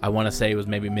 I want to say it was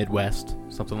maybe Midwest,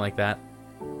 something like that.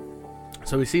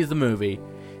 So he sees the movie,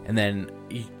 and then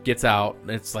he gets out.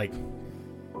 It's like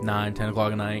 9, 10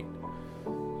 o'clock at night.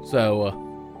 So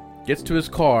gets to his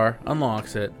car,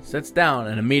 unlocks it, sits down,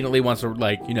 and immediately wants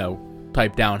to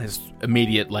type down his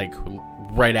immediate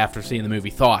right after seeing the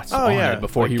movie thoughts on it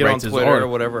before he writes his Twitter article.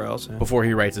 or whatever else. Yeah. Before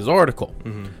he writes his article.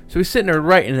 Mm-hmm. So he's sitting there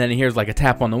writing, and then he hears like a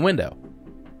tap on the window.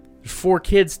 There's 4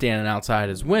 kids standing outside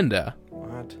his window.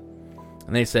 What?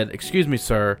 And they said, "Excuse me,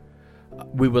 sir,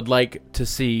 we would like to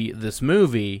see this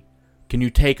movie. Can you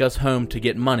take us home to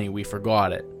get money? We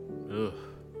forgot it." Ugh.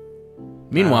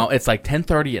 Meanwhile, it's like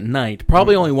 10:30 at night.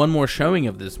 Probably only one more showing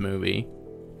of this movie.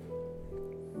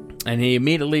 And he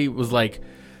immediately was like,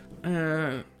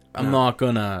 I'm not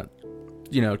gonna,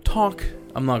 talk.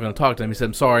 I'm not gonna talk to him. He said,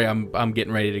 "I'm sorry. I'm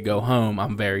getting ready to go home.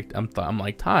 I'm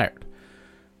like tired."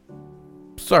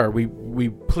 "Sir, we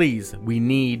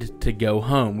need to go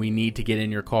home. We need to get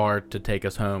in your car to take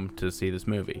us home to see this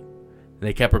movie." And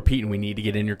they kept repeating, "We need to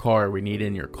get in your car. We need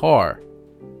in your car."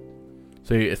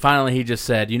 So finally he just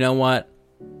said, "You know what?"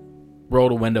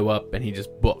 Rolled a window up and he just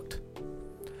booked.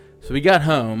 So he got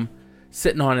home,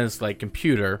 sitting on his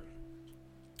computer,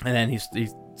 and then he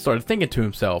started thinking to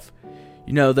himself,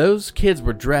 those kids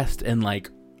were dressed in late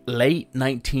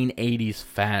 1980s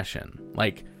fashion,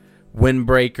 like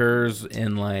windbreakers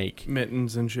and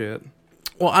Mittens and shit.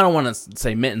 well, I don't want to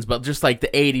say mittens, but just like the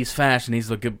 80s fashion. He's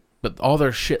looking, but all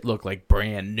their shit looked like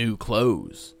brand new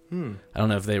clothes. I don't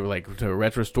know if they were to a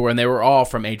retro store, and they were all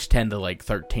from age 10 to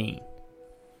 13.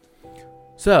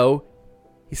 So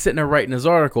he's sitting there writing his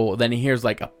article, then he hears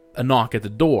a knock at the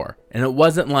door, and it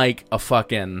wasn't like a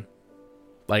fucking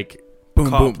boom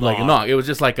Cop boom like a knock. knock. It was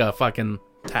just like a fucking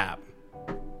Tap.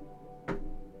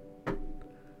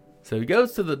 So he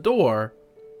goes to the door.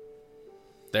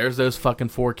 There's those fucking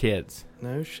 4 kids.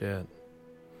 No shit.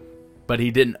 But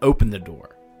he didn't open the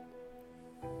door.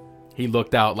 He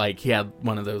looked out he had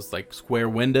one of those square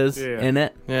windows in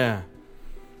it. Yeah.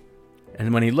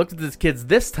 And when he looked at his kids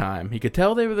this time, he could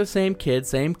tell they were the same kids,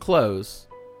 same clothes.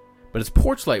 But his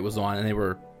porch light was on, and they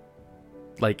were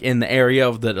in the area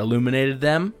that illuminated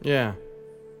them. Yeah.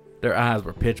 Their eyes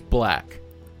were pitch black.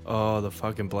 Oh, the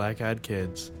fucking black-eyed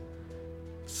kids.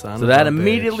 Son So of that a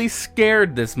immediately bitch.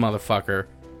 scared this motherfucker.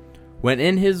 Went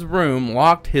in his room,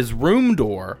 locked his room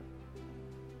door,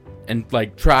 and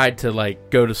tried to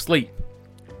go to sleep.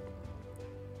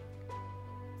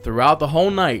 Throughout the whole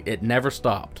night, it never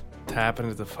stopped. Tapping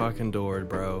at the fucking door,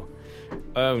 bro.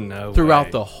 Oh no. Throughout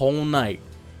way. the whole night.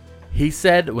 He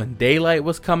said when daylight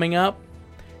was coming up,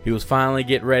 he was finally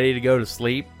getting ready to go to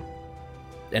sleep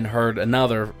and heard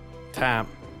another tap.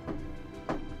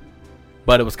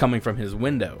 But it was coming from his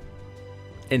window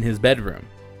in his bedroom.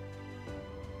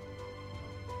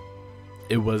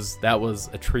 That was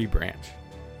a tree branch.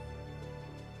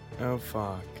 Oh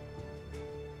fuck.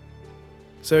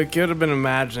 So it could have been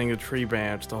imagining a tree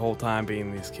branch the whole time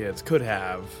being these kids. Could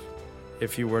have.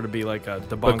 if you were to be like a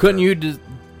debunker. But couldn't you just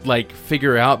like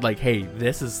figure out like, hey,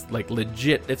 this is like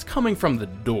legit? It's coming from the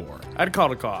door. I'd call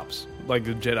the cops. Like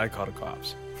legit, I'd call the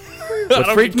cops. What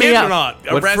freaked me out?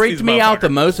 What Arrest freaked these me out the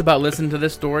motherfuckers. most about listening to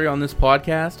this story on this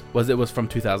podcast was it was from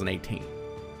 2018.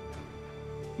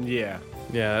 Yeah.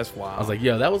 Yeah, that's wild. I was like,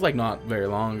 yo, that was like not very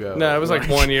long ago. No, it was like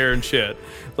 1 year and shit.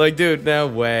 Like, dude, no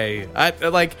way.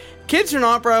 Like, kids or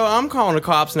not, bro, I'm calling the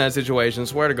cops in that situation.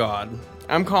 Swear to God.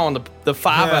 I'm calling the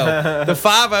 5-0. The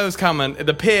 5-0's coming.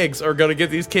 The pigs are going to get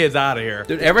these kids out of here.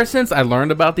 Dude, ever since I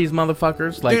learned about these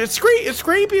motherfuckers, like, Dude, it's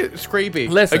creepy. It's creepy.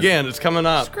 Listen. Again, it's coming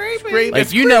up. Creepy.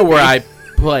 like you know where I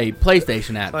play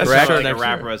PlayStation at, That's correct? like a Next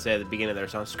rapper year. would say at the beginning of their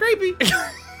song. Scrapey.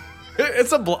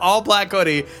 It's a all black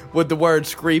hoodie with the word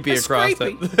 "creepy" It's across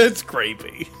creepy. it. It's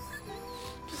creepy.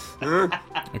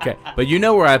 Okay, but you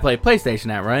know where I play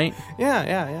PlayStation at, right?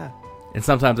 Yeah. And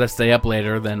sometimes I stay up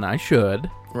later than I should,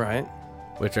 Right.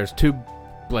 which there's two,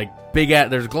 like,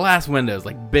 there's glass windows,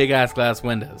 like, big-ass glass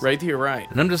windows. Right to your right.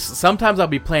 And I'm just, sometimes I'll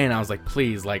be playing, I was like,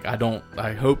 please, like,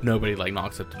 I hope nobody, like,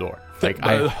 knocks at the door. Like,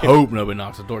 I hope nobody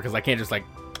knocks at the door, because I can't just, like,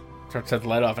 turn the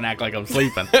light off and act like I'm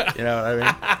sleeping. You know what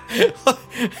I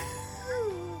mean?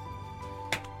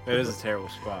 It is a terrible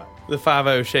spot. The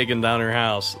 5-0 shaking down your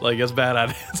house. Like, it's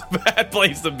bad. It's a bad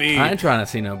place to be. I ain't trying to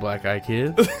see no black-eyed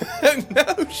kids.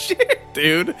 No shit,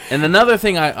 dude. And another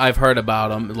thing I've heard about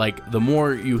them, like, the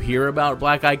more you hear about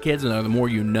black-eyed kids and the more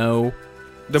you know,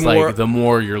 The it's more like, the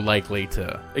more you're likely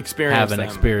to experience have an them.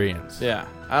 experience. Yeah.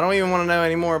 I don't even want to know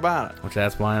any more about Which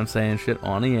that's why I'm saying shit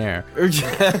on the air. it.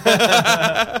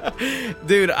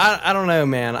 Dude, I don't know,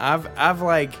 man. I've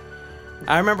like,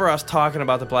 I remember I was talking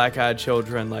about the black-eyed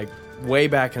children, like, way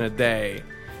back in the day.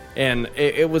 And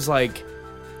it was like,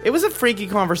 it was a freaky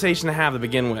conversation to have to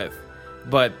begin with.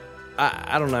 But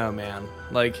I don't know, man.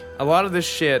 Like, a lot of this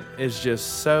shit is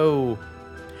just so...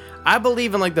 I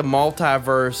believe in, like, the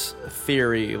multiverse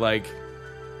theory, like,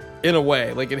 in a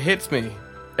way. Like, it hits me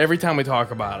every time we talk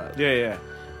about it. Yeah.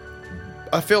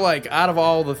 I feel like out of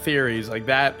all the theories, like,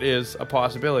 that is a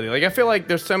possibility. Like, I feel like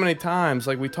there's so many times,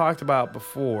 like we talked about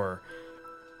before,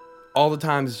 all the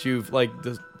times that you've, like,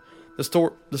 the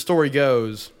story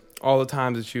goes, all the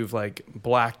times that you've, like,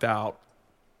 blacked out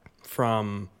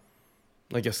from,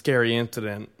 like, a scary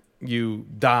incident, you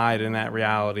died in that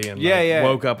reality and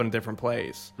woke up in a different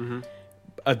place. Mm-hmm.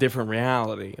 A different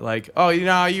reality. Like, oh,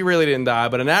 you really didn't die,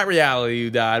 but in that reality you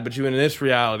died, but you're in this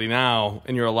reality now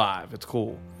and you're alive. It's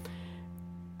cool.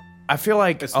 I feel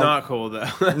like... It's not cool, though.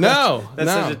 No. That's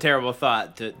no. such a terrible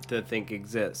thought to think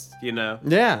exists, you know?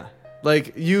 Yeah.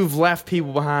 Like, you've left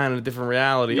people behind in a different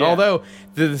reality. Yeah. Although,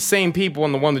 they're the same people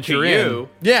in the one that To you're you.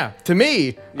 in. Yeah. To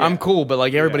me, Yeah. I'm cool, but,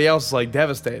 like, everybody Yeah. else is, like,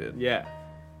 devastated. Yeah.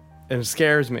 And it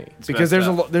scares me. Because messed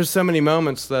up. there's so many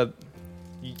moments that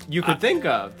You could think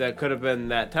of that could have been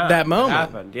that time. That moment.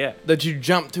 happened, yeah. that you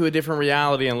jumped to a different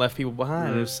reality and left people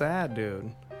behind. It's sad,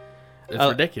 dude. It's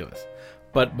ridiculous.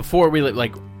 But before we,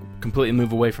 like, completely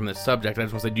move away from this subject, I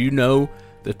just want to say, do you know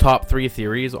the top 3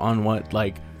 theories on what,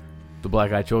 like, the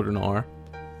black-eyed children are?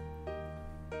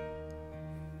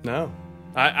 No.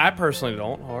 I personally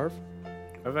don't, Harv.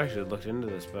 I've actually looked into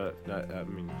this, but I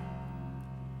mean,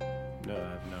 no, I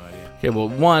have no idea. Okay, well,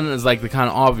 one is, like, the kind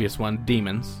of obvious one,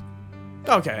 demons.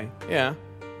 Okay, yeah.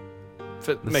 If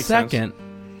The makes second,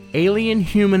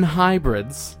 alien-human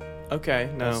hybrids Okay,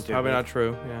 no, That's stupid. probably not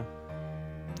true, yeah.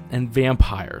 and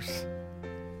vampires.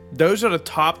 Those are the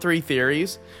top 3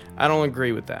 theories. I don't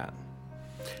agree with that.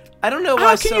 I don't know why.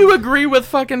 How can you agree with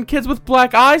fucking kids with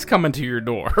black eyes coming to your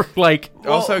door? Like,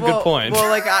 Also a good point. Well,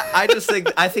 like I just think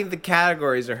the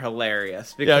categories are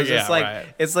hilarious because Yeah, it's like right.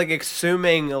 it's like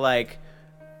assuming like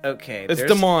okay, It's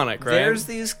there's- demonic, right? There's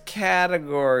these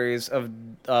categories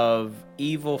of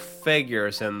evil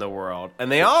figures in the world,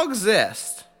 and they all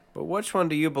exist. But which one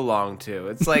do you belong to?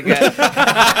 It's like it's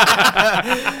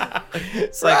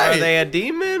like, Right. are they a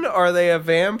demon? Are they a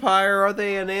vampire? Are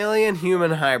they an alien human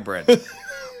hybrid?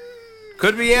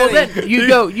 Could be any. well, then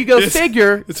you go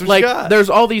figure. it's what Like, you got. there's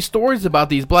all these stories about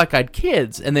these black-eyed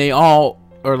kids, and they all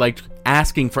are like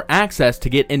asking for access to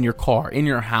get in your car, in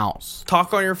your house,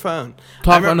 Talk on your phone.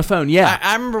 talk on the phone. Yeah,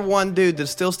 I remember one dude that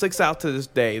still sticks out to this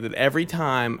day that every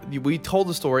time we told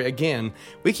the story, again,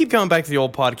 we keep coming back to the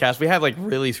old podcast. We have like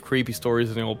really creepy stories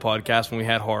in the old podcast when we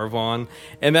had Harv on.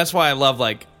 And that's why I love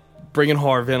like bringing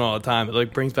Harv in all the time. It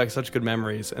like brings back such good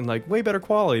memories and like way better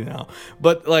quality now.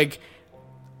 But like,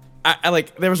 I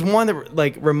like, there was one that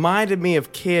like reminded me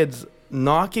of kids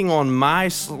knocking on my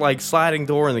like sliding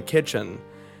door in the kitchen.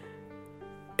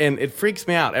 And it freaks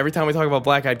me out every time we talk about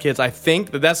black-eyed kids. I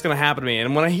think that that's going to happen to me.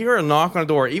 And when I hear a knock on a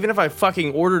door, even if I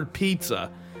fucking ordered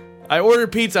pizza,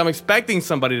 I'm expecting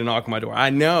somebody to knock on my door. I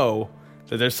know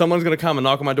That there's someone's gonna come and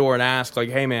knock on my door and ask, like,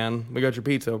 "Hey, man, we got your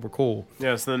pizza. We're cool."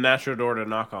 Yeah, it's the natural door to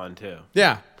knock on too.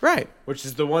 Yeah, right. Which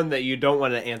is the one that you don't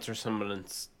want to answer someone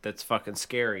that's fucking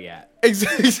scary at.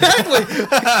 Exactly.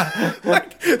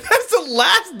 Like, that's the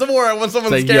last door I want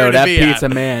someone It's like, scared yo, to that be pizza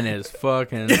at. man is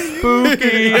fucking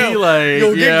spooky.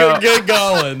 Yo, get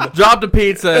going. Drop the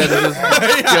pizza and just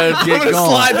I'm get gonna going.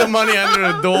 slide the money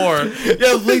under the door.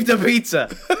 Yo, leave the pizza.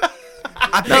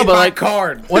 I No, but like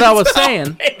card. what I was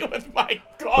saying, Hey, with my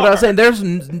car. what I was saying, there's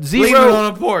Leave it zero.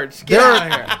 on a porch. Get out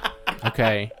of here.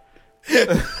 Okay.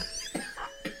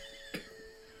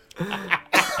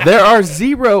 There are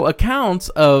zero accounts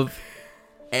of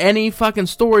any fucking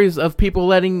stories of people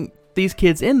letting these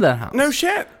kids in the house. No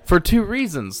shit. For two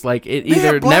reasons. Like, it They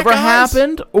either have black never eyes.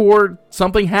 happened or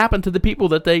something happened to the people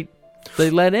that they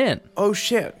let in. Oh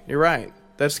shit. You're right.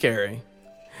 That's scary.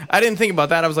 I didn't think about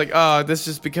that. I was like, oh, this is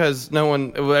just because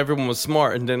everyone was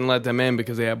smart and didn't let them in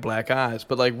because they had black eyes.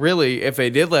 But like, really, if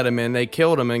they did let them in, they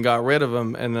killed them and got rid of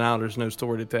them, and now there's no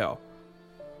story to tell.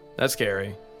 That's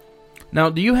scary.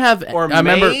 Now, do you have... Or I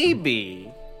remember,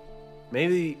 maybe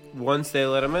once they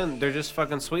let them in, they're just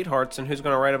fucking sweethearts, and who's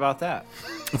gonna write about that?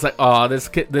 it's like, oh, this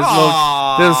little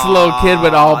Aw, little kid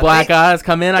with all black they- eyes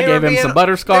come in. I They gave were him being- some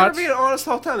butterscotch. They were being honest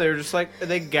the whole time. They were just like,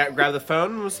 they grabbed the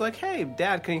phone and was like, "Hey,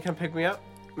 Dad, can you come pick me up?"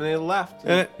 And they left.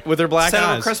 With their black Sent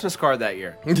them a eyes. Christmas card that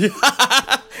year. Yeah,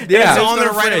 Yeah, it's who's on gonna their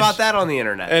write fridge. about that on the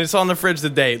internet? And it's on the fridge to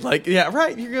date. Like, yeah,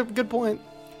 right. You're good point.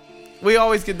 We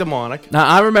always get demonic. Now,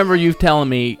 I remember you telling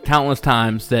me countless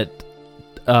times that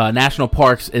national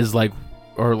parks is like,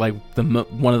 or like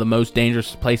one of the most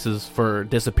dangerous places for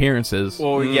disappearances.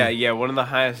 Well, yeah, one of the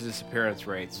highest disappearance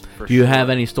rates. For Do you sure. have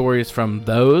any stories from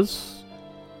those?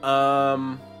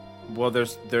 Well,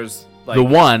 there's like The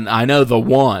one, I know the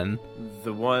one.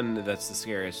 the one that's the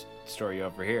scariest story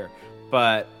over here,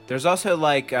 but there's also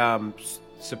like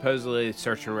supposedly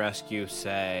search and rescue,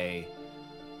 say,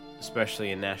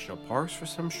 especially in national parks for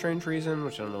some strange reason,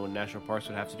 which I don't know what national parks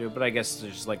would have to do, but I guess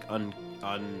it's just like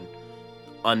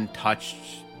untouched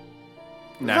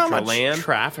Not natural much land.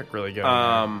 traffic really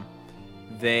going.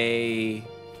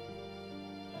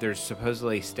 There's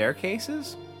supposedly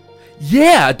staircases.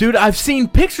 Yeah, dude, I've seen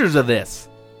pictures of this.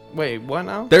 Wait, what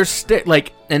now? There's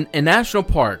like in national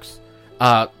parks,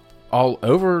 all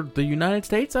over the United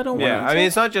States. I don't Yeah, want I mean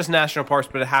it's not just national parks,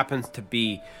 but it happens to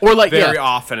be or like very yeah,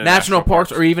 often in national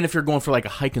parks, or even if you're going for like a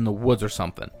hike in the woods or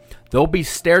something, there'll be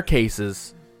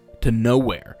staircases to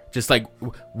nowhere, just like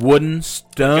wooden, Like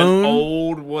stone. an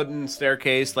old wooden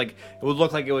staircase. Like it would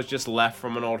look like it was just left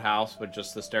from an old house, but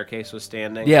just the staircase was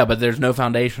standing. Yeah, but there's no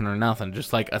foundation or nothing.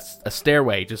 Just like a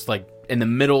stairway, just like in the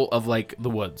middle of like the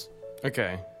woods.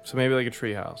 Okay, so maybe like a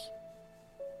tree house.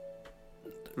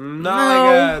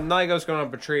 Not like I was going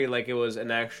up a tree. Like it was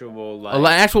an actual like. An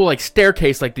actual like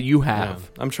staircase like that you have.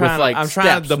 Yeah. I'm trying with, like, I'm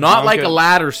trying to steps, not debunk like it. a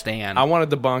ladder stand. I want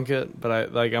to debunk it, but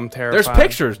I'm terrified. There's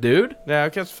pictures, dude. Yeah,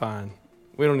 okay, that's fine.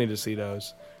 We don't need to see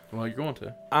those. Well, you're going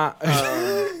to.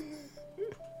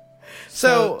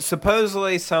 So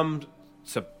supposedly some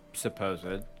supposed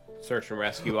search and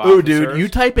rescue Ooh, officers. dude, you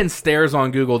type in stairs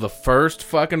on Google, the first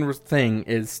fucking thing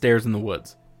is stairs in the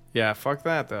woods. Yeah, fuck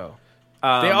that though.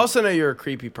 They also know you're a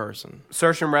creepy person.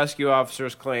 Search and rescue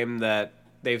officers claim that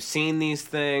they've seen these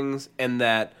things, and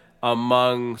that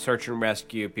among search and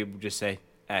rescue, people just say,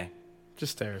 "Hey,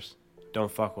 Just stairs.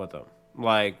 don't fuck with them.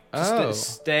 Like, just Oh.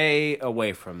 stay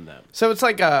away from them." So it's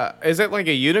like is it like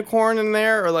a unicorn in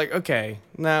there, or like, okay,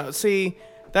 now see,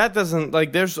 that doesn't,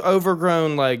 like, there's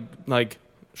overgrown like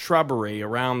shrubbery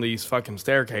around these fucking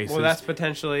staircases. Well, that's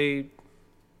potentially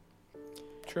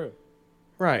true.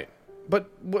 right. But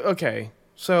okay,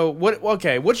 so what?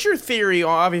 Okay, what's your theory?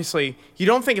 Obviously, you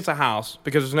don't think it's a house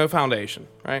because there's no foundation,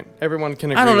 right? Everyone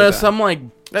can agree. I don't know, with that. some like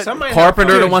Some might have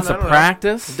carpenter that foundation, wants I to don't know.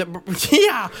 practice.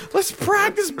 Yeah, let's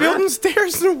practice building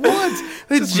stairs in the woods.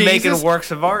 Just making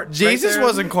works of art. Jesus right there.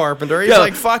 wasn't carpenter. He's Yo,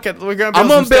 like, fuck it, we're gonna build I'm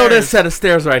gonna some build a stairs. set of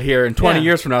stairs right here, and 20 Yeah.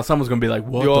 years from now, someone's gonna be like,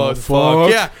 "What Yo, the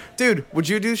fuck?" Yeah, dude, would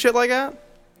you do shit like that?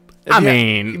 If I you-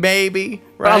 mean, maybe.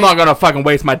 But Right? I'm not gonna fucking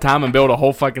waste my time and build a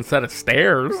whole fucking set of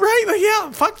stairs. Right? Like,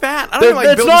 yeah, fuck that. I don't even like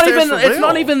It's building not stairs even. for It's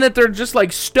not real. even that they're just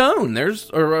like stone.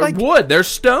 There's or Like- wood. There's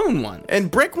stone ones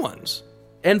And brick ones.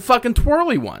 and fucking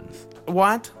twirly ones.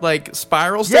 What? Like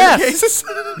spiral Yes. staircases?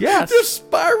 Yes. There's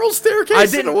spiral staircases I in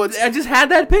the didn't. woods. I just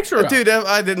had that picture. Up. Dude,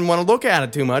 I didn't want to look at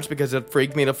it too much because it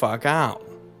freaked me the fuck out.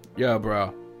 Yeah,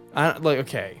 bro.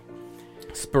 Okay.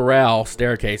 Spiral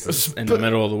staircases in the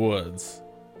middle of the woods.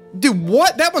 Dude,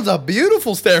 what? That one's a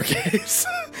beautiful staircase.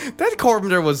 That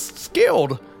carpenter was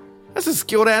skilled. That's a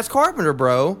skilled ass carpenter,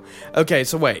 bro. Okay,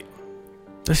 so wait.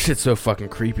 This shit's so fucking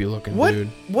creepy looking, What dude.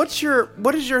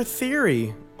 what is your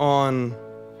theory on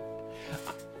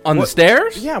the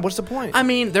stairs? Yeah, what's the point? I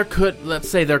mean, let's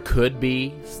say there could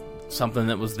be something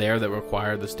that was there that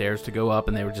required the stairs to go up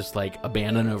and they were just like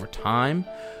abandoned over time.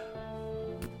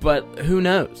 But who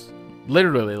knows?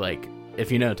 Literally, like,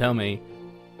 if you know, tell me.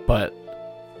 But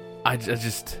I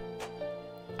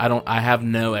have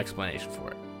no explanation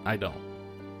for it. I don't.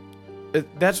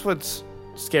 That's what's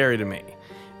scary to me.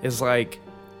 Is like,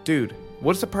 dude,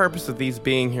 what's the purpose of these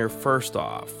being here first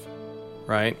off?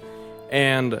 Right?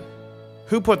 And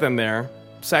who put them there?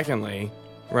 Secondly,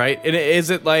 right? And is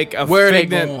it like a Where are they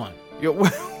figment?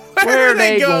 going? Where are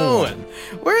they going?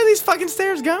 Where are these fucking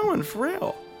stairs going? For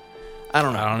real? I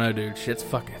don't know, dude. It's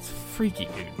freaky,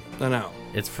 dude. I know.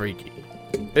 It's freaky.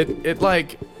 It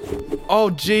like, oh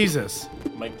Jesus.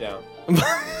 Mic down.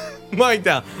 Mike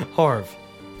down. Harv.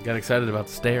 Got excited about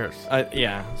the stairs.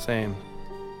 Yeah, same.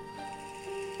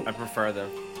 I prefer them.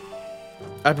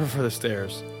 I prefer the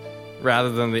stairs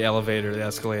rather than the elevator, the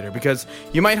escalator, because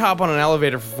you might hop on an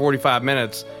elevator for 45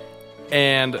 minutes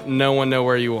and no one know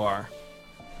where you are.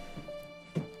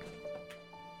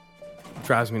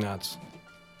 Drives me nuts.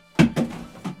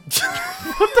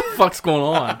 What the fuck's going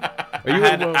on?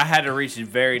 I had to reach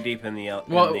very deep in the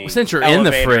Well, since you're in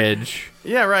the fridge.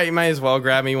 Yeah, right. You might as well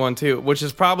grab me one too, which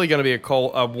is probably going to be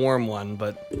a warm one.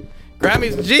 But grab me,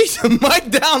 jeez,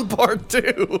 Mike down part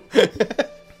 2.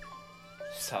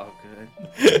 So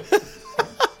good.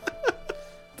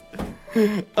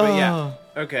 But yeah,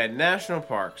 okay. National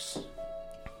parks.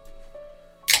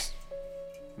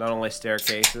 Not only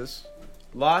staircases,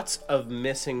 lots of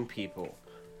missing people.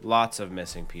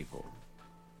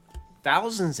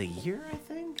 Thousands a year, I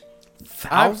think.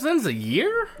 Thousands a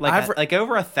year? Like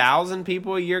over 1,000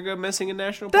 people a year go missing in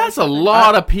national parks. That's a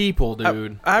lot of people,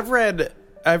 dude. I've read.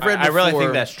 I really before-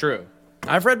 think that's true.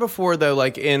 I've read before though,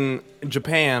 like in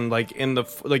Japan, like in the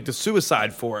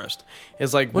suicide forest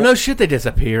is like. Well, no shit, they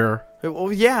disappear.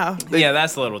 Well, yeah. Yeah,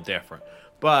 that's a little different.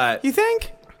 But You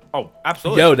think? oh,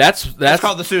 absolutely. Yo, that's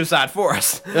called the suicide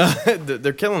forest.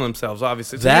 They're killing themselves,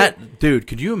 obviously. So that, dude.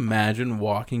 Could you imagine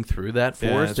walking through that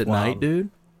forest it's at wild. night,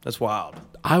 dude? That's wild.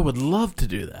 I would love to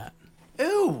do that.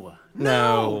 Ew.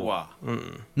 No.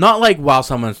 Not like while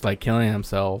someone's like killing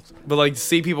themselves. But like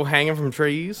see people hanging from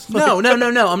trees. No.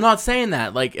 I'm not saying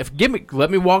that. Like,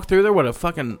 let me walk through there with a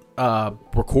fucking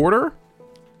recorder,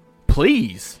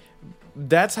 please.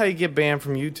 That's how you get banned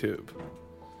from YouTube.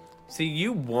 See,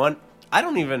 I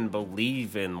don't even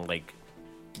believe in like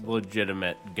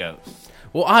legitimate ghosts.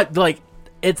 Well,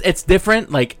 it's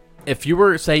different. Like, if you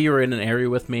were in an area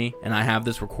with me and I have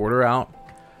this recorder out,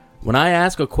 when I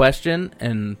ask a question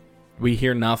and we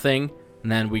hear nothing,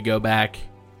 and then we go back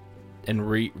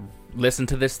and listen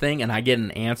to this thing and I get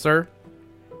an answer,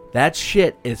 that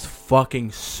shit is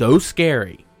fucking so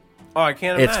scary. Oh, I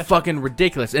can't imagine. It's fucking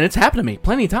ridiculous, and it's happened to me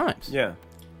plenty of times. Yeah.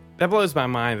 That blows my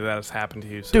mind that has happened to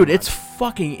you. So Dude, much. it's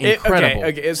fucking incredible.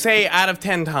 Okay. Say out of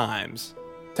 10 times.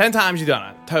 10 times you've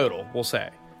done it. Total, we'll say.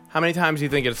 How many times do you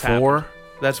think it's 4. happened?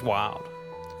 That's wild.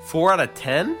 4 out of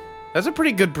 10? That's a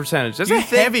pretty good percentage. That's You a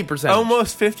think heavy percentage.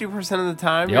 Almost 50% of the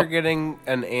time Yep. you're getting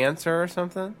an answer or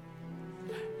something?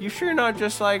 You sure you're not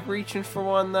just like reaching for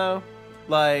one though?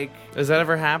 Like, Has that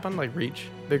ever happened? Like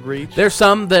big reach? There's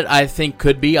some that I think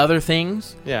could be other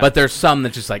things, Yeah. but there's some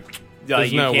that just like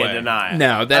There's you no can't way. deny it.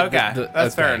 No, that- okay, th-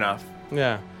 that's fair okay. enough.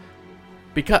 Yeah.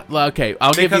 because I'll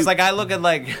give you Because like I look at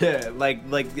like like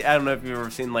I don't know if you've ever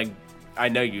seen like I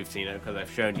know you've seen it because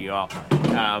I've shown you all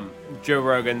Joe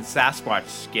Rogan's Sasquatch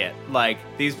skit. Like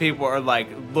these people are like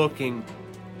looking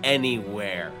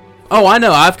anywhere. Oh, I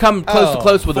know. I've come close to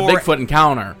close with a For- Bigfoot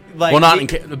encounter. Like, well, not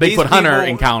the- a these Bigfoot hunter people-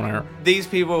 encounter. These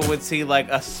people would see like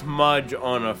a smudge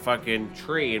on a fucking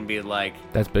tree and be like,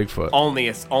 That's Bigfoot. only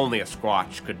a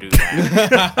Squatch could do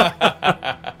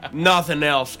that. Nothing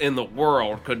else in the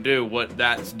world could do what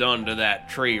that's done to that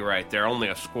tree right there. Only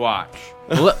a Squatch.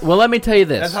 Well, let me tell you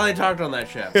this. That's how they talked on that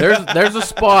show. There's a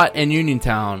spot in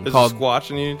Uniontown There's called a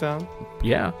Squatch in Uniontown?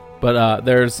 yeah, but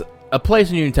there's a place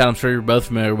in Uniontown. I'm sure you're both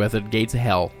familiar with it. Gates of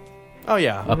Hell Oh,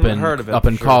 yeah. up I've in heard of it. up for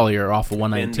in sure. Collier off of Been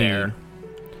 119. there.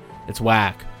 It's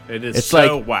whack. It is It's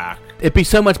so like- whack. It'd be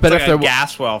so much It's better like if a there was.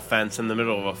 gas well fence in the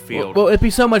middle of a field. Well, it'd be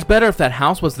so much better if that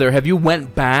house was there. Have you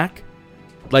went back,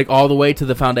 like all the way to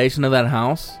the foundation of that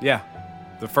house? yeah.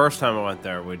 The first time I went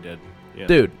there, we did. Yeah.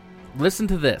 Dude, listen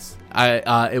to this.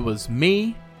 It was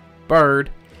me, Bird,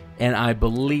 and I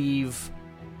believe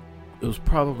it was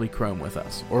probably Chrome with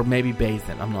us, or maybe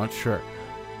Bathan. I'm not sure.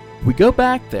 We go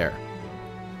back there,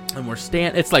 and we're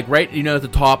standing. It's like right, at the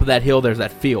top of that hill. There's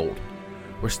that field.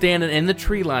 We're standing in the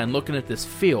tree line, looking at this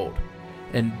field,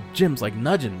 and Jim's like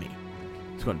nudging me.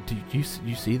 He's going, "Do you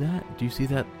see that? Do you see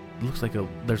that looks like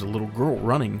there's a little girl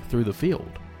running through the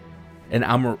field. And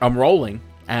I'm rolling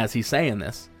as he's saying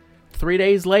this. 3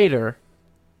 days later,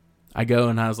 I go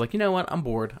and I was like, you know what? I'm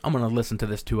bored. I'm going to listen to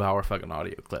this 2-hour fucking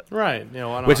audio clip. Right. You know,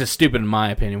 why not? Which is stupid in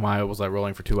my opinion. Why was I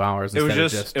rolling for 2 hours? It was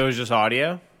instead of it was just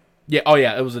audio? Yeah. Oh,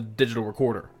 yeah. It was a digital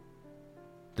recorder.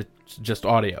 Just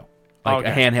audio. Like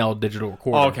a handheld digital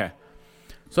recorder. Oh, okay.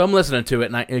 So I'm listening to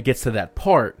it, and it gets to that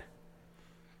part.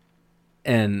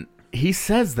 And he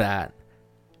says that.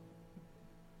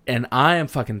 And I am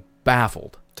fucking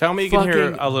baffled. Tell me you can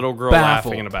hear a little girl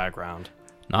laughing in the background.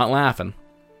 Not laughing.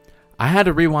 I had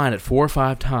to rewind it 4 or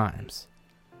 5 times.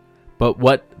 But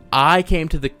what I came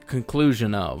to the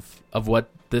conclusion of what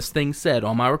this thing said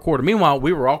on my recorder. Meanwhile,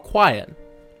 we were all quiet.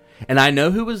 And I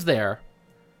know who was there.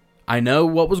 I know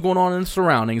what was going on in the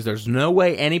surroundings. There's no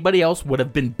way anybody else would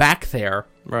have been back there.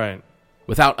 Right.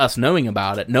 Without us knowing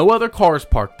about it. No other cars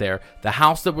parked there. The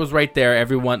house that was right there,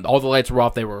 everyone, all the lights were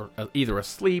off. They were either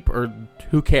asleep or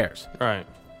who cares. Right.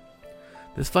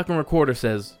 This fucking recorder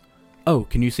says, "Oh,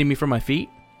 can you see me from my feet?"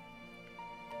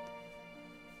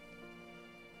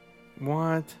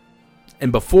 What?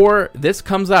 And before this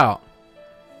comes out,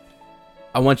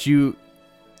 I want you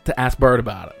to ask Bird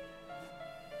about it.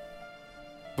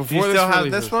 Do you still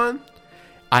have this one?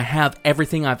 I have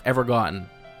everything I've ever gotten,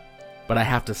 but I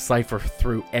have to cipher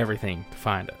through everything to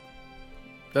find it.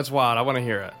 That's wild. I want to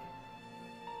hear it.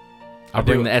 I'll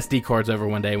bring the SD cards over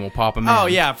one day and we'll pop them in. Oh,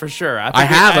 yeah, for sure. I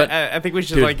have it. I think we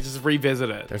should Dude, just revisit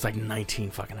it. There's like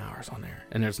 19 fucking hours on there,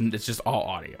 and it's just all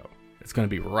audio. It's going to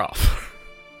be rough.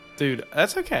 Dude,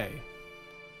 that's okay.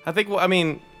 I think,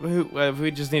 if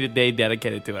we just need a day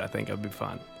dedicated to it, I think it would be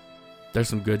fun. There's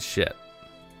some good shit.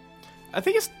 I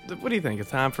think what do you think? It's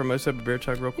time for most of a beer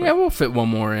chug real quick? Yeah, we'll fit one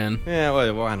more in. Yeah,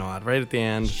 well, why not? Right at the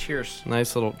end. Cheers.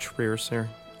 Nice little cheers here.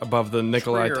 Above the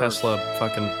Nikola Cheers. Tesla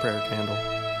fucking prayer candle.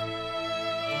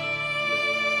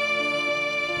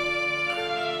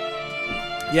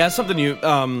 Yeah, something new.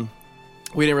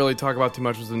 We didn't really talk about too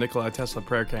much was the Nikola Tesla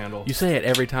prayer candle. You say it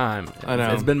every time. I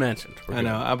know. It's been mentioned. We're I good.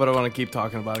 know, but I want to keep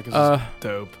talking about it because it's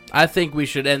dope. I think we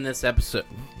should end this episode.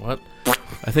 What?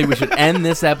 I think we should end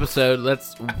this episode.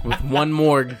 With one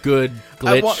more good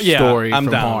glitch story I'm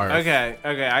from down. Harv. Okay.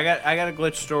 I got a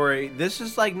glitch story. This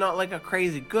is like not like a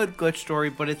crazy good glitch story,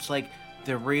 but it's like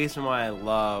the reason why I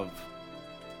love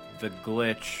the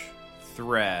glitch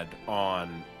thread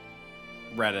on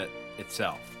Reddit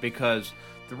itself, because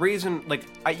the reason, like,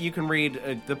 you can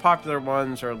read the popular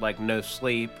ones are like No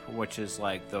Sleep, which is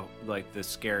like the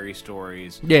scary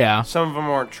stories. Yeah. Some of them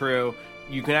aren't true.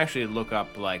 You can actually look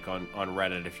up like on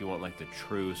Reddit if you want like the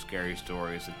true scary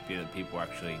stories that people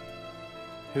actually,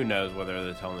 who knows whether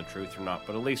they're telling the truth or not,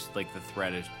 but at least like the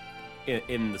thread is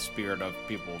in the spirit of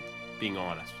people being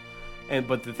honest.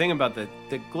 But the thing about the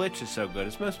glitch is so good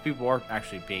is most people aren't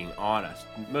actually being honest.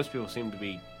 Most people seem to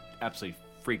be absolutely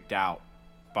freaked out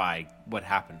by what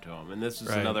happened to them. And this is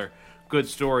another good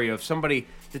story of somebody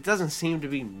that doesn't seem to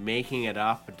be making it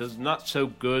up. It does not so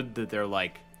good that they're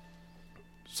like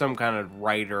some kind of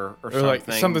writer or something.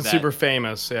 Like something super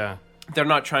famous, yeah. They're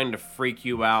not trying to freak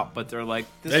you out, but they're like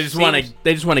They just want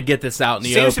to get this out in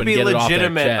the seems open. to be get it off their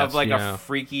legitimate chest, of like you know? a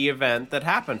freaky event that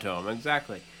happened to him.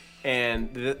 Exactly.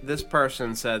 And this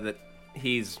person said that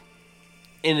he's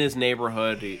in his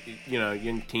neighborhood,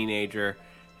 young teenager,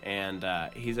 and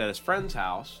he's at his friend's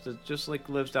house that just like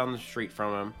lives down the street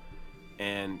from him,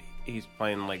 and he's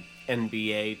playing like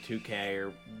NBA 2K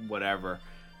or whatever,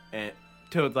 and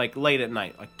to like late at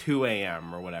night, like 2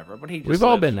 a.m. or whatever. But We've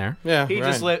all been there. Yeah, he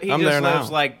just right. He I'm just there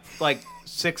lives now. like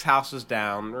 6 houses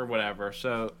down or whatever.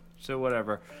 So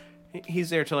whatever. He's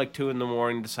there till like 2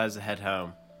 a.m. Decides to head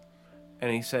home,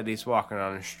 and he said he's walking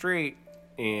on the street,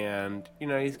 and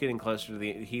he's getting closer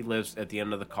to he lives at the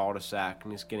end of the cul-de-sac,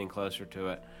 and he's getting closer to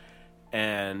it,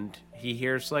 and he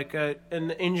hears like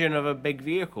an engine of a big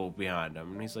vehicle behind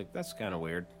him, and he's like, that's kind of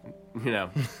weird, Yeah,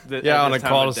 on a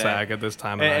cul-de-sac at this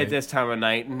time of night. At this time of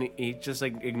night, and he's just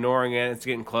like ignoring it. It's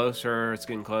getting closer,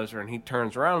 and he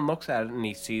turns around and looks at it, and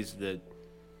he sees the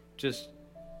just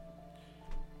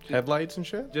Headlights and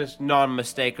shit? just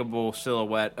non-mistakable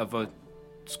silhouette of a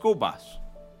school bus.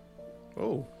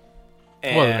 Oh.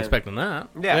 And, Wasn't expecting that.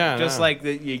 Yeah, just no. like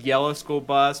the yellow school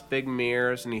bus, big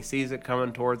mirrors, and he sees it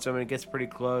coming towards him, and it gets pretty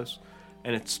close,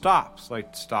 and it stops.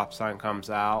 Like the stop sign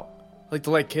comes out. Like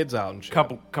to let kids out and shit.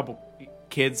 Couple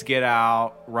kids get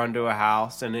out, run to a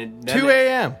house, and it 2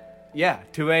 a.m. Yeah,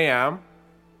 2 a.m.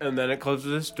 And then it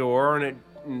closes its door, and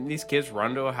these kids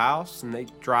run to a house, and they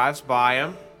drives by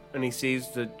him, and he sees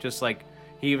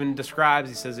He even describes,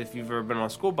 he says, if you've ever been on a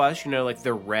school bus, you know, like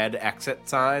the red exit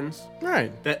signs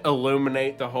Right. that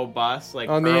illuminate the whole bus, like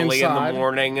On the early in inside. the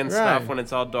morning and stuff Right. when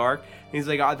it's all dark. And he's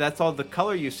like, oh, that's all the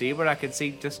color you see, but I could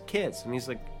see just kids. And he's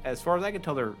like, as far as I can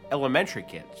tell, they're elementary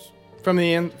kids. From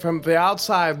the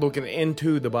outside looking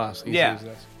into the bus. He Yeah. sees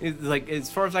this. It's like,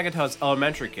 as far as I can tell, it's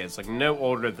elementary kids, like no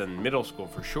older than middle school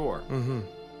for sure. Mm-hmm.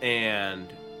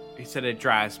 And he said it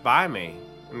drives by me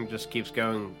and just keeps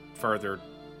going further.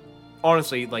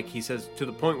 Honestly, like he says, to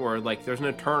the point where like there's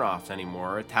no turnoffs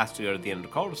anymore. It has to go to the end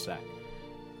of the cul-de-sac.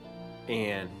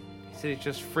 And he said he's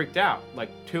just freaked out.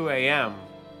 Like 2 a.m.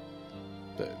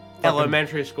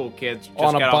 Elementary school kids just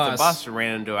on a got off the bus. bus and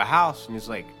ran into a house. And he's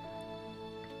like,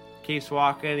 keeps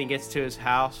walking. He gets to his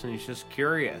house and he's just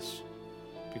curious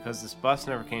because this bus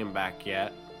never came back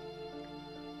yet.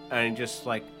 And he just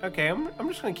like, okay, I'm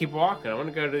just gonna keep walking. I want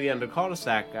to go to the end of the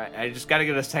cul-de-sac. I just got to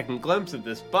get a second glimpse of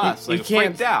this bus. Like,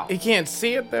 freaked out. He can't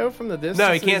see it though from the distance.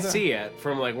 No, he can't see it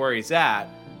from like where he's at.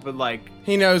 But like,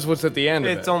 He knows what's at the end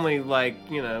of it. it's only like,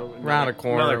 you know, Round a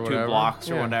corner another or 2 whatever.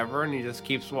 blocks or Yeah. whatever, and he just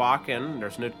keeps walking.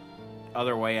 There's no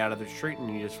other way out of the street, and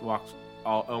he just walks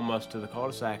almost to the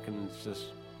cul-de-sac, and it's just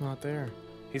Not there.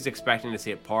 he's expecting to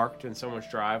see it parked in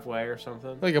someone's driveway or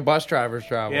something. Like a bus driver's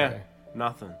driveway. Yeah,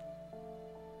 nothing.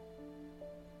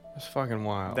 That's fucking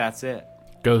wild. That's it.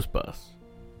 Ghost bus.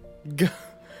 The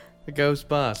ghost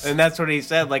bus. And that's what he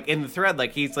said, like, in the thread,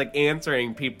 like, he's, like,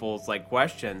 answering people's, like,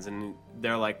 questions, and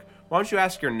they're like, why don't you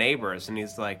ask your neighbors? And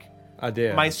he's like, I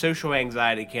did. my social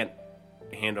anxiety can't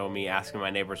handle me asking my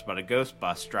neighbors about a ghost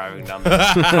bus driving down the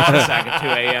cul-de-sac at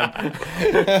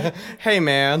 2 a.m. Hey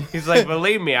man. He's like,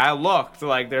 believe me, I looked,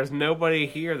 like, there's nobody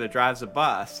here that drives a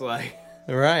bus, like,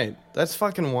 Right. That's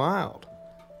fucking wild.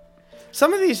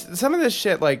 Some of this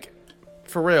shit, like,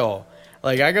 for real.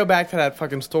 Like, I go back to that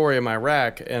fucking story of my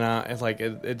wreck, and it's like,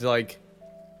 it's like,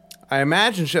 I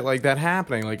imagine shit like that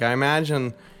happening. Like, I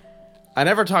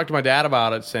never talked to my dad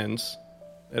about it since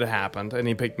it happened, and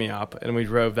he picked me up, and we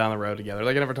drove down the road together.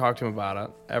 Like, I never talked to him about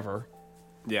it, ever.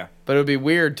 yeah. But it would be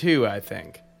weird, too, I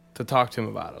think, to talk to him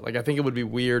about it. Like, I think it would be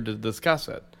weird to discuss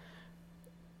it.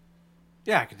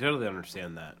 Yeah, I can totally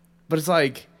understand that. But it's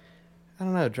like, I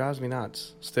don't know, it drives me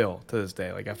nuts still to this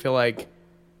day. Like, I feel like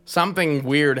something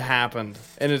weird happened,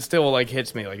 and it still, like,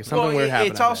 hits me. Like, if something weird happened.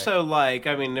 It's that also, like,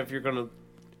 I mean, if you're going to,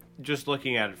 just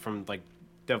looking at it from, like,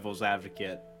 devil's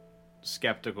advocate,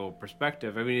 skeptical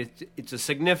perspective, I mean, it's a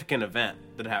significant event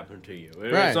that happened to you.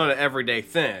 Right. It's not an everyday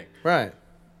thing. day. Right.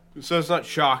 So it's not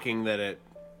shocking that it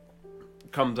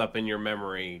comes up in your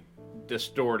memory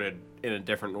distorted in a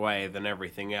different way than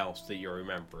everything else that you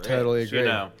remember. Totally agree. You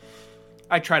know,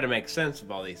 I try to make sense of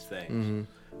all these things. Mm-hmm.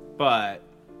 But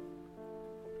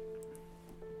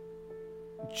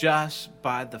just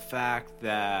by the fact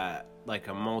that, like,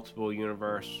 a multiple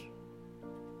universe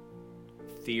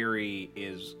theory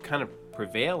is kind of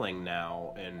prevailing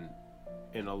now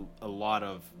in a lot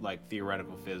of, like,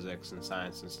 theoretical physics and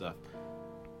science and stuff,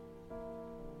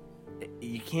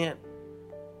 you can't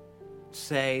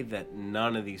say that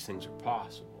none of these things are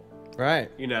possible. Right.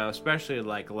 You know, especially,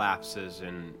 like, lapses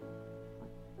in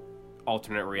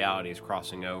alternate realities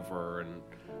crossing over, and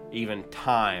even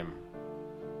time,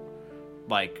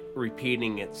 like,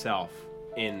 repeating itself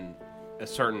in a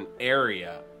certain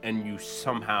area, and you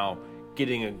somehow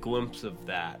getting a glimpse of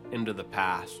that into the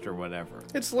past or whatever.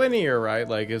 It's linear, right?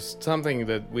 Like, it's something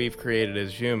that we've created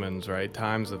as humans, right?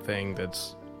 Time's a thing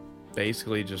that's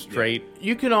basically just straight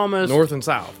You could almost north and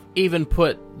south. even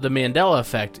put the Mandela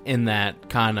effect in that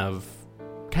kind of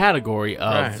category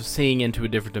of Right. seeing into a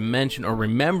different dimension or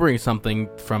remembering something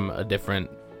from a different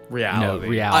Reality.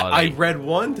 reality. I read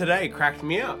one today, cracked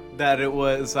me up, that it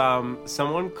was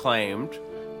someone claimed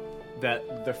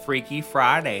that the Freaky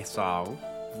Friday song,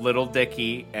 Little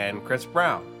Dicky and Chris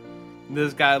Brown,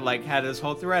 this guy, like, had his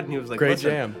whole thread, and he was like, Great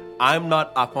listen, jam. I'm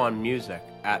not up on music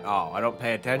at all. I don't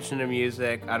pay attention to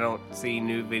music. I don't see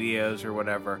new videos or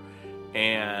whatever.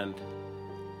 And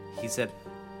he said,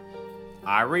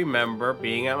 I remember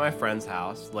being at my friend's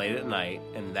house late at night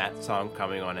and that song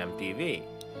coming on MTV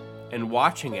and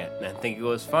watching it and thinking it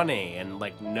was funny and,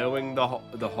 like, knowing the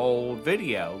whole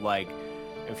video. Like,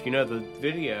 if you know the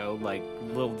video, like,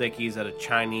 Little Dicky's at a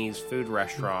Chinese food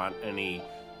restaurant and he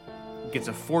gets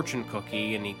a fortune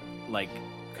cookie and he, like,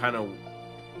 kind of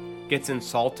gets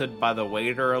insulted by the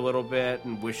waiter a little bit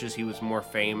and wishes he was more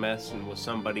famous and was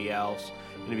somebody else,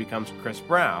 and he becomes Chris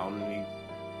Brown, and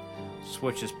he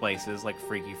switches places, like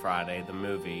Freaky Friday, the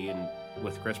movie, and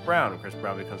with Chris Brown, and Chris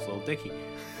Brown becomes Little Dicky.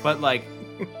 But, like,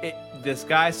 this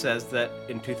guy says that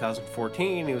in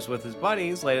 2014 he was with his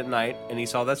buddies late at night and he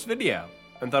saw this video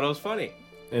and thought it was funny.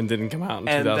 and didn't come out in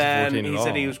And 2014 then at he all.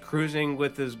 said he was cruising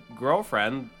with his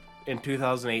girlfriend in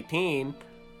 2018,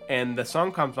 and the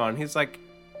song comes on. He's like,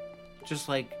 just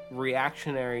like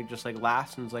reactionary, just like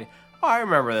laughs and is like, "Oh, I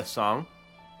remember this song."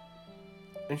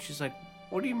 And she's like,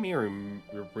 "What do you mean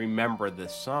remember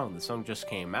this song? The song just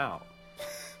came out."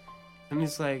 And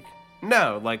he's like,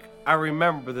 "No, like I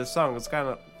remember this song. It's kind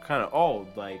of old.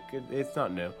 Like it's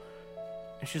not new."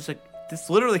 And she's like, "This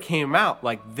literally came out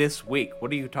like this week.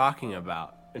 What are you talking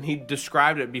about?" And he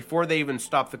described it before they even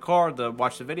stopped the car to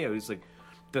watch the video. He's like,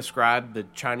 described the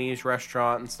Chinese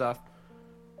restaurant and stuff.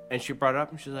 And she brought it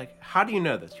up and she's like, "How do you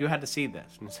know this? You had to see this."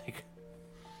 And it's like,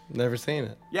 Never seen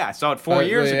it. "Yeah, I saw it 4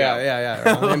 years ago."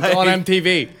 Yeah. On, Like- on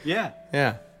MTV. Yeah.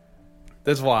 Yeah.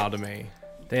 That's wild to me.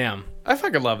 Damn. I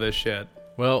fucking love this shit.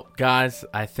 Well, guys,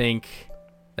 I think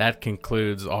that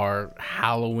concludes our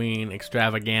Halloween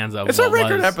extravaganza. Of It's our what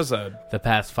record was episode. The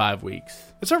past 5 weeks.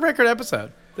 It's our record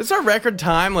episode. This is our record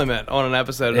time limit on an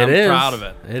episode, and It I'm is. proud of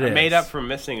it. It I is. made up for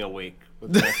missing a week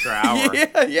with an extra hour.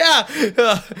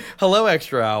 Yeah. Hello,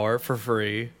 extra hour for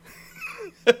free.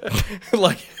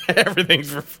 Like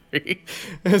everything's for free.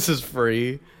 This is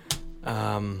free.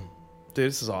 Dude,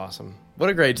 this is awesome. What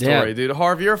a great story, Yeah. dude.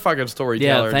 Harv, you're a fucking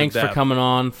storyteller. Yeah, thanks to for death. coming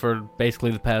on for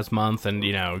basically the past month and,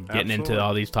 getting Absolutely. into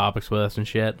all these topics with us and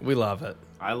shit. We love it.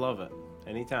 I love it.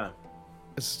 Anytime.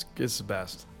 It's the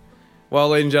best. Well,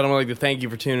 ladies and gentlemen, I'd like to thank you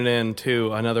for tuning in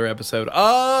to another episode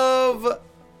of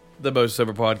the Most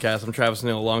Sober Podcast. I'm Travis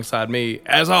Neal, alongside me,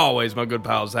 as always, my good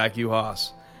pal Zach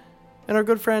Uhas, and our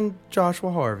good friend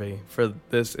Joshua Harvey for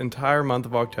this entire month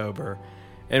of October.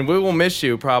 And we will miss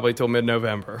you probably till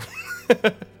mid-November.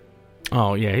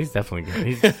 Oh, yeah, he's definitely good.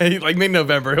 He's, Like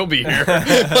mid-November, he'll be here.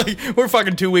 Like, we're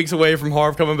fucking 2 weeks away from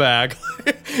Harv coming back.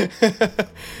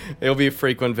 He'll be a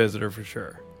frequent visitor for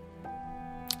sure.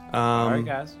 All right,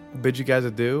 guys. Bid you guys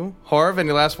adieu. Harv,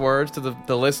 any last words to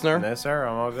the listener? No, sir.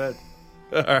 I'm all good.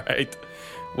 All right.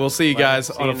 We'll see you guys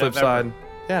See on you the flip in November. side.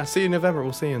 Yeah, see you in November.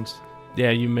 We'll see you. yeah,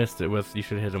 you missed it you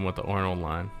should hit him with the Arnold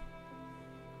line.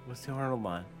 What's the Arnold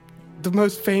line? The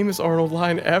most famous Arnold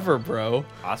line ever, bro.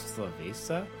 Hasta la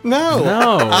vista? No.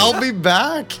 No. I'll be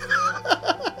back.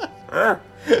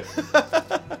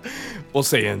 We'll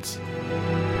see you.